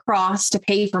me on the cross to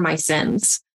pay for my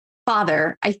sins.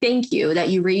 Father, I thank you that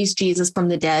you raised Jesus from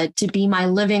the dead to be my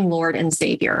living Lord and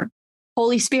Savior.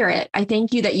 Holy Spirit, I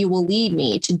thank you that you will lead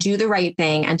me to do the right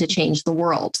thing and to change the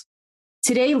world.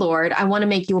 Today, Lord, I want to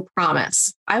make you a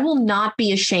promise. I will not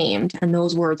be ashamed. And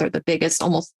those words are the biggest,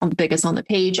 almost the biggest on the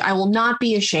page. I will not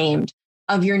be ashamed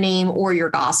of your name or your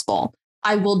gospel.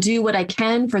 I will do what I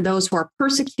can for those who are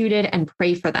persecuted and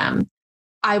pray for them.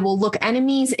 I will look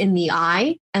enemies in the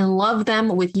eye and love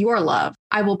them with your love.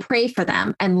 I will pray for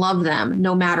them and love them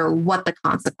no matter what the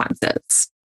consequences.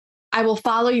 I will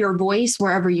follow your voice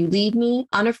wherever you lead me,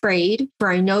 unafraid, for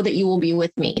I know that you will be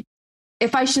with me.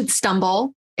 If I should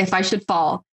stumble, if I should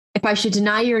fall, if I should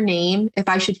deny your name, if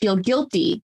I should feel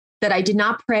guilty that I did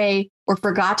not pray or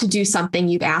forgot to do something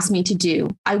you've asked me to do,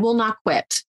 I will not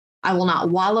quit. I will not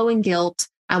wallow in guilt.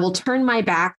 I will turn my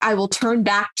back. I will turn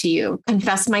back to you,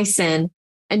 confess my sin,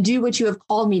 and do what you have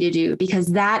called me to do, because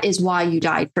that is why you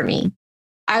died for me.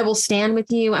 I will stand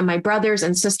with you and my brothers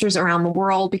and sisters around the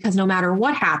world, because no matter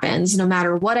what happens, no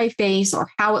matter what I face or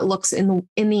how it looks in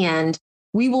the end,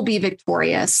 we will be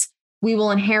victorious. We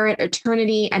will inherit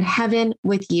eternity and heaven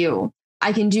with you.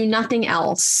 I can do nothing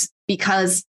else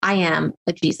because I am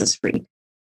a Jesus freak.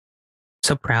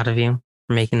 So proud of you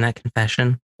for making that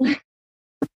confession. I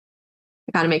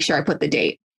got to make sure I put the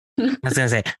date. I was going to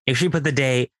say, make sure you put the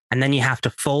date, and then you have to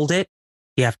fold it.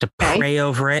 You have to pray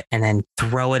over it and then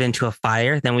throw it into a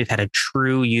fire. Then we've had a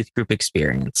true youth group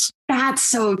experience. That's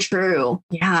so true.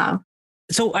 Yeah.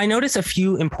 So I noticed a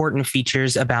few important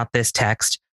features about this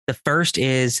text. The first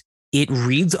is it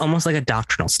reads almost like a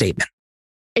doctrinal statement.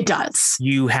 It does.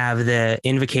 You have the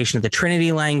invocation of the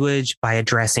Trinity language by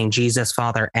addressing Jesus,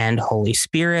 Father, and Holy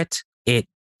Spirit.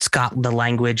 It's got the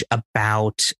language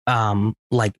about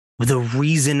like the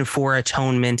reason for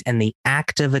atonement and the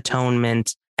act of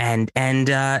atonement and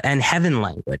heaven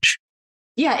language.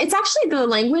 Yeah, it's actually, the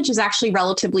language is actually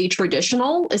relatively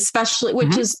traditional, especially,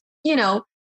 which is, you know,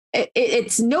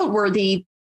 it's noteworthy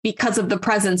because of the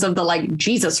presence of the like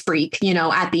Jesus freak, you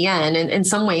know, at the end. And in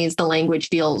some ways, the language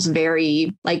feels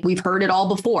very like we've heard it all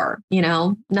before, you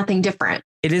know, nothing different.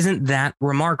 It isn't that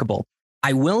remarkable.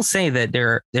 I will say that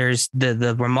there's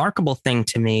the remarkable thing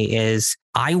to me is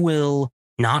I will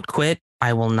not quit.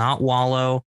 I will not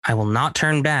wallow. I will not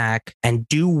turn back and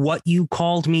do what you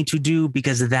called me to do,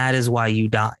 because that is why you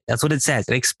died. That's what it says.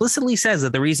 It explicitly says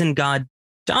that the reason God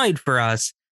died for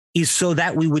us is so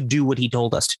that we would do what he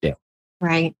told us to do.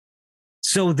 Right.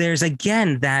 So there's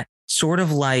again that sort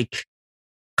of like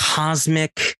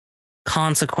cosmic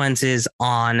consequences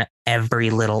on every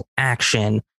little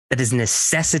action that is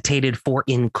necessitated for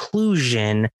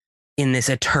inclusion in this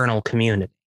eternal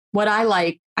community. What I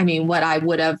like, I mean, what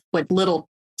little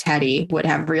Teddy would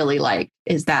have really liked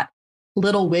is that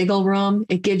little wiggle room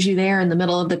it gives you there in the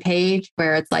middle of the page,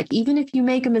 where it's like, even if you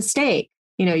make a mistake,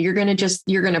 you know, you're going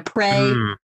to pray,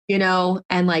 you know,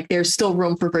 and like, there's still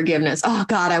room for forgiveness. Oh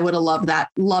God, I would have loved that.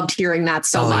 Loved hearing that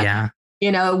so much. Yeah.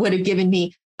 You know, it would have given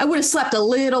me, I would have slept a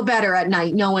little better at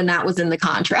night knowing that was in the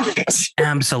contract.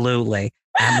 Absolutely.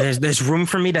 And there's room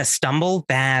for me to stumble.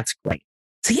 That's great.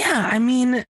 So yeah, I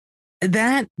mean,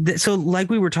 so like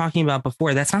we were talking about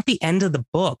before, that's not the end of the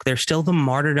book. There's still the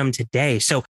martyrdom today.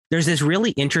 So there's this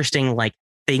really interesting like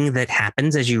thing that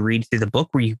happens as you read through the book,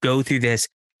 where you go through this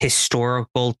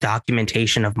historical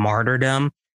documentation of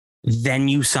martyrdom. Then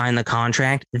you sign the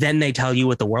contract. Then they tell you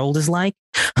what the world is like,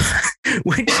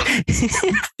 which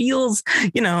feels,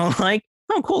 you know, like,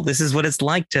 oh, cool. This is what it's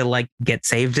like to like get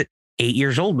saved at 8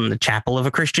 years old in the chapel of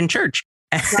a Christian church,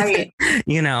 right?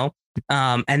 You know,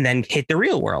 and then hit the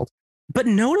real world. But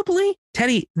notably,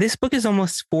 Teddy, this book is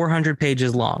almost 400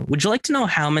 pages long. Would you like to know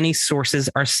how many sources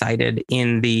are cited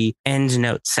in the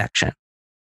endnotes section?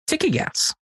 Take a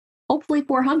guess. Hopefully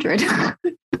 400.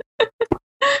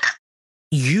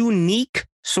 Unique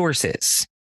sources,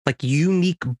 like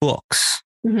unique books.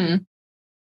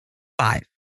 5.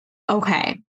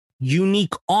 Okay.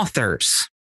 Unique authors.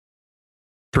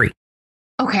 3.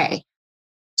 Okay.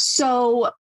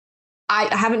 So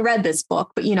I haven't read this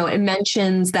book, but, you know, it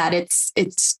mentions that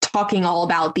it's talking all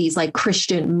about these like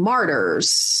Christian martyrs.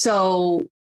 So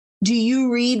do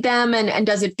you read them and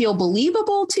does it feel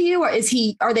believable to you? Or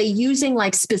are they using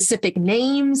like specific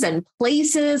names and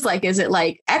places? Like, is it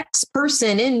like X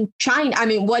person in China? I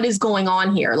mean, what is going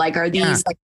on here? Like, are these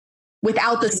like,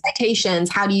 without the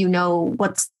citations, how do you know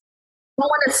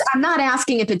I'm not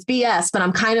asking if it's BS, but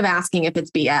I'm kind of asking if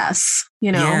it's BS,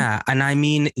 you know? Yeah. And I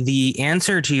mean, the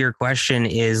answer to your question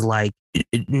is like,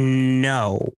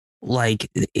 no, like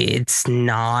it's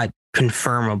not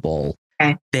confirmable.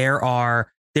 Okay.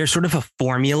 There's sort of a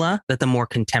formula that the more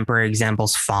contemporary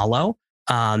examples follow.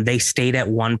 They state at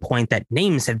one point that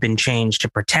names have been changed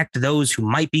to protect those who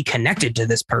might be connected to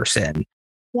this person.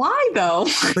 Why though?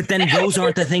 But then those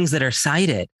aren't the things that are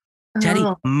cited. Teddy,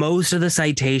 Oh, most of the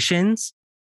citations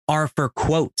are for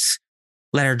quotes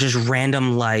that are just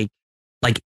random, like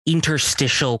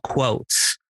interstitial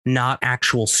quotes, not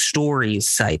actual stories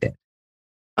cited.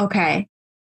 okay.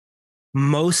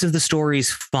 Most of the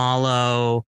stories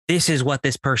follow this is what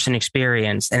this person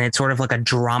experienced, and it's sort of like a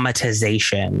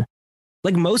dramatization.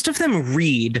 Like most of them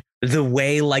read the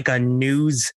way like a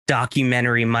news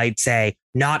documentary might say,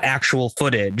 not actual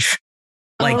footage.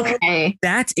 Like Okay.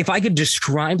 that's if I could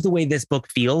describe the way this book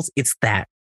feels, it's that,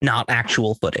 not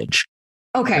actual footage.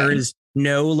 Okay. There is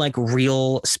no like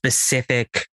real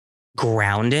specific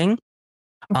grounding.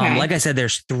 Okay. Like I said,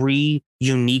 there's 3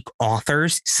 unique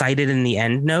authors cited in the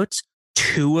end notes.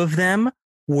 2 of them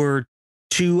were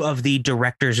 2 of the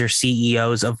directors or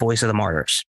CEOs of Voice of the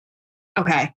Martyrs.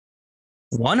 Okay.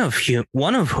 One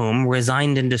of whom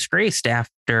resigned in disgrace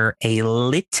after a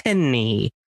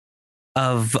litany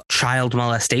of child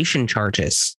molestation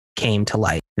charges came to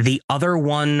light. The other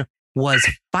one was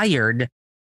fired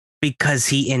because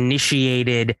he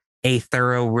initiated a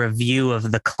thorough review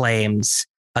of the claims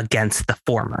against the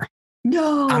former.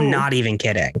 No. I'm not even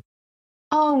kidding.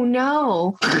 Oh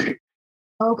no.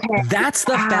 Okay. That's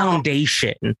the Wow.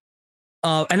 foundation.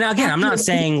 And again, I'm not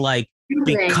saying like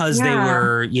because they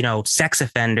were, sex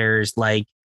offenders, like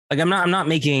I'm not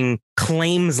making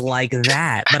claims like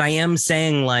that, but I am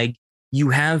saying like you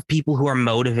have people who are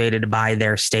motivated by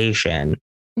their station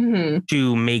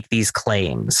to make these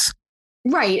claims.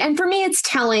 Right. And for me, it's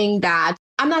telling that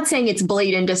I'm not saying it's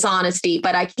blatant dishonesty,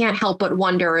 but I can't help but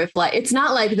wonder if like it's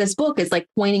not like this book is like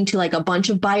pointing to like a bunch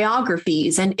of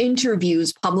biographies and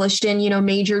interviews published in,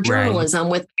 major journalism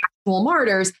with actual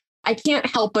martyrs. I can't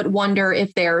help but wonder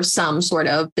if there's some sort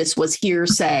of this was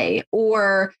hearsay,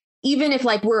 or even if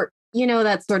like we're,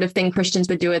 that sort of thing Christians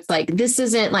would do. It's like this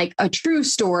isn't like a true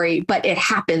story, but it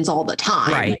happens all the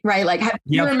time. Right. Like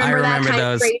you remember that kind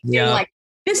of phrase? Like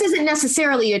this isn't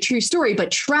necessarily a true story,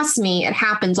 but trust me, it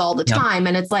happens all the time.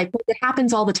 And it's like, well, it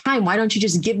happens all the time. Why don't you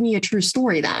just give me a true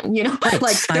story then?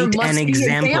 Like cite an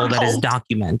example that is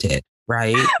documented,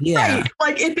 right? Yeah. Right.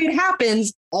 Like if it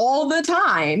happens all the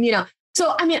time,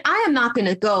 So, I mean, I am not going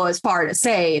to go as far to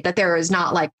say that there is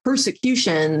not like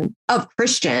persecution of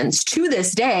Christians to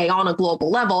this day on a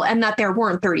global level, and that there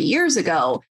weren't 30 years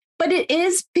ago. But it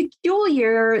is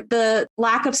peculiar, the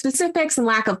lack of specifics and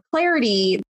lack of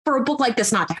clarity for a book like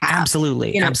this not to have.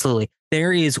 Absolutely. Absolutely.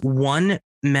 There is one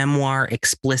memoir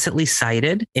explicitly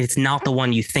cited. It's not the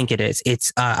one you think it is.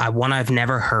 It's one I've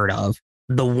never heard of.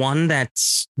 The one that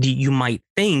you might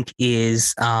think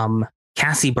is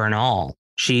Cassie Bernall.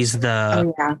 She's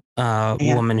the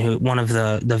woman who, one of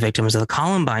the victims of the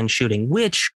Columbine shooting,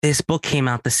 which this book came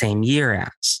out the same year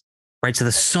as. Right. So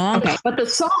the song, but the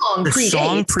song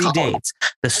predates.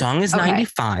 The song is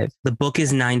 95. The book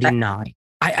is 99.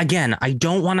 I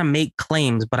don't want to make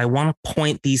claims, but I want to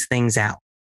point these things out.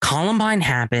 Columbine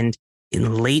happened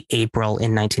in late April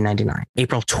in 1999,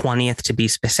 April 20th to be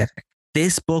specific.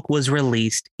 This book was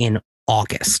released in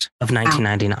August of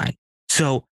 1999.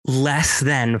 So less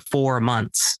than 4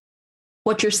 months.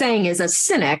 What you're saying is a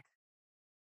cynic,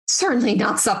 certainly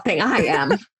not something I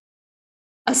am.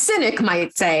 A cynic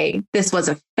might say this was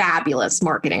a fabulous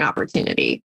marketing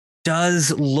opportunity.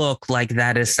 Does look like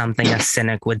that is something a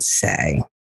cynic would say.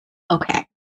 Okay.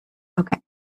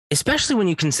 Especially when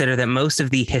you consider that most of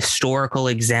the historical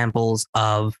examples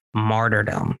of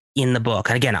martyrdom in the book,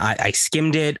 and again, I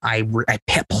skimmed it, I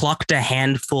plucked a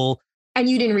handful. And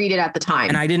you didn't read it at the time.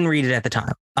 And I didn't read it at the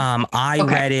time. I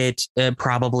read it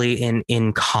probably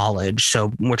in college.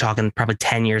 So we're talking probably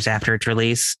 10 years after its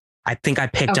release. I think I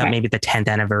picked up maybe the 10th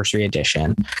anniversary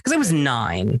edition because I was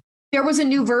 9. There was a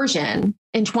new version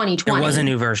in 2020. There was a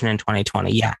new version in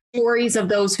 2020. Yeah. Stories of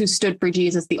those who stood for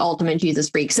Jesus, the ultimate Jesus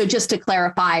freak. So just to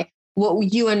clarify what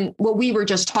we were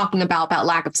just talking about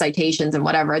lack of citations and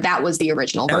whatever, that was the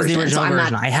original version. Was the original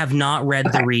version. I have not read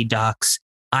the Redux.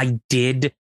 I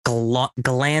did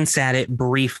glance at it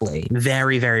briefly,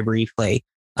 very, very briefly.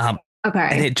 And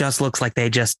it just looks like they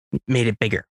just made it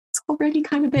bigger. It's already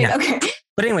kind of big. Yeah. Okay.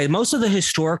 But anyway, most of the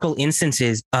historical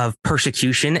instances of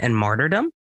persecution and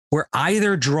martyrdom were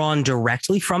either drawn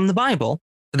directly from the Bible,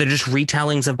 or they're just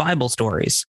retellings of Bible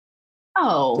stories.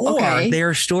 Oh, okay. Or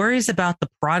they're stories about the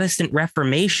Protestant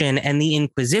Reformation and the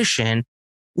Inquisition,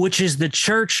 which is the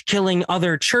church killing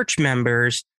other church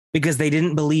members because they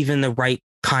didn't believe in the right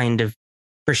kind of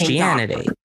Christianity.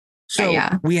 So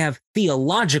we have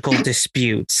theological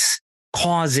disputes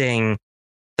causing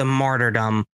the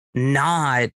martyrdom,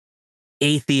 not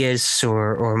atheists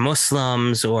or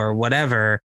Muslims or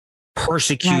whatever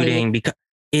persecuting, because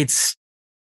it's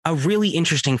a really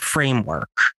interesting framework.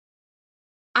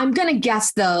 I'm going to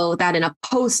guess, though, that in a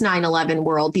post 9/11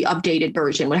 world, the updated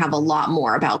version would have a lot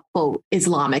more about, quote,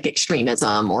 Islamic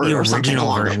extremism or something. The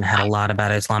original version had a lines. lot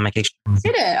about Islamic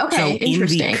extremism. Did it? Okay, so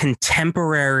interesting. In the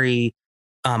contemporary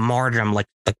martyrdom, like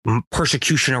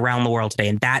persecution around the world today,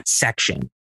 in that section,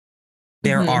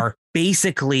 there are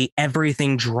basically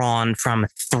everything drawn from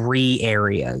three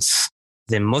areas: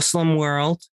 the Muslim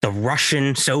world, the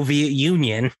Russian Soviet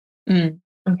Union.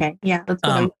 Okay, yeah, let's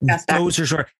go. Those are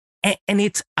sort of, and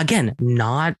it's, again,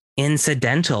 not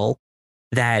incidental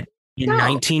that in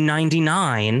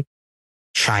 1999,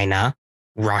 China,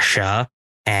 Russia,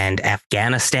 and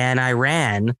Afghanistan,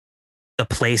 Iran, the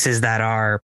places that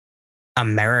are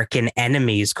American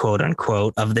enemies, quote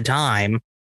unquote, of the time,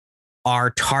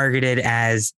 are targeted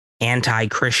as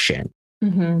anti-Christian.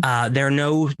 There are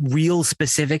no real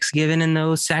specifics given in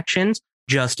those sections.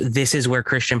 Just, this is where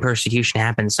Christian persecution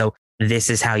happens. So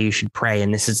this is how you should pray.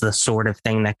 And this is the sort of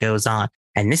thing that goes on.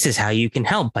 And this is how you can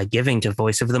help, by giving to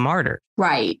Voice of the Martyr.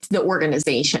 Right. The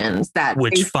organizations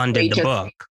which funded the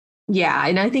book. Yeah.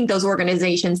 And I think those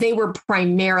organizations, they were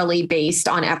primarily based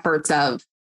on efforts of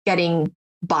getting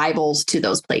Bibles to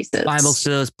those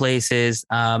places.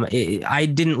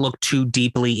 I didn't look too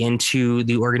deeply into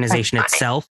the organization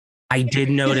itself. I did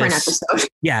notice. Different episode.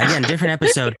 Yeah, again, different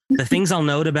episode. The things I'll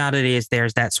note about it is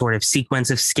there's that sort of sequence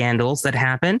of scandals that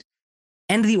happened.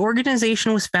 And the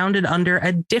organization was founded under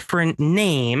a different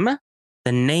name.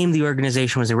 The name the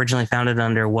organization was originally founded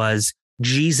under was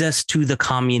Jesus to the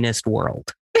Communist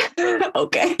World.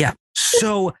 Okay. Yeah.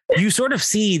 So you sort of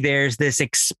see there's this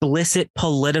explicit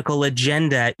political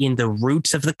agenda in the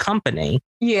roots of the company.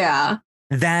 Yeah.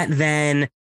 That then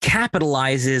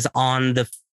capitalizes on the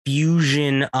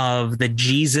fusion of the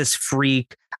Jesus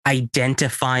freak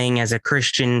identifying as a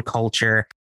Christian culture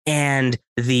and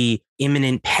the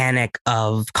imminent panic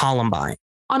of Columbine.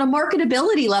 On a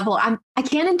marketability level, I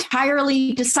can't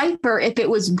entirely decipher if it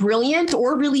was brilliant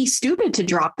or really stupid to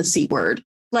drop the C word.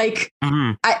 Like,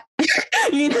 yeah.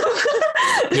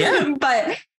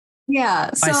 But yeah.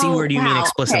 By C word, you mean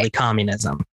explicitly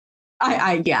communism.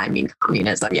 I mean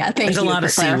communism. Yeah. There's a lot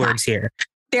of C words here.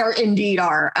 There indeed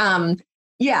are.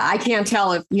 Yeah, I can't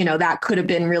tell if, that could have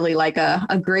been really like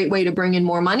a great way to bring in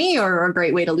more money or a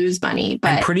great way to lose money.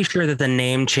 But I'm pretty sure that the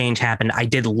name change happened. I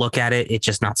did look at it. It's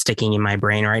just not sticking in my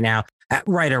brain right now.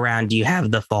 Right around, you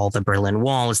have the fall of the Berlin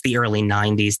Wall. It's the early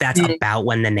 90s. That's about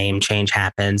when the name change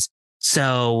happens.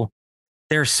 So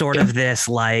there's sort of this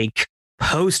like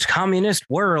post-communist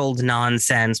world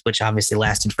nonsense, which obviously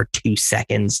lasted for 2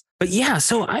 seconds. But yeah,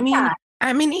 so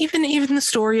I mean, even the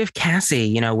story of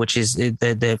Cassie, which is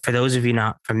the for those of you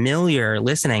not familiar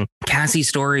listening, Cassie's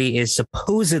story is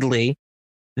supposedly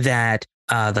that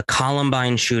the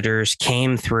Columbine shooters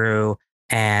came through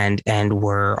and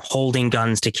were holding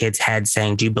guns to kids' heads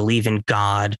saying, "Do you believe in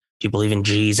God? Do you believe in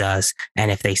Jesus?" And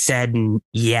if they said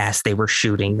yes, they were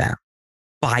shooting them.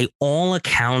 By all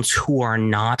accounts, who are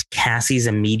not Cassie's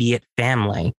immediate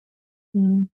family,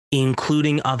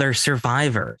 including other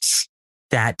survivors,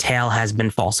 that tale has been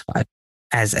falsified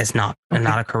as not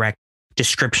a correct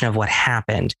description of what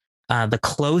happened. The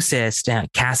closest,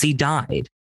 Cassie died.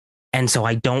 And so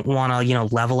I don't want to,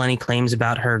 level any claims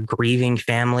about her grieving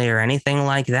family or anything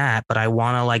like that. But I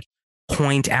want to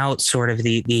point out sort of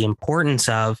the importance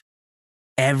of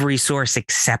every source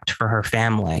except for her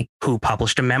family, who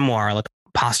published a memoir, like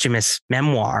a posthumous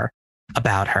memoir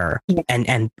about her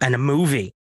and a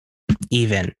movie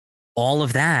even. All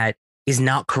of that is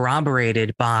not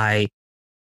corroborated by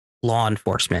law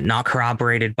enforcement, not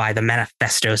corroborated by the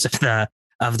manifestos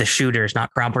of the shooters,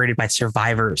 not corroborated by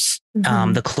survivors.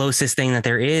 The closest thing that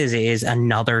there is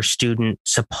another student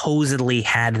supposedly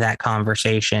had that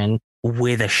conversation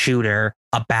with a shooter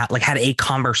had a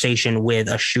conversation with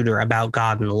a shooter about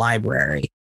God in the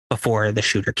library before the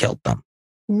shooter killed them.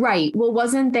 Right. Well,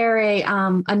 wasn't there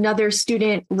another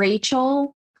student,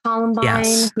 Rachel Columbine?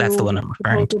 Yes, that's the one I'm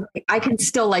referring to. I can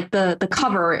still the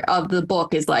cover of the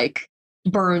book is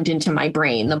burned into my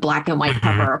brain, the black and white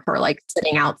cover of her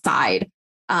sitting outside.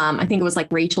 I think it was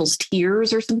Rachel's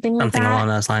Tears or something like that. Something along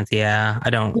those lines. Yeah. I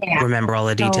don't remember all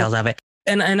the details of it.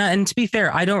 And to be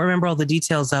fair, I don't remember all the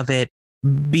details of it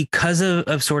because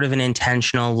of sort of an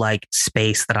intentional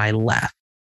space that I left.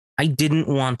 I didn't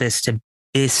want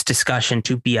this discussion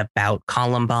to be about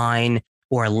Columbine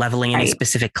or leveling any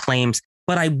specific claims.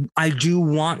 But I do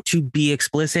want to be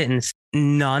explicit, and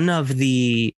none of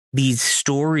these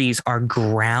stories are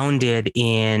grounded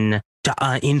in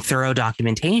thorough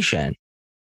documentation,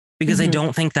 because I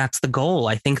don't think that's the goal.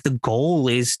 I think the goal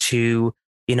is to,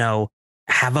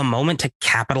 have a moment to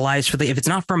capitalize for if it's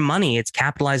not for money, it's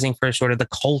capitalizing for sort of the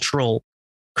cultural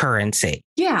currency.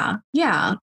 Yeah.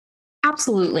 Yeah.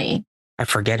 Absolutely. I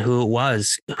forget who it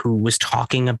was who was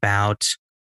talking about,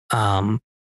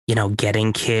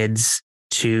 getting kids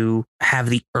to have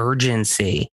the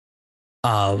urgency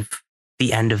of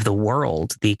the end of the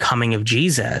world, the coming of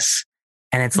Jesus.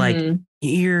 And it's like,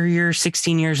 you're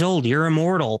 16 years old, you're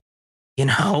immortal,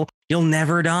 you'll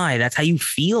never die. That's how you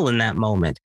feel in that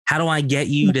moment. How do I get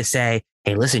you to say,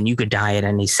 hey, listen, you could die at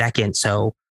any second.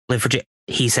 So live for,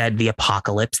 he said the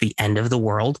apocalypse, the end of the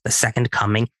world, the second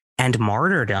coming, and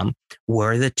martyrdom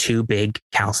were the two big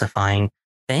calcifying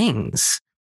things.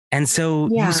 And so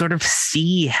you sort of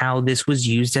see how this was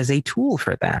used as a tool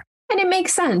for that. And it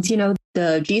makes sense.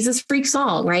 The Jesus Freak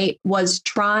song, right, was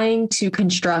trying to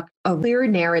construct a clear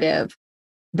narrative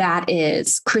that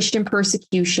is Christian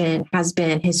persecution has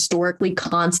been historically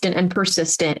constant and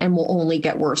persistent and will only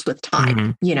get worse with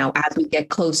time, as we get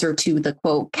closer to the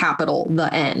quote capital,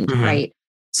 the end, right?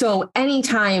 So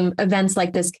anytime events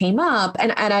like this came up,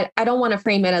 and I don't want to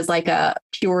frame it as like a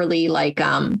purely like,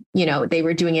 they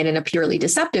were doing it in a purely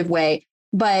deceptive way,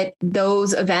 but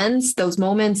those events, those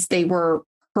moments, they were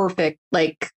perfect,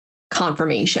 like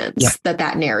confirmations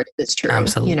that narrative is true,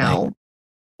 Absolutely.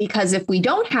 Because if we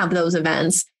don't have those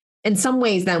events, in some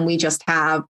ways, then we just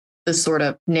have the sort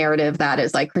of narrative that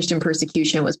is like Christian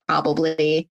persecution was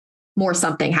probably more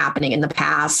something happening in the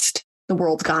past. The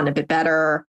world's gone a bit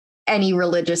better. Any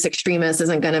religious extremist is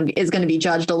going to be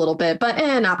judged a little bit, but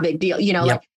not a big deal.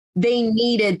 Like they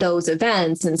needed those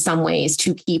events in some ways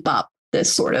to keep up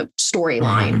this sort of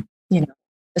storyline, the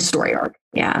story arc.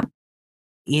 Yeah.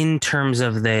 In terms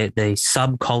of the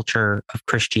subculture of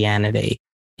Christianity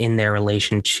in their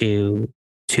relation to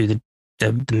the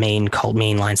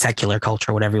mainline secular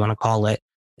culture, whatever you want to call it,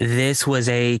 this was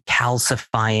a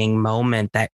calcifying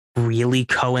moment that really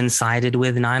coincided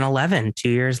with 9/11 2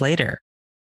 years later.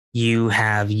 You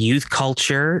have youth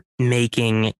culture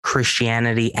making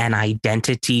Christianity an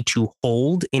identity to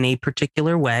hold in a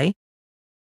particular way.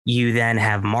 You then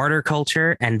have martyr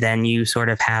culture, and then you sort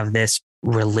of have this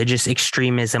religious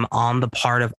extremism on the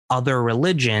part of other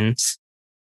religions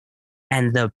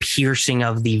and the piercing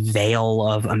of the veil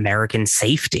of American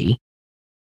safety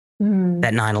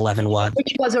that 9/11 was.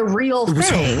 Which was a real thing. It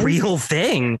was a real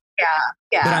thing.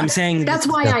 Yeah. But I'm saying that's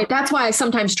why I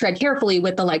sometimes tread carefully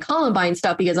with the like Columbine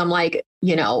stuff, because I'm like,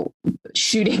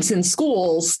 shootings in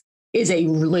schools is a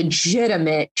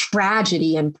legitimate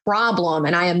tragedy and problem.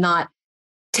 And I am not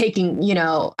taking,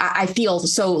 I feel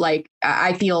so like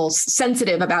I feel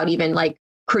sensitive about even like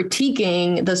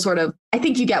critiquing the sort of, I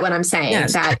think you get what I'm saying,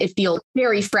 that it feels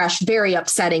very fresh, very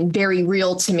upsetting, very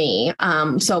real to me.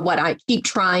 So what I keep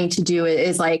trying to do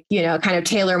is like, kind of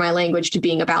tailor my language to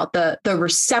being about the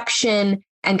reception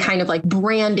and kind of like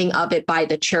branding of it by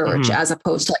the church as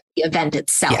opposed to like the event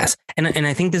itself. Yes. And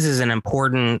I think this is an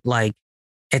important, like,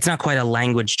 it's not quite a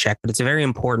language check, but it's a very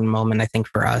important moment, I think,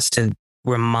 for us to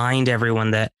remind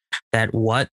everyone that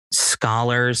what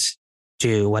scholars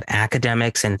do, what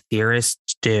academics and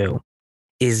theorists do,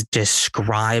 is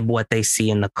describe what they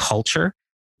see in the culture,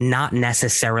 not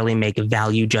necessarily make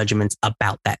value judgments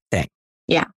about that thing.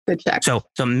 Yeah, good check. So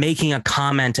making a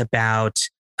comment about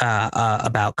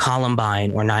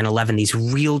Columbine or 9/11, these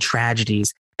real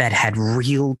tragedies that had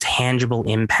real tangible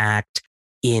impact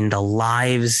in the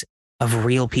lives of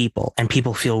real people, and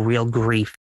people feel real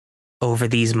grief over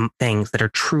these things that are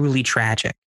truly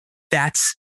tragic.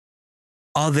 That's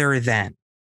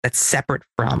separate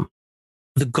from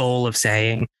the goal of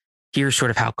saying, here's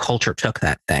sort of how culture took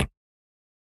that thing.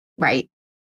 Right.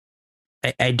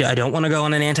 I don't want to go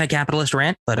on an anti-capitalist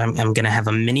rant, but I'm going to have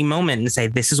a mini moment and say,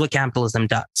 this is what capitalism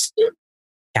does.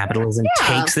 Capitalism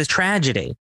takes this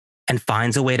tragedy and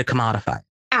finds a way to commodify it.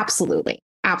 Absolutely.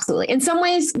 Absolutely. In some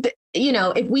ways,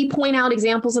 if we point out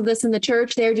examples of this in the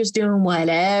church, they're just doing what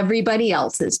everybody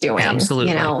else is doing.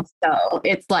 Absolutely. So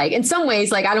it's like, in some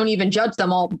ways, like I don't even judge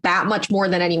them all that much more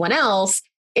than anyone else.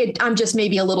 I'm just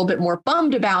maybe a little bit more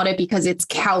bummed about it because it's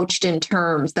couched in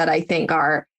terms that I think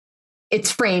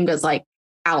it's framed as like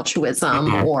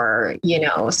altruism or,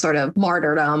 sort of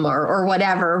martyrdom or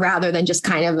whatever, rather than just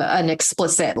kind of an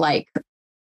explicit like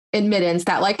admittance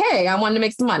that like, hey, I wanted to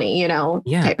make some money,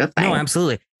 type of thing. No,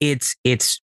 absolutely. It's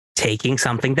taking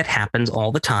something that happens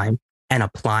all the time and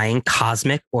applying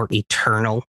cosmic or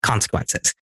eternal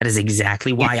consequences. That is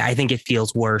exactly why I think it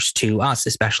feels worse to us,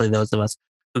 especially those of us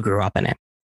who grew up in it.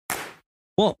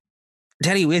 Well,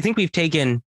 Teddy, I think we've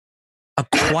taken a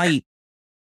quite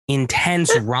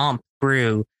intense romp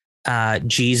through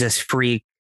Jesus Freak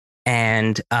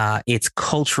and its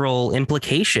cultural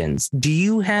implications. Do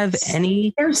you have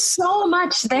any? There's so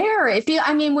much there.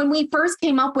 I mean, when we first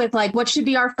came up with like what should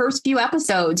be our first few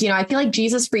episodes, I feel like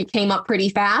Jesus Freak came up pretty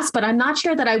fast, but I'm not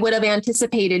sure that I would have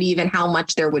anticipated even how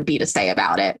much there would be to say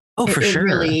about it. Oh, for sure.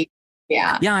 Really,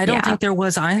 yeah. Yeah, I don't think there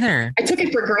was either. I took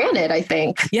it for granted, I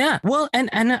think. Yeah. Well, and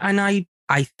I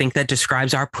think that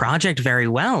describes our project very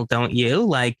well, don't you?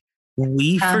 Like,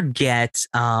 we forget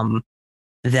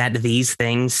that these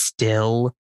things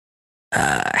still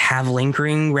have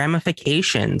lingering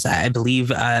ramifications. I believe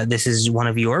this is one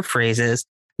of your phrases.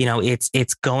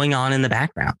 It's going on in the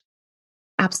background.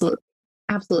 Absolutely.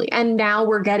 Absolutely. And now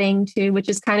we're getting to, which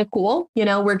is kind of cool,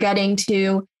 we're getting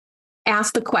to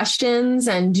ask the questions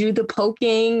and do the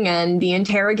poking and the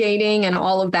interrogating and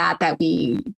all of that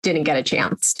we didn't get a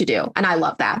chance to do. And I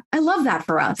love that. I love that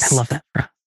for us. I love that for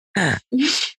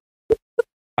us.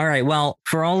 All right. Well,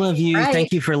 for all of you,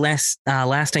 thank you for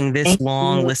lasting this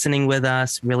long, listening with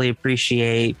us. Really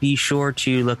appreciate. Be sure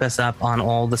to look us up on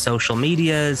all the social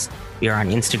medias. We are on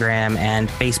Instagram and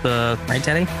Facebook. Right,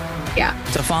 Teddy? Yeah.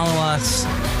 So follow us.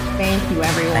 Thank you,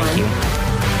 everyone. Thank you.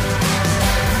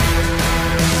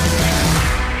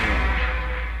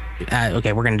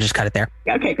 Okay, we're going to just cut it there.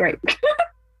 Okay, great.